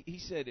 with that. he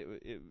said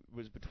it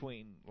was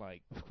between,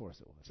 like, Of course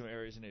it was. some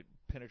areas and it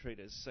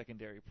penetrated a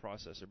secondary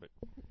processor, but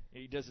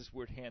he does this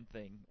weird hand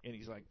thing, and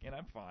he's like, and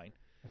I'm fine.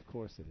 Of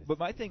course it is. But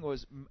my thing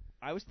was,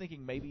 I was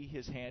thinking maybe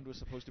his hand was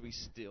supposed to be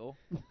still.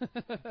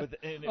 But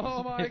and it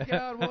oh was, my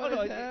God, what Oh,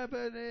 no, is it-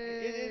 happening?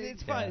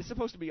 it's fine. Yeah. It's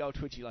supposed to be all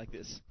twitchy like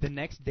this. The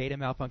next data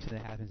malfunction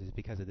that happens is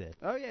because of this.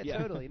 Oh yeah, Yeah.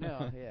 totally.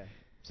 No, yeah.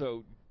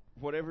 So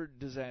whatever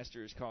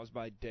disaster is caused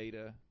by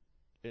Data,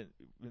 and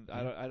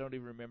I don't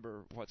even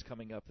remember what's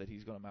coming up that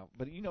he's going to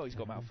but he's going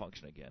to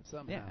malfunction again.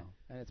 Somehow, Yeah.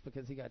 and it's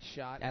because he got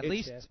shot. At in the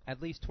least chest.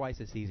 at least twice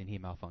a season he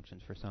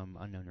malfunctions for some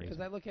unknown reason. Because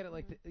I look at it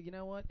like, you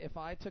know what? If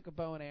I took a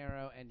bow and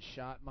arrow and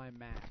shot my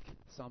Mac,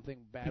 something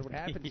bad would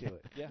happen Yeah. to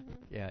it. Yeah.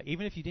 Yeah,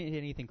 even if you didn't hit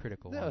anything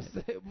critical. No, on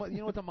it. you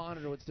know what? The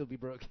monitor would still be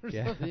broken or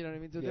Yeah. something. You know what I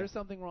mean? So Yeah. there's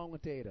something wrong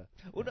with Data.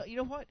 Well, no, you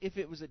know what? If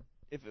it was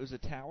a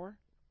tower,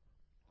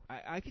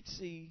 I could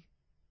see.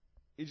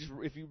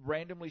 If you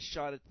randomly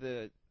shot at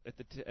the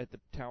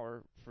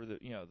tower for the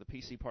the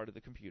PC part of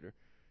the computer,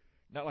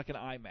 not like an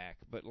iMac,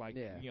 but like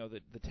Yeah.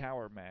 the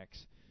tower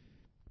Macs,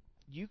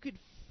 you could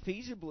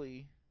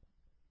feasibly,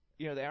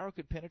 the arrow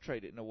could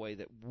penetrate it in a way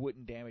that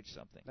wouldn't damage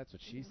something. That's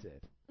what she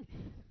said.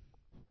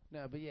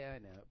 No, but yeah, I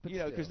know. But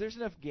Because still. there's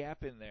enough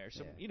gap in there.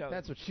 So Yeah.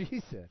 That's what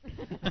she said.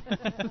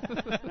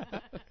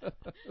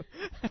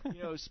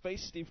 You know,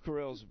 Space Steve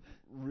Carell's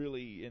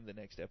really in the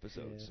next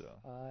episode. Yes, So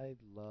I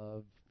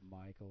love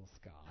Michael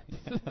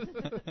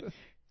Scott.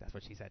 That's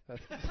what she said. Oh.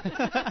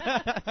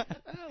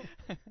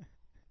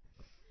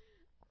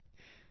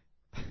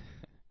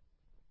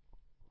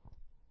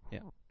 Yeah.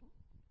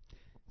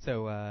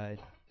 So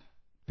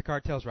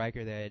Picard tells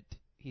Riker that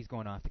he's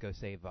going off to go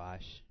save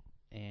Vosh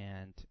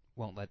and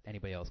won't let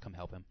anybody else come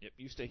help him. yep,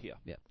 you stay here.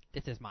 Yep.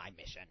 This is my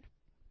mission.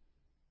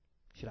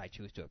 Should I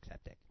choose to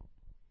accept it?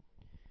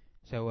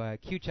 So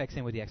Q checks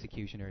in with the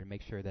executioner to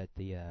make sure that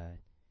the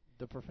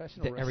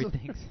professional that wrestler.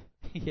 everything's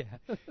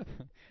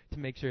to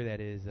make sure that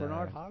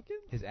Bernard Hopkins?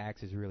 his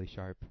axe is really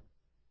sharp.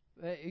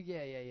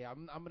 Yeah.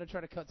 I'm gonna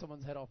try to cut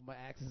someone's head off. My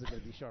axes are gonna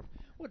be sharp.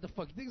 What the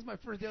fuck? You think it's my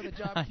first day on the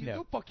job? I You know.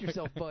 go fuck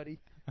yourself, buddy.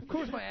 Of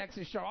course my axe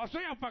is sharp. I'll show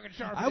you how fucking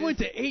sharp. I it went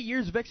is. to 8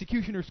 years of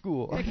executioner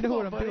school. Yeah, I come know on,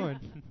 what I'm buddy.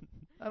 doing.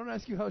 I don't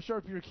ask you how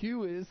sharp your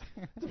Q is.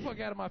 Get the fuck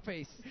out of my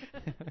face.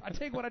 I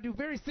take what I do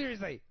very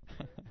seriously.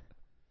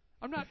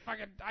 I'm not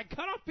fucking. I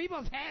cut off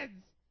people's heads.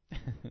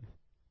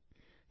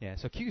 Yeah,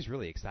 so Q's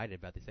really excited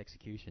about this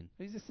execution.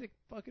 He's a sick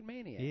fucking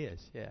maniac. He is,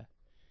 yeah.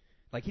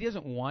 Like, he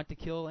doesn't want to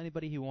kill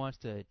anybody. He wants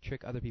to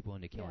trick other people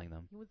into killing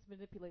them. He wants to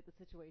manipulate the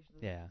situation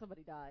so Yeah.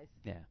 somebody dies.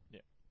 Yeah.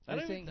 I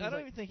don't, saying even, I he's don't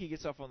like- even think he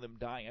gets off on them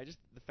dying. I just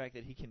the fact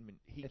that he can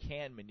manipulate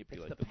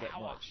the them that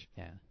power. much.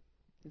 Yeah.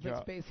 He's Yeah.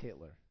 like Space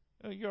Hitler.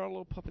 Oh, you're all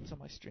little puppets on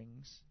my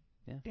strings.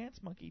 Yeah. Dance,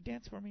 monkey,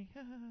 dance for me.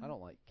 I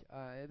don't like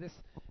this.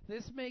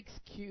 This makes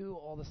Q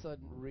all of a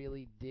sudden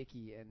really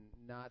dicky and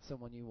not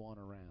someone you want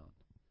around.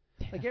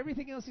 Like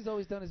everything else he's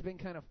always done has been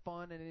kind of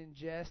fun and in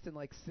jest and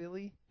like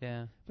silly,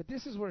 Yeah. but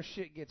this is where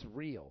shit gets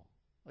real.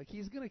 Like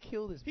he's gonna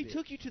kill this. He bitch.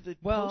 took you to the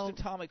Well-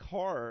 post-atomic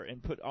horror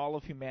and put all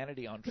of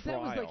humanity on But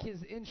trial. that was like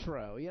his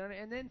intro, you know,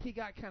 and then he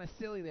got kind of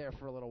silly there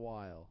for a little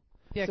while.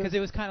 Yeah, So because it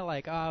was kind of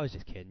like, oh, I was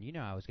just kidding. You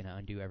know I was going to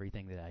undo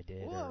everything that I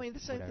did. Well, or I mean, the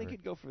same whatever. thing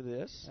could go for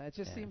this. It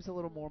just Yeah. seems a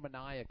little more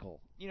maniacal.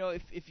 You know,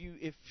 if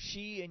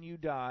she and you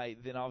die,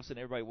 then all of a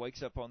sudden everybody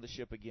wakes up on the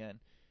ship again.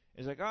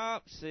 It's like, oh,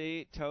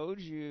 see, told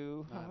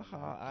you, I ha don't know.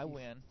 ha, I Q-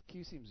 win.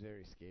 Q seems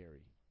very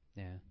scary.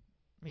 Yeah.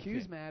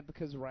 Q's mad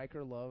because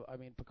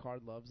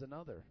Picard loves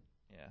another.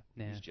 Yeah,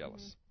 Yeah. he's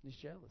jealous. He's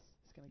jealous.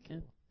 He's gonna kill.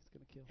 Yeah. He's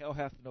gonna kill. Hell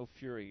hath no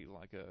fury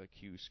like a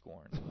Q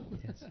scorns.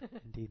 Yes,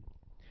 indeed.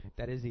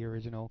 That is the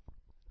original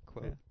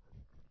quote. Yeah.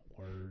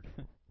 Word.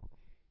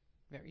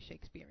 Very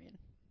Shakespearean.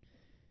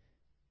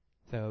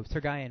 So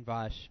Sergei and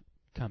Vosh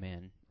come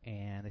in,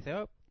 and they say,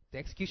 oh, the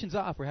execution's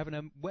off. We're having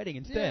a wedding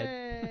instead.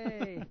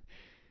 Yay!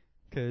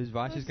 Because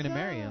Vosh is going to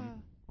marry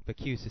him. But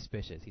Q's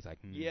suspicious. He's like,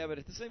 Yeah, but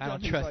at the same I time,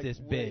 don't he's trust like, this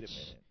wait a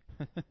bitch.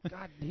 minute.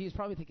 God, he's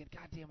probably thinking,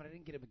 God damn it, I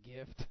didn't get him a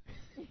gift.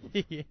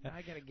 Yeah.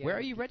 I gotta get Where him are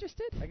a you gift.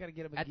 registered? I gotta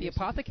get him a At the gift.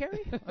 apothecary?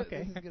 Okay.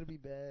 This is gonna be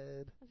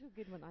bad. I should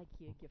give him an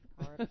IKEA gift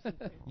card or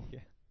something. Yeah.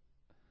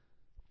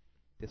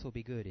 This will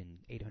be good in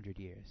 800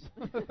 years.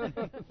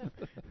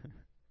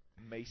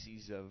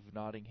 Macy's of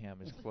Nottingham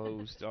is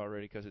closed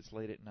already because it's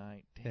late at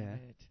night. Damn Yeah.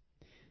 it.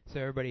 So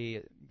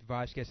everybody,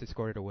 Vosh gets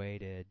escorted away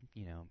to,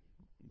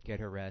 get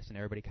her rest, and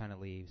everybody kind of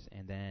leaves.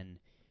 And then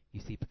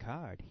you see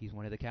Picard. He's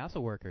one of the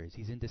castle workers.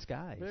 He's in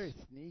disguise. Very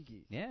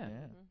sneaky. Yeah.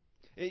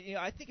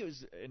 I think it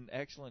was an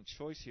excellent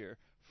choice here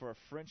for a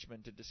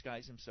Frenchman to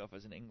disguise himself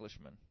as an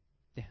Englishman.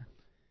 Yeah.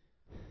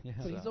 Yeah.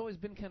 So he's always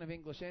been kind of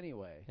English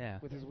anyway. Yeah.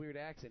 With his weird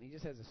accent. He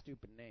just has a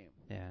stupid name.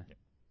 Yeah.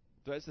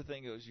 So that's the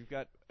thing is you've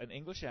got an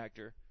English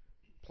actor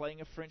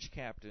playing a French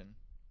captain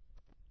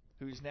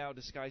who's now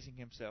disguising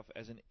himself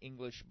as an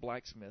English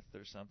blacksmith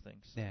or something.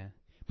 So Yeah.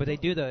 But they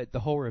do the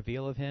whole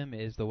reveal of him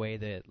is the way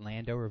that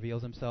Lando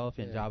reveals himself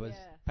in Yeah. Jabba's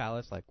Yeah.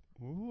 palace, like,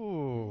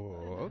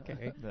 ooh,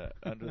 okay. the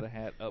under the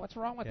hat up. What's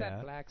wrong with Yeah.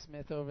 that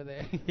blacksmith over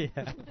there?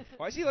 Yeah.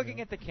 Why is he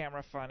looking at the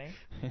camera funny?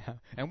 Yeah.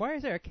 And why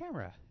is there a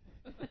camera?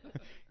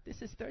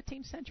 This is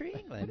 13th century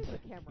What England. is a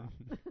camera?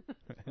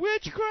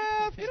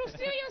 Witchcraft! It'll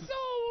steal your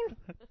soul!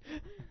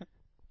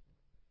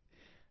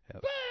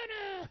 Yep.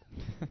 Burn her!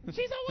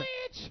 She's a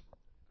witch!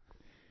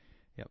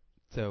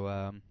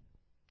 So,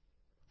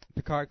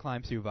 Picard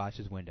climbs through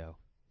Vosh's window,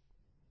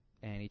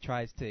 and he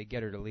tries to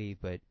get her to leave,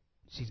 but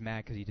she's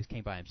mad because he just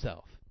came by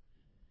himself.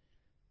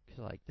 She's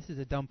like, this is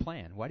a dumb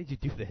plan. Why did you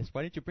do this?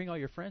 Why didn't you bring all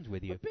your friends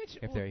with you But bitch,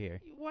 if they're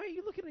here? Why are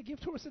you looking a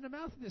gift horse in the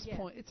mouth at this Yeah.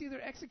 point? It's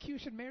either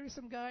execution, marry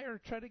some guy, or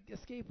try to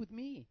escape with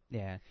me.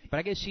 Yeah, but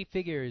I guess she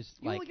figures,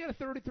 You like, only got a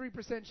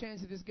 33%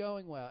 chance of this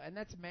going well, and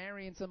that's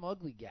marrying some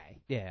ugly guy.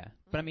 yeah.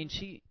 But I mean,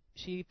 she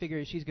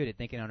figures she's good at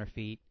thinking on her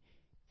feet,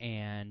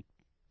 and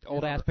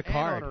old And ass on-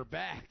 Picard. And on her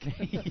back.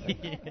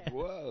 Yeah.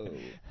 Whoa.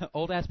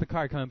 Old ass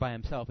Picard coming by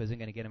himself isn't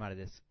going to get him out of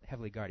this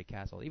heavily guarded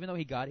castle. Even though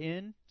he got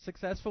in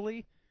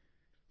successfully,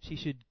 she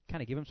should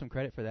kind of give him some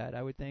credit for that,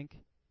 I would think.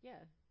 Yeah.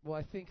 Well,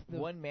 I think the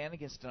One man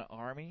against an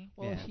army?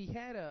 Well, Yeah. he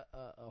had a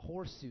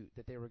horse suit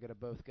that they were going to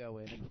both go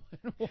in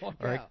and walk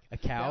Or out. a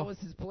cow. That was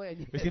his plan.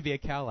 There's going to be a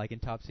cow like in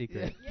Top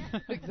Secret. Yeah,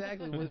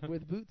 exactly,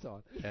 with boots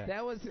on. Yeah.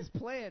 That was his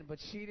plan, but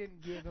she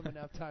didn't give him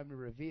enough time to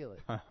reveal it.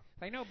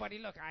 Like, no, buddy,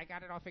 look, I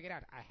got it all figured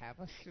out. I have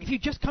a If suit. you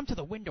just come to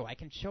the window, I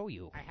can show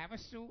you. I have a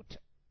suit.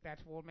 that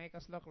will make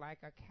us look like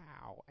a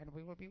cow, and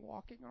we will be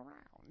walking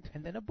around.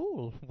 And then a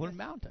bull will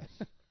mount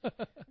us.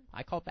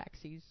 I call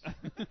backsies.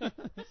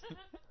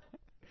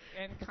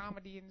 And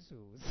comedy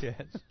ensues.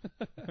 Yes.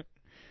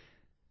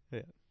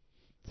 Yeah.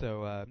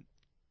 So,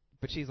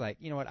 but she's like,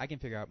 you know what? I can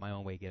figure out my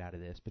own way to get out of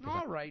this because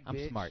All right, I'm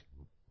bitch. smart.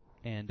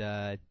 And You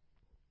ain't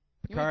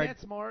Picard, that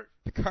smart.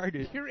 Picard,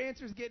 is, Your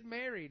answer's getting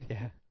married.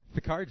 yeah,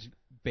 Picard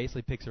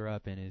basically picks her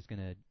up and is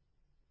gonna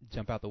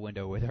jump out the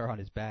window with her on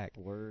his back.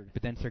 Word.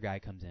 But then Sir Guy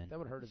comes in. That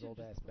would hurt his old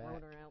ass Thrown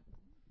back. her out.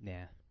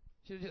 Yeah.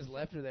 Should have just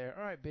left her there.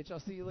 All right, bitch. I'll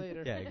see you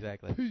later. Yeah,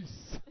 exactly.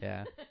 Peace.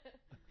 Yeah.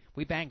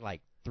 We banged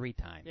like 3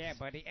 times. Yeah,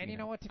 buddy. And you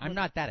know what? I'm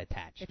not that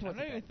attached. It I wasn't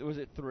don't even- that, was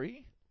it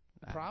 3?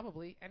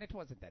 probably, and it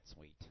wasn't that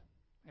sweet.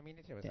 I mean,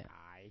 it was Yeah.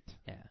 aight.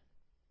 Yeah.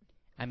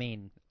 I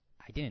mean,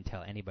 I didn't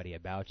tell anybody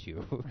about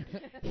you.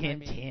 I Hint,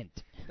 mean-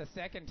 hint. The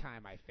second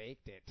time I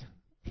faked it.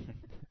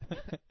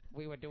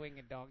 We were doing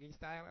it doggy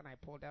style, and I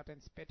pulled out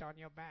and spit on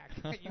your back.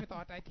 You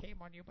thought I came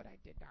on you, but I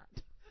did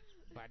not.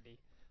 Buddy,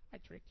 I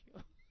tricked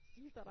you.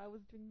 You thought I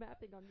was doing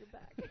mapping on your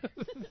back.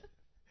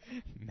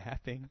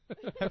 Mapping.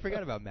 I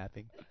forgot about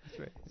mapping. That's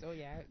right. So,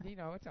 yeah, you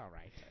know, it's all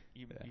right.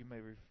 You Yeah. you may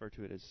refer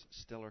to it as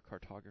stellar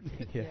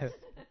cartography. Yeah. Yes.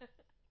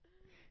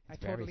 I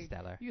It's very totally.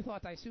 stellar. You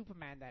thought I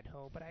Superman that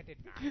hoe, but I did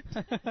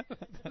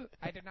not.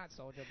 I did not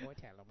Soldier Boy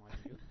tell him on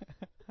you.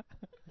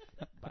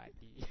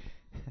 Buddy.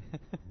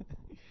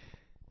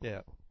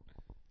 Yeah.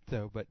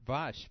 So, but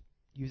Vosh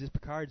uses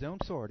Picard's own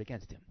sword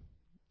against him.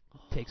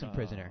 Takes him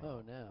prisoner.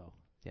 Oh, no.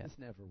 Yeah. This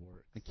never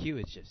works. The Q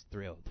is just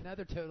thrilled. Now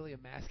they're totally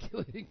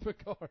emasculating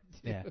Picard,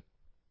 too. Yeah.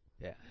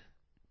 Yeah.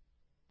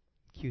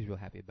 Q's real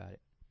happy about it.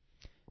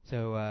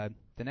 So,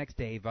 the next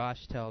day,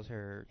 Vosh tells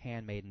her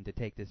handmaiden to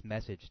take this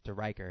message to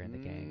Riker and the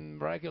gang.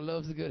 Riker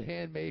loves a good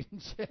handmaiden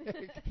check.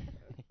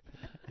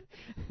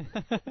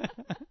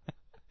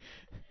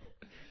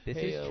 This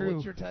Hey, is true.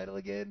 what's your title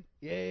again?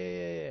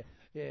 Yeah.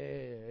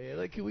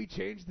 Like, can we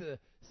change the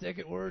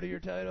second word of your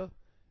title?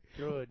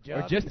 Throw a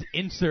job. Or just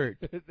insert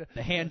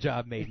the hand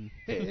job maiden.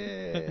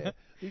 Yeah.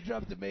 You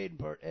dropped the maiden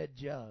part at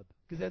job.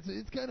 Because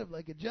it's kind of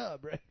like a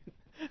job, right?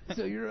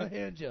 So you're a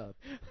hand job.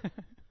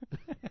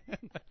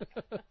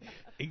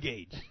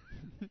 Engage.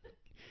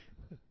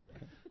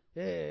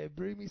 Hey,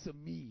 bring me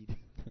some mead.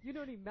 You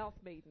don't need mouth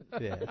maiden.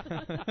 Yeah.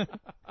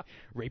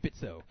 Rape it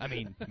so. I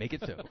mean, make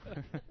it so.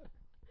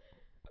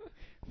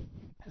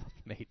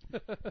 Maiden.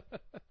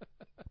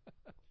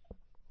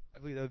 I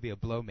believe that would be a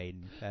blow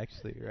maiden,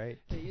 actually, right?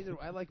 Hey, either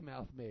I like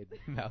mouth maiden.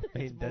 Mouth It's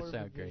maiden more does of a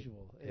sound great.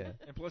 visual. Yeah.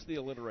 And plus the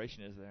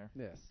alliteration is there.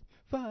 Yes.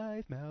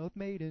 5 mouth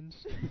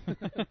maidens.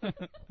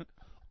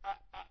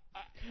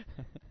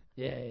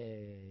 Yeah.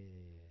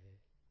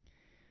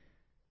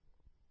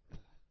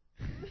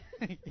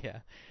 Yeah.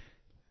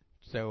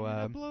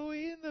 So,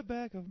 blowy in the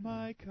back of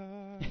my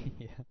car.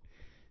 yeah.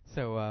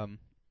 So,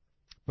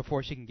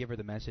 before she can give her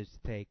the message to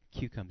take,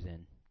 Q comes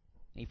in.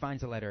 He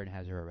finds the letter and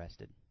has her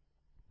arrested.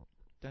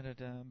 Dun, dun,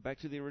 dun. Back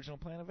to the original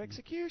plan of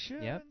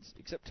executions. Yep.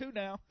 Except 2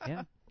 now.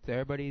 Yeah. So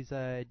everybody's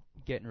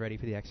getting ready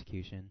for the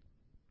execution,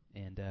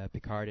 and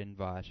Picard and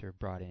Vosh are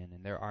brought in,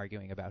 and they're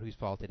arguing about whose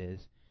fault it is.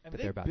 And But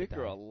they they're about to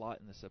bicker die. a lot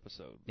in this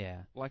episode.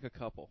 Yeah. Like a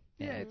couple.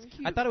 Yeah, it's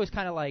cute. I thought it was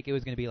kind of like it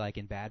was going to be like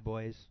in Bad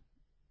Boys,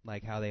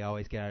 like how they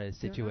always get out of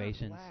They're not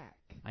situations. black.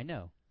 I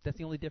know. That's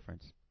the only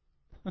difference.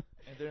 And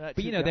they're not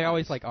But two you know, they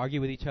always guys. like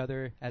argue with each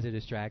other as a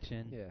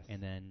distraction. Yes.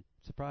 And then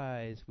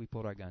surprise, we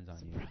pulled our guns on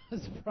you.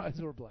 Surprise,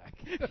 we're black.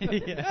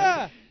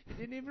 Yeah. You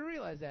didn't even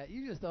realize that.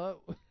 You just thought,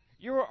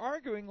 You were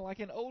arguing like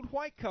an old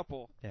white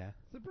couple. Yeah.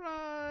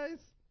 surprise.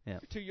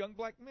 2 young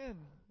black men.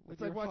 With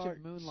It's like your watching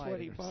hard, Moonlight.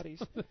 sweaty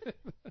bodies.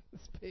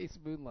 Space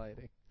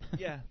moonlighting.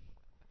 Yeah.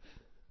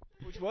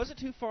 Which wasn't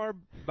too far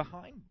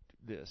behind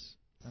this.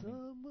 I mean,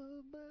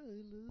 Summer my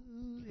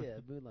love. Yeah,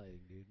 moonlighting,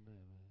 dude.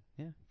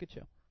 Yeah. Good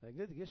show.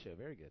 Good show.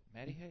 Very good.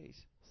 Matty Hayes.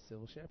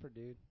 Sybil Shepherd,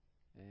 dude.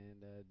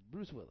 And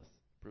Bruce Willis.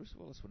 Bruce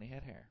Willis when he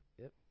had hair.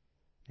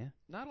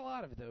 Not a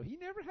lot of it, though. He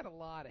never had a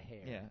lot of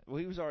hair. Yeah. Well,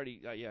 he was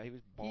already, he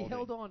was balding. He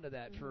held on to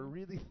that for a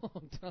really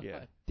long time.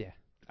 Yeah. Yeah.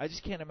 I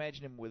just can't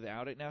imagine him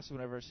without it now, so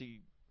whenever I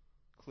see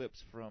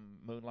clips from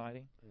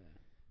Moonlighting, Yeah.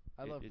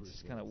 I love it's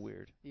Bruce kind of Willis.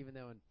 weird. Even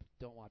though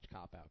don't watch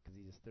Cop Out,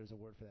 because there's a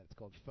word for that. It's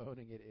called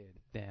phoning it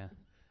in. Yeah.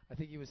 I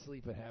think he was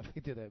sleeping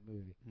halfway through that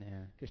movie. Yeah.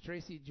 Because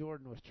Tracy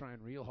Jordan was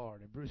trying real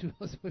hard, and Bruce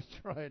Willis was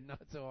trying not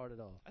so hard at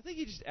all. I think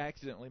he just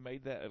accidentally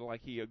made that,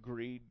 like he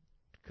agreed,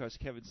 because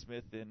Kevin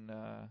Smith in,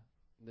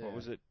 what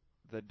was it,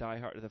 the Die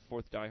Hard, the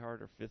 4th Die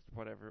Hard, or 5th,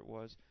 whatever it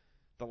was,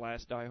 the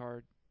last Die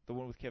Hard, the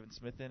one with Kevin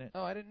Smith in it.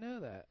 Oh, I didn't know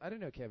that. I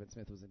didn't know Kevin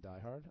Smith was in Die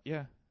Hard.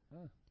 Yeah.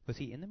 Was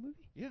he in the movie?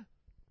 Yeah.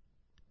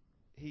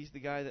 He's the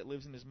guy that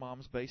lives in his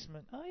mom's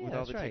basement Oh, yeah, with all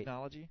that's the right.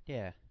 technology.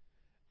 Yeah.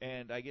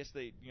 And I guess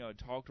they,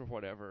 talked or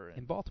whatever. In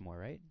And Baltimore,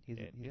 right? He's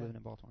Yeah. living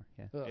in Baltimore.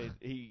 Yeah. Ugh.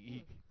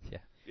 he Yeah.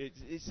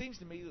 it seems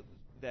to me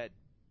that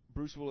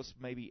Bruce Willis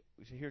maybe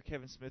to hear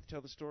Kevin Smith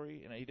tell the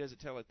story, and he doesn't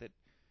tell it that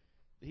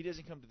he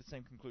doesn't come to the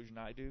same conclusion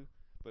I do.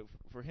 But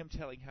for him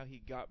telling how he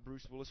got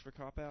Bruce Willis for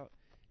Cop Out,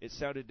 it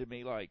sounded to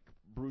me like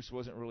Bruce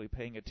wasn't really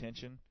paying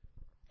attention,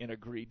 and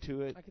agreed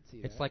to it. I could see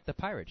It's that. like the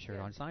pirate shirt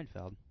Yeah. on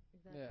Seinfeld.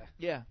 Exactly. Yeah.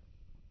 Yeah.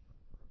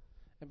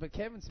 But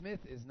Kevin Smith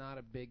is not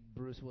a big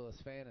Bruce Willis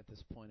fan at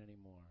this point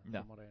anymore,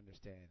 No. from what I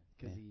understand,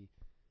 because Yeah.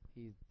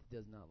 he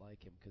does not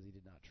like him because he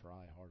did not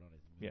try hard on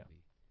his movie. Yeah.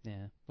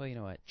 Yeah. Well, you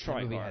know what? Try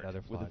that movie hard had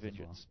other with a flaws as well.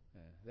 vengeance.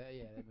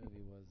 That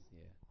movie was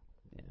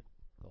Yeah.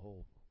 the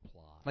whole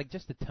plot. Like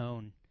just the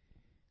tone.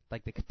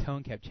 Like the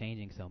tone kept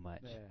changing so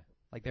much. Yeah.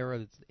 Like there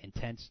were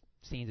intense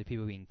scenes of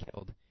people being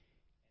killed,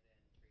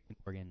 and then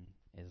Morgan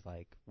is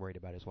like worried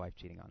about his wife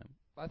cheating on him.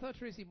 I thought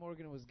Tracy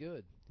Morgan was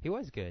good. He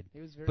was good, He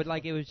was very. but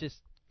like funny. it was just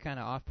kind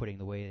of off-putting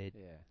the way it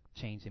Yeah.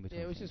 changed in between.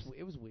 Yeah, it was scenes. just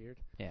it was weird.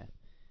 Yeah.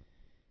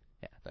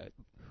 But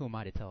who am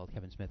I to tell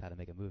Kevin Smith how to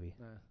make a movie?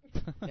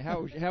 Yeah,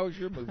 how was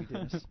your movie,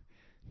 Dennis?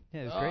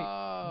 Yeah, it was great.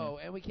 Oh,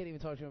 and we can't even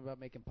talk to him about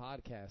making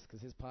podcasts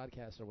because his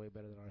podcasts are way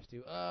better than ours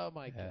too. Oh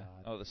my Yeah.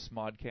 God. Oh, the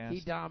Smodcast.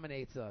 He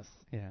dominates us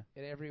Yeah.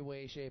 in every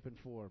way, shape, and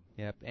form.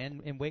 Yep.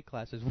 And in weight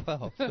class as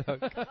well. So.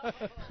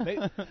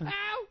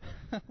 Ow!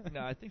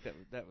 No, I think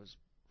that was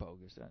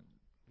bogus.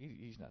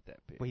 He's not that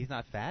big. Well, he's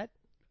not fat.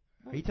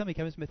 Are you telling me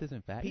Kevin Smith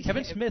isn't fat? He's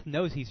Kevin heavy. Smith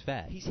knows he's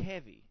fat. He's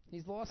heavy.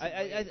 He's lost.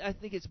 I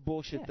think it's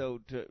bullshit Yeah. though.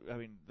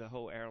 The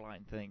whole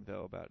airline thing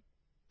though about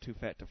too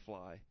fat to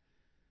fly.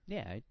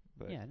 Yeah.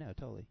 But Yeah. No.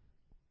 Totally.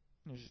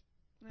 there's-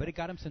 But it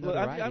got him some Look,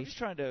 notoriety. I'm just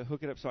trying to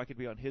hook it up so I could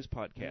be on his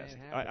podcast.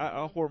 Man, have it.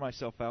 I'll whore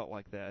myself out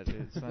like that.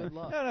 It's not, Good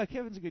luck. No,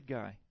 Kevin's a good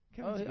guy.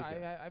 Kevin's a good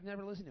guy. I've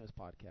never listened to his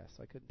podcast,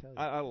 so I couldn't tell you.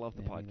 I love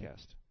the Yeah, me neither.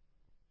 podcast.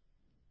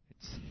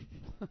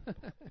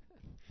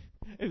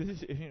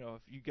 It's if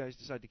you guys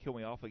decide to kill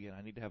me off again,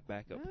 I need to have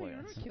backup No, you're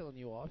plans. not killing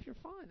you off. You're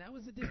fine. That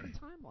was a different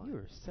timeline. You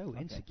are so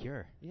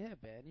insecure. Yeah,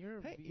 Ben.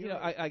 You're. Hey, you're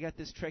I got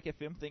this Trek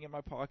FM thing in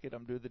my pocket.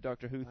 I'm doing the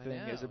Doctor Who I thing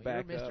know, as a you're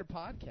backup. Mr.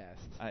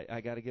 Podcast.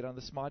 I got to get on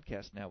the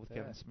Smodcast now with Yeah.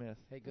 Kevin Smith.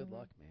 Hey, good Mhm.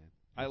 luck, man.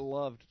 I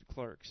loved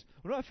Clerks.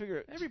 Well, no, I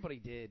figure Everybody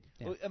did.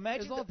 Yeah. well, It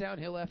imagine was all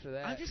downhill after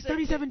that. I'm just saying,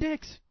 37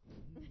 dicks.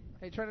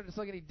 Hey, try to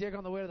suck any dick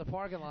on the way to the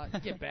parking lot.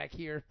 Get back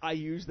here. I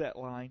used that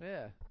line.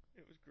 Yeah.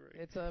 It was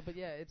great. It's but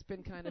yeah, it's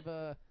been kind of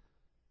a.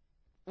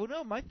 Well,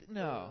 no,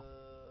 no.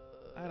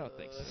 I don't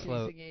think so.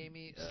 Slow- Chasing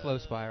Amy, slow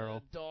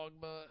spiral.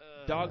 Dogma.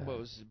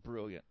 Dogmo's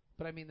brilliant.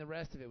 But I mean, the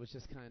rest of it was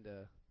just kind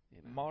of.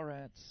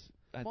 Mallrats.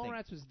 I think.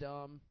 Mallrats was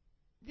dumb.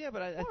 Yeah,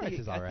 but I Mallrats think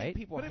is I alright. think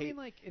people But I mean,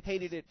 like, it's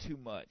hated it too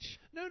much.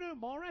 No,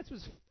 Mallrats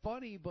was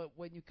funny, but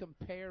when you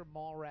compare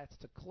Mallrats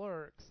to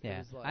Clerks, it Yeah.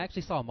 was like. I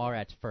actually saw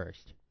Mallrats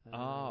first.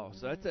 Oh,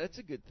 so that's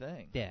a good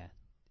thing. Yeah.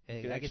 could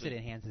I guess it actually-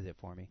 enhances it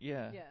for me.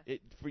 Yeah. Yeah.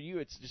 It for you,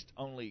 it's just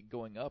only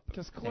going up.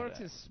 Because Clerks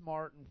Yeah. is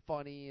smart and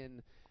funny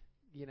and,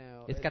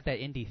 It's got that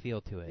indie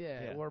feel to it.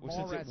 Yeah, Yeah. Where Well,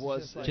 since it Mallrats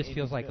was is just an like. It just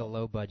feels indie like a film.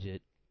 low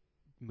budget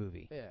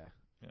movie. Yeah,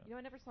 You know,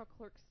 I never saw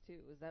Clerks 2.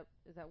 Is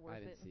that worth I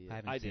it? didn't see it. I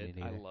haven't I seen did.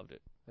 it I either. loved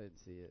it. I didn't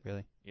see it.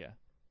 Really? Yeah.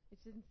 It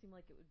didn't seem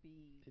like it would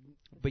be. the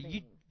But you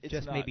same. It's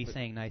just not, maybe but-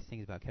 saying nice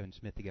things about Kevin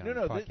Smith to get No, on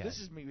no. the podcast. This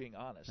is me being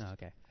honest. Oh,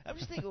 okay. I'm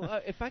just thinking,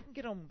 if I can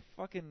get on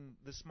fucking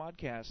the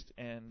Smodcast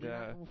and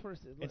Well,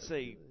 first,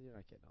 say- you're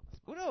not getting on this.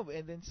 well, no,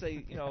 and then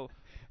say,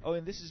 oh,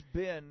 and this has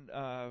been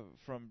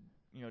from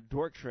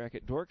Dork Trek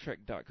at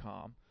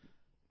dorktrek.com.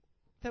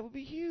 That would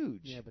be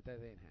huge. Yeah, but that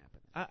ain't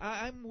happening.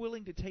 I'm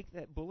willing to take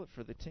that bullet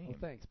for the team. Well,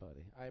 thanks,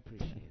 buddy. I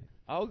appreciate it.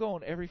 I'll go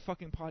on every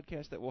fucking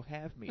podcast that will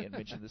have me and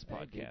mention this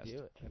Hey, dude, podcast. do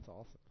it. That's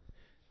awesome.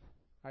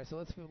 All right,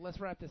 so let's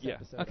wrap this Yeah.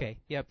 episode. Okay.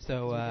 Yep. 'cause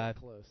So we're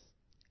getting close.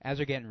 as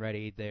they're getting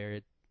ready,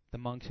 the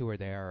monks who are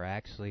there are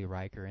actually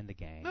Riker and the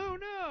gang.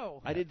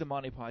 No. I did the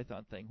Monty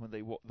Python thing when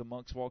the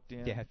monks walked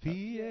in. Yeah.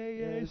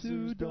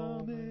 Jesus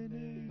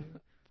Domine,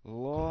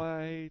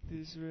 light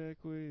this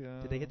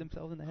requiem. Did they hit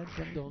themselves in the head?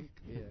 Dunk.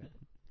 Yeah.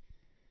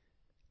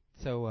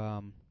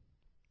 So,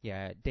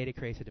 Data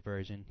creates a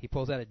diversion. He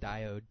pulls out a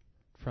diode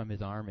from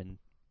his arm and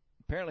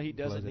Apparently he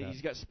doesn't. Blows it up.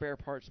 He's got spare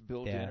parts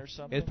built in or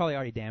something. it was probably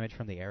already damaged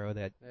from the arrow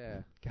that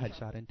Yeah. got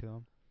shot into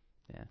him.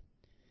 Yeah.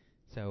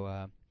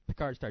 So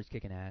Picard starts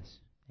kicking ass,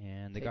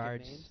 and the Taking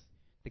guards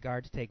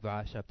names take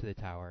Vosh up to the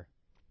tower.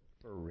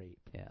 for rape.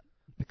 Yeah.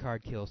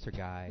 Picard kills her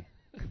guy.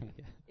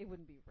 It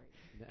wouldn't be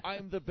right.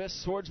 I'm the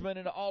best swordsman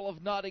in all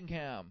of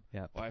Nottingham.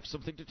 Yep. I have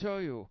something to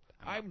tell you.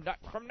 I'm not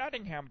from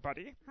Nottingham,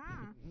 buddy.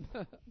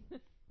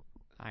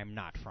 I'm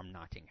not from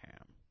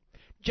Nottingham.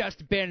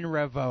 Just been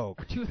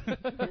revoked.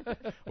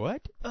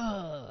 What?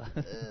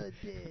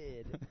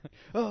 Dead.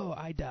 Oh,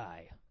 I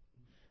die.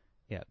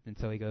 Yep. And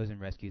so he goes and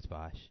rescues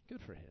Vosh.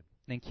 Good for him.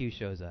 Then Q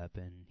shows up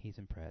and he's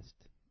impressed.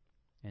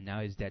 And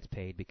now his debt's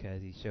paid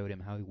because he showed him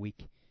how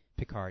weak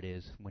Picard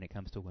is when it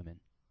comes to women.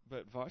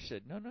 But Vosh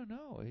said,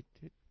 no. It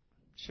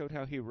showed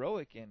how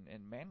heroic and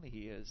manly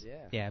he is.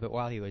 Yeah. Yeah, but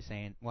while she was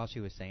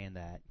saying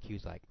that,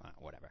 Q's like,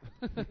 whatever.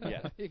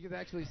 Yeah. You can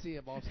actually see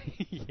him off.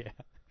 Yeah.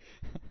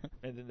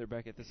 And then they're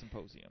back at the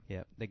symposium.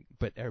 Yep.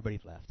 But everybody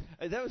left.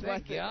 That was my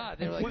Thank thing. God.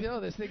 They were like, no,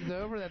 this thing's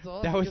over. That's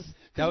all. That was- Because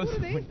that what was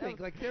do they when- think?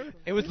 Like they're.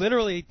 It was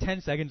literally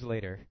 10 seconds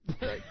later.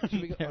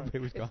 Should we go- Everybody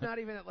was gone. It's not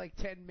even at like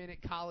 10-minute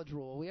college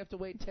rule. We have to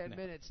wait 10 No.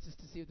 minutes just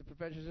to see if the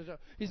professor's going to show.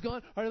 He's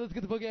gone. All right, let's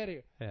get the book out of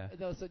here. Yeah.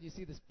 And all of a sudden you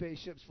see the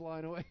spaceships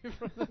flying away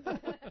from them.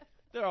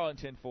 They're all in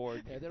 10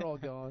 forward. Yeah, they're all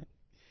gone.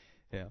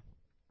 Yeah.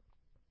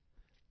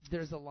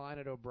 there's a line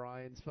at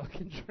O'Brien's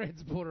fucking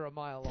transporter a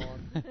mile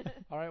long.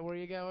 All right, where are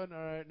you going? All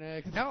right,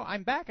 next. No,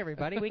 I'm back,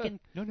 everybody. We can.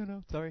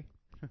 No. Sorry.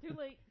 Too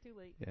late.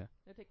 Yeah.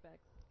 No take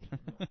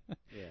backs.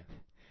 Yeah.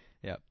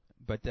 Yep.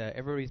 But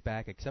everybody's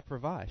back except for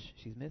Vosh.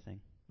 She's missing.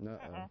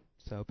 Uh-oh.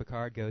 So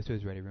Picard goes to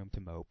his ready room to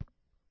mope.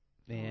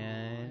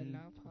 And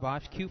love her.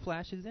 Vosh Q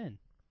flashes in.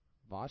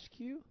 Vosh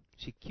Q?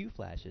 She Q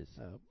flashes.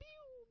 Oh.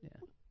 Yeah.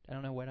 I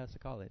don't know what else to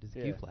call it. It's a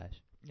Yeah. Q flash.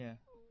 Yeah.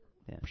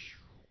 Yeah.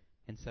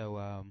 And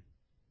so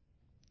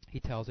he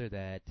tells her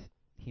that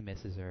he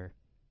misses her.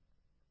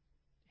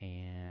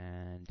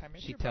 And I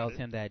miss she you, tells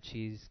buddy. him that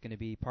she's going to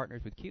be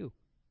partners with Q.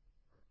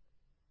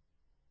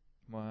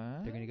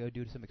 What? They're going to go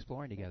do some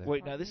exploring together.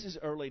 Wait, now this is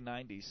early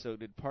 90s, so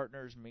did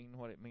partners mean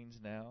what it means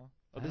now?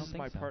 Oh, I this don't is think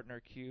my so. partner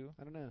Q?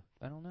 I don't know.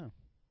 I don't know.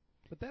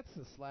 But that's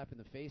a slap in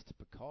the face to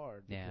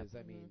Picard Yeah. because,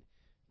 I mean,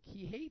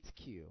 he hates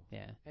Q.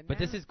 Yeah. And But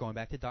this now- is going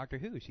back to Doctor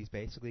Who. She's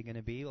basically going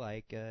to be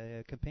like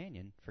a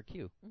companion for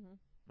Q.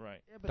 Mm-hmm. Right.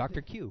 Yeah, but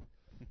Dr. Q.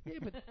 Yeah,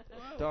 but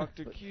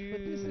Dr. but, Q.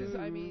 But this is,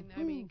 I mean,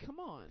 come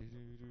on.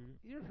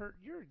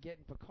 You're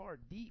getting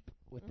Picard deep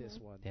with this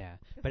one. Yeah.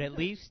 But at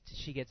least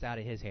she gets out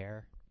of his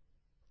hair.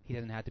 He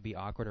doesn't have to be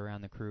awkward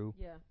around the crew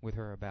Yeah. with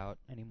her about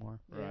anymore.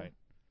 Yeah. Right.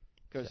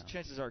 Because So.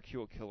 chances are Q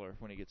will kill her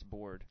when he gets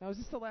bored. Now, is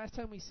this the last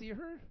time we see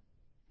her?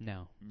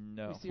 No.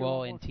 No. We see her Well,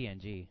 one in more-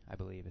 TNG, I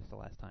believe, is the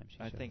last time she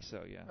I shows think up.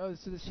 so, yeah. Oh,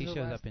 so this She is her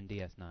shows last, up in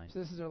DS9. So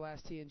this is her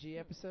last TNG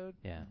episode.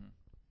 Yeah. Mhm.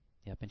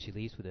 Yep, and she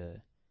leaves with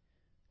a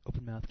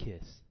open mouth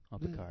kiss on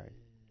Picard.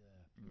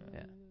 Yeah.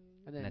 Yeah.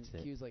 And then That's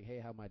it. Q's like, "Hey,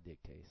 how my dick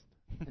taste?"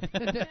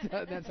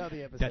 that's how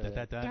the episode.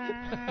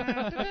 ends.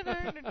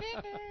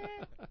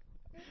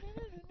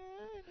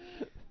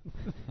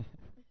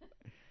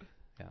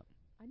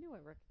 I knew I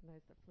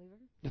recognized that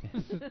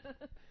flavor.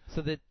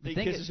 So the He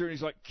thing kisses is, her and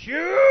he's like, Q!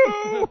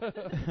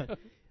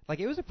 like,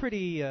 it was a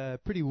pretty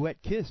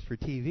wet kiss for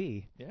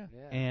TV. Yeah.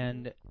 Yeah.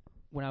 And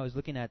when I was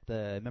looking at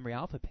the Memory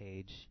Alpha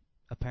page,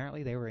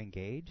 apparently they were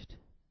engaged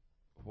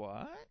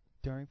What?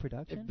 during If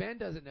production. Ben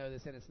doesn't know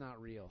this, then it's not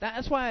real.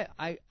 That's why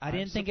I I'm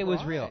didn't think it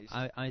was real.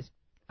 surprised.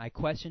 I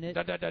question it,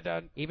 Dun, dun, dun,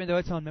 dun. even though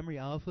it's on Memory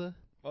Alpha.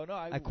 Oh, no,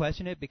 I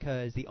question it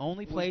because the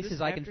only was places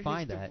this I can after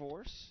find his that.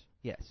 divorce?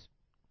 Yes.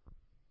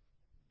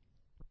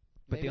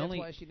 But Maybe the that's only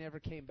why she never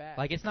came back.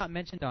 like it's not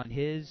mentioned on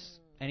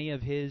any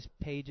of his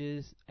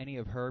pages, any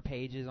of her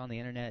pages on the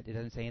internet. It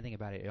doesn't say anything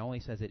about it. It only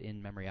says it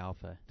in Memory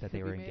Alpha that Could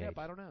they were be made engaged.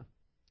 up. I don't know.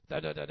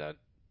 Dun, dun, dun, dun.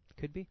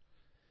 Could be.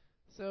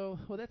 So,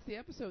 well, that's the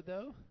episode,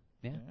 though.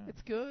 Yeah.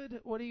 It's good.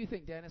 What do you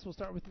think, Dennis? We'll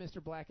start with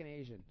Mr. Black and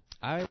Asian.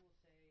 I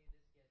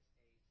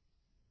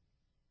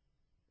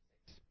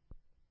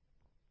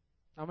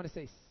I'm going to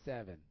say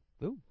 7.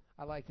 Ooh.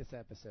 I like this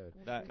episode.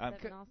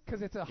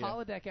 Because it's a Yeah.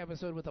 holodeck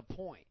episode with a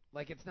point.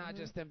 Like, it's not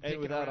just them And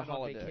dicking without a around on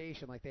holodeck.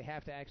 vacation. Like, they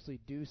have to actually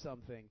do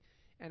something.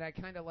 And I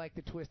kind of like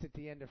the twist at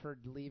the end of her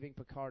leaving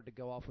Picard to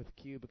go off with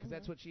Q, because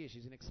that's what she is.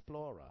 She's an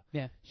explorer.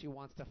 Yeah. She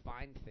wants to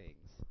find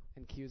things.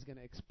 And Q's going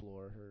to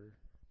explore her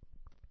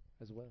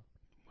as well.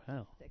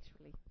 Wow.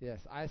 Sexually.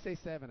 Yes, I say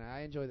 7.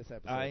 I enjoy this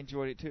episode. I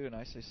enjoyed it too, and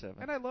I say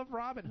 7. and I love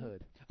Robin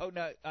Hood. Oh,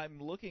 now I'm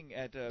looking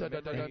at Dun, dun,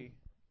 dun, dun. Memory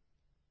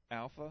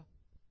Alpha,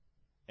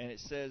 and it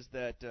says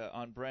that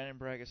on Brandon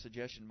Braga's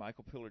suggestion,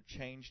 Michael Pillard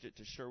changed it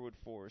to Sherwood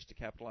Forest to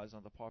capitalize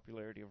on the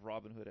popularity of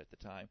Robin Hood at the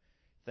time,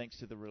 thanks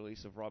to the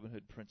release of Robin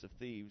Hood, Prince of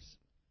Thieves.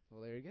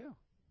 Well, there you go.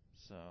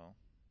 So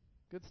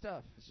Good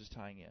stuff. this is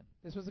tying in.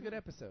 This was a good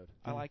episode.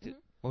 I liked it.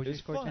 What was It your was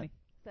score, fun. Jenny?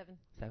 7.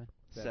 7.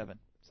 7.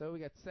 So we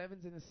got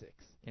 7s and a 6.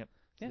 Yep.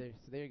 So, Yeah.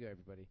 there you go,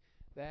 everybody.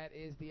 That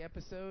is the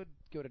episode.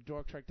 Go to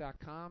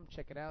dorktrek.com,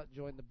 check it out,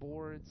 join the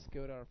boards,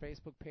 go to our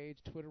Facebook page,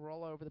 Twitter, we're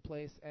all over the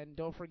place. And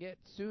don't forget,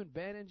 soon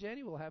Ben and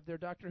Jenny will have their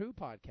Doctor Who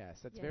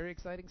podcast. That's Yes. very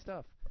exciting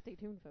stuff. Stay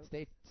tuned, folks.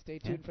 Stay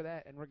tuned for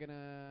that. And we're going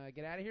to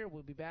get out of here.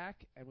 We'll be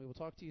back, and we will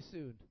talk to you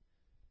soon.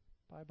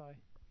 Bye-bye.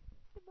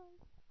 Goodbye.